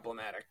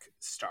problematic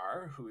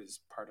star who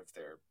is part of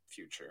their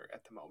future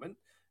at the moment.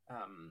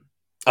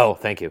 Oh,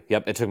 thank you.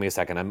 Yep, it took me a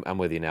second. I'm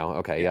with you now.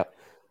 Okay, yep.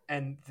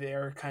 And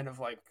they're kind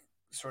of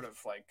sort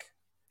of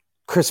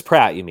Chris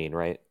Pratt, you mean,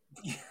 right?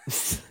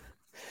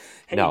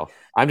 Hey, no,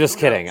 I'm just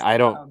kidding. I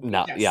don't.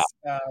 No, yes.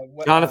 Yeah.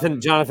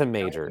 Jonathan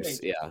Majors.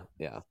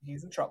 Yeah.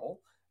 He's in trouble,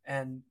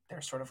 and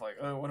they're sort of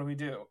oh, what do we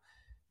do?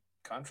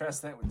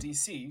 Contrast that with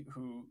DC,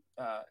 who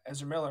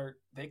Ezra Miller,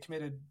 they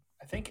committed,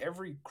 I think,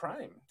 every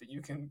crime that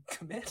you can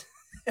commit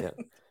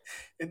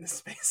in the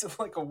space of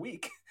a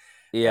week.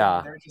 Yeah.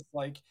 And they're just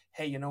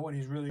hey, you know what?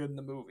 He's really good in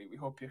the movie. We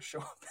hope you show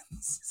up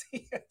and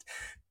see it.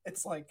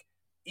 It's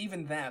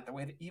even that,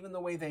 the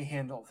way they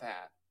handle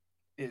that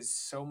is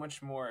so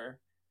much more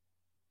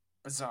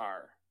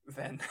bizarre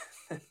than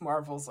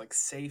Marvel's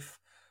safe,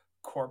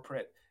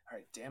 corporate, all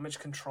right, damage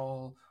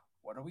control.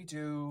 What do we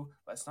do?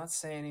 Let's not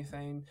say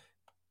anything.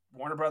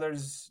 Warner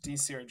Brothers,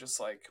 DC are just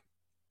like,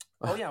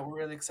 oh yeah, we're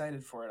really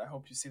excited for it. I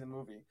hope you see the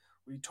movie.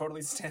 We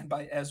totally stand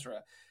by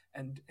Ezra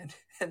and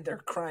their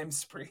crime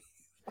spree.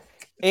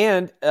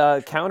 And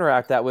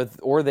counteract that with,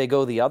 or they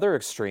go the other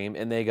extreme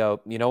and they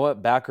go, you know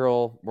what,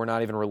 Batgirl, we're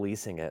not even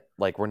releasing it.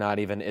 Like, we're not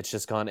even, it's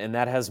just gone. And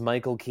that has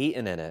Michael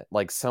Keaton in it.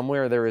 Like,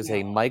 somewhere there is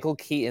a Michael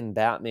Keaton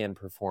Batman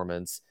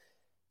performance,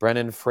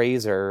 Brendan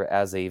Fraser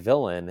as a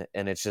villain,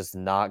 and it's just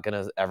not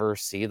going to ever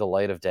see the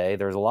light of day.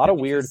 There's a lot of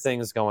weird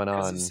things going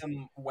on. Because of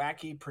some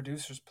wacky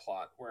producer's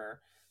plot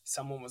where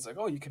someone was like,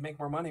 oh, you can make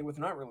more money with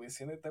not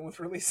releasing it than with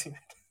releasing it.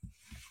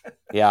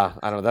 Yeah,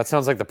 I don't know. That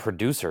sounds like the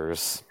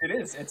producers. It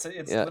is. It's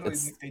literally,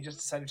 they just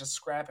decided to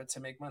scrap it to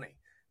make money.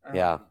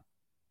 Yeah.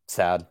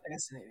 Sad.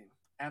 Fascinating.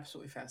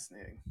 Absolutely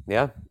fascinating.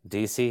 Yeah.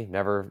 DC,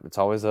 never, it's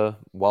always a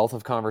wealth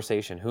of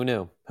conversation. Who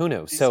knew?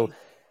 DC, so,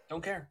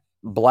 don't care.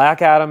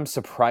 Black Adam,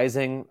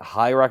 surprising,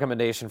 high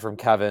recommendation from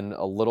Kevin,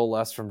 a little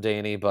less from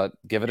Danny, but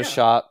give it a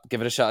shot.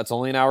 Give it a shot. It's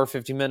only an hour,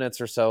 50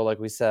 minutes or so, like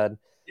we said.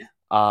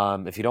 Yeah.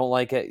 If you don't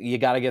like it, you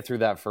got to get through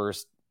that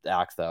first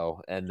act,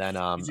 though. And then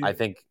I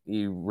think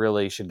you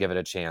really should give it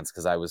a chance,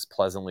 because I was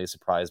pleasantly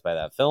surprised by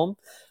that film.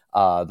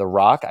 The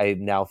Rock, I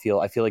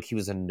feel like he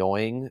was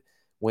annoying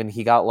when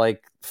he got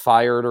like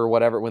fired or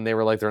whatever, when they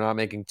were like, they're not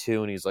making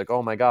 2, and he's like,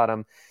 oh my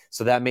God,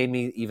 so that made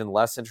me even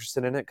less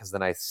interested in it, because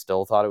then I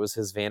still thought it was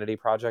his vanity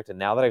project. And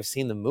now that I've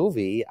seen the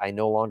movie, I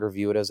no longer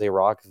view it as a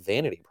Rock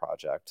vanity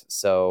project.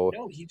 So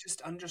no, he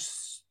just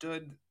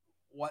understood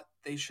what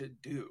they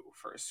should do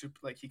for a super,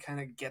 like, he kind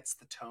of gets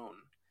the tone.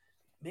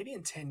 Maybe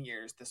in 10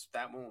 years,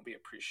 that one will be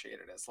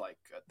appreciated as like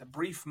the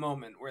brief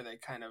moment where they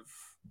kind of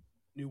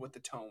knew what the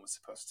tone was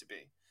supposed to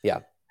be. Yeah.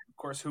 Of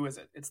course, who is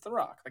it? It's The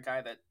Rock, the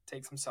guy that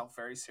takes himself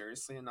very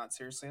seriously and not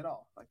seriously at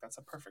all. Like, that's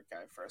a perfect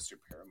guy for a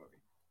superhero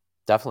movie.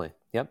 Definitely.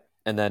 Yep.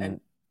 And then,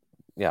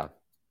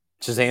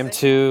 Shazam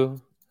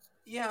 2.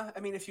 Yeah, I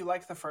mean, if you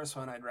like the first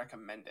one, I'd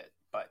recommend it.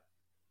 But,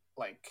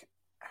 like,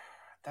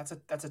 that's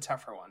a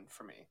tougher one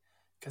for me,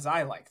 because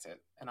I liked it,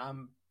 and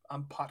I'm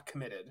pot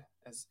committed,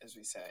 as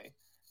we say,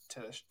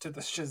 to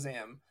the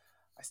Shazam.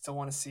 I still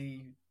want to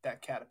see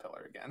that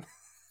caterpillar again.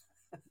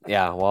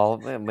 Yeah, well,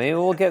 maybe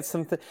we'll get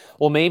something.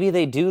 Well, maybe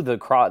they do the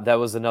cross. That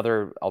was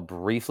another, I'll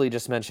briefly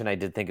just mention, I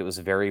did think it was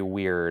very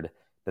weird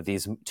that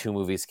these 2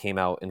 movies came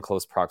out in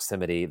close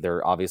proximity.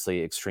 They're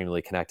obviously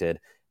extremely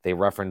connected. They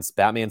reference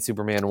Batman,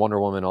 Superman,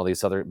 Wonder Woman, all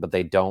these other, but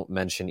they don't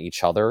mention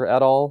each other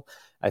at all.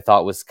 I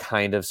thought was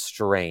kind of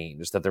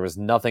strange that there was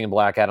nothing in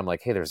Black Adam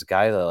like, hey, there's a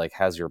guy that like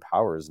has your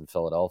powers in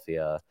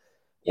Philadelphia,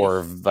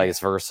 or vice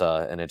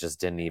versa, and it just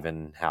didn't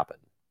even happen.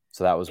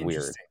 So that was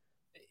weird.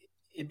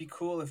 It'd be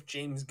cool if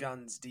James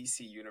Gunn's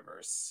DC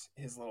universe,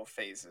 his little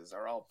phases,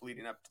 are all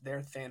bleeding up to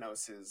their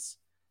Thanos's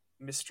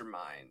Mr.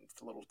 Mind,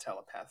 the little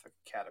telepathic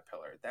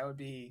caterpillar. That would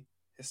be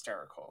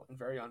hysterical and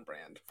very on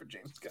brand for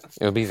James Gunn.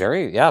 It would be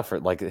very, for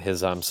like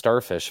his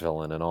Starfish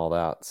villain and all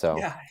that. So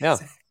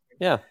exactly.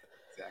 Exactly.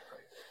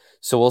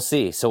 So we'll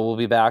see. So we'll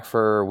be back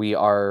we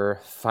are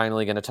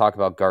finally going to talk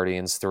about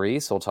Guardians 3.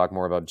 So we'll talk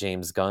more about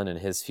James Gunn and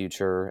his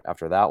future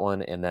after that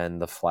one. And then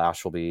The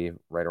Flash will be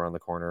right around the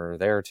corner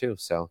there too.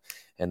 So,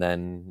 and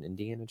then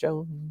Indiana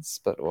Jones,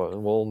 but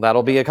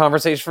that'll be a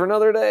conversation for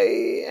another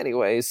day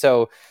anyway.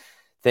 So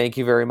thank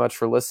you very much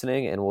for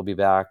listening, and we'll be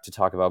back to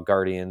talk about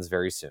Guardians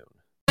very soon.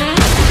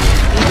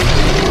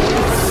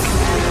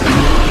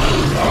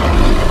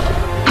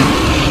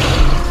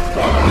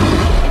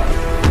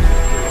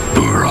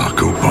 Barack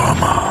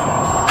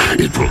Obama,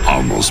 it will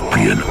almost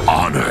be an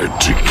honor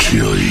to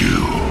kill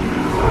you.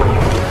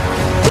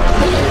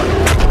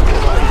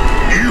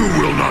 You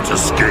will not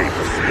escape.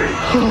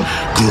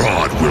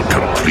 Grodd will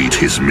complete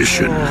his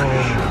mission.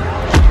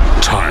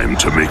 Time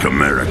to make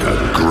America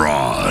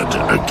Grodd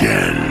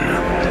again.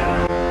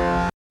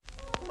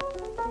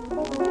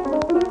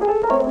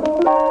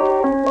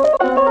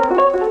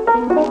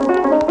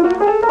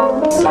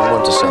 You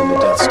want to sell me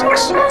death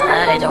sticks?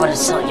 I don't want to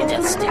sell you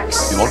death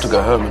sticks. You want to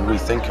go home and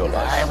rethink your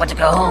life? I want to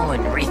go home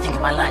and rethink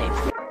my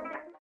life.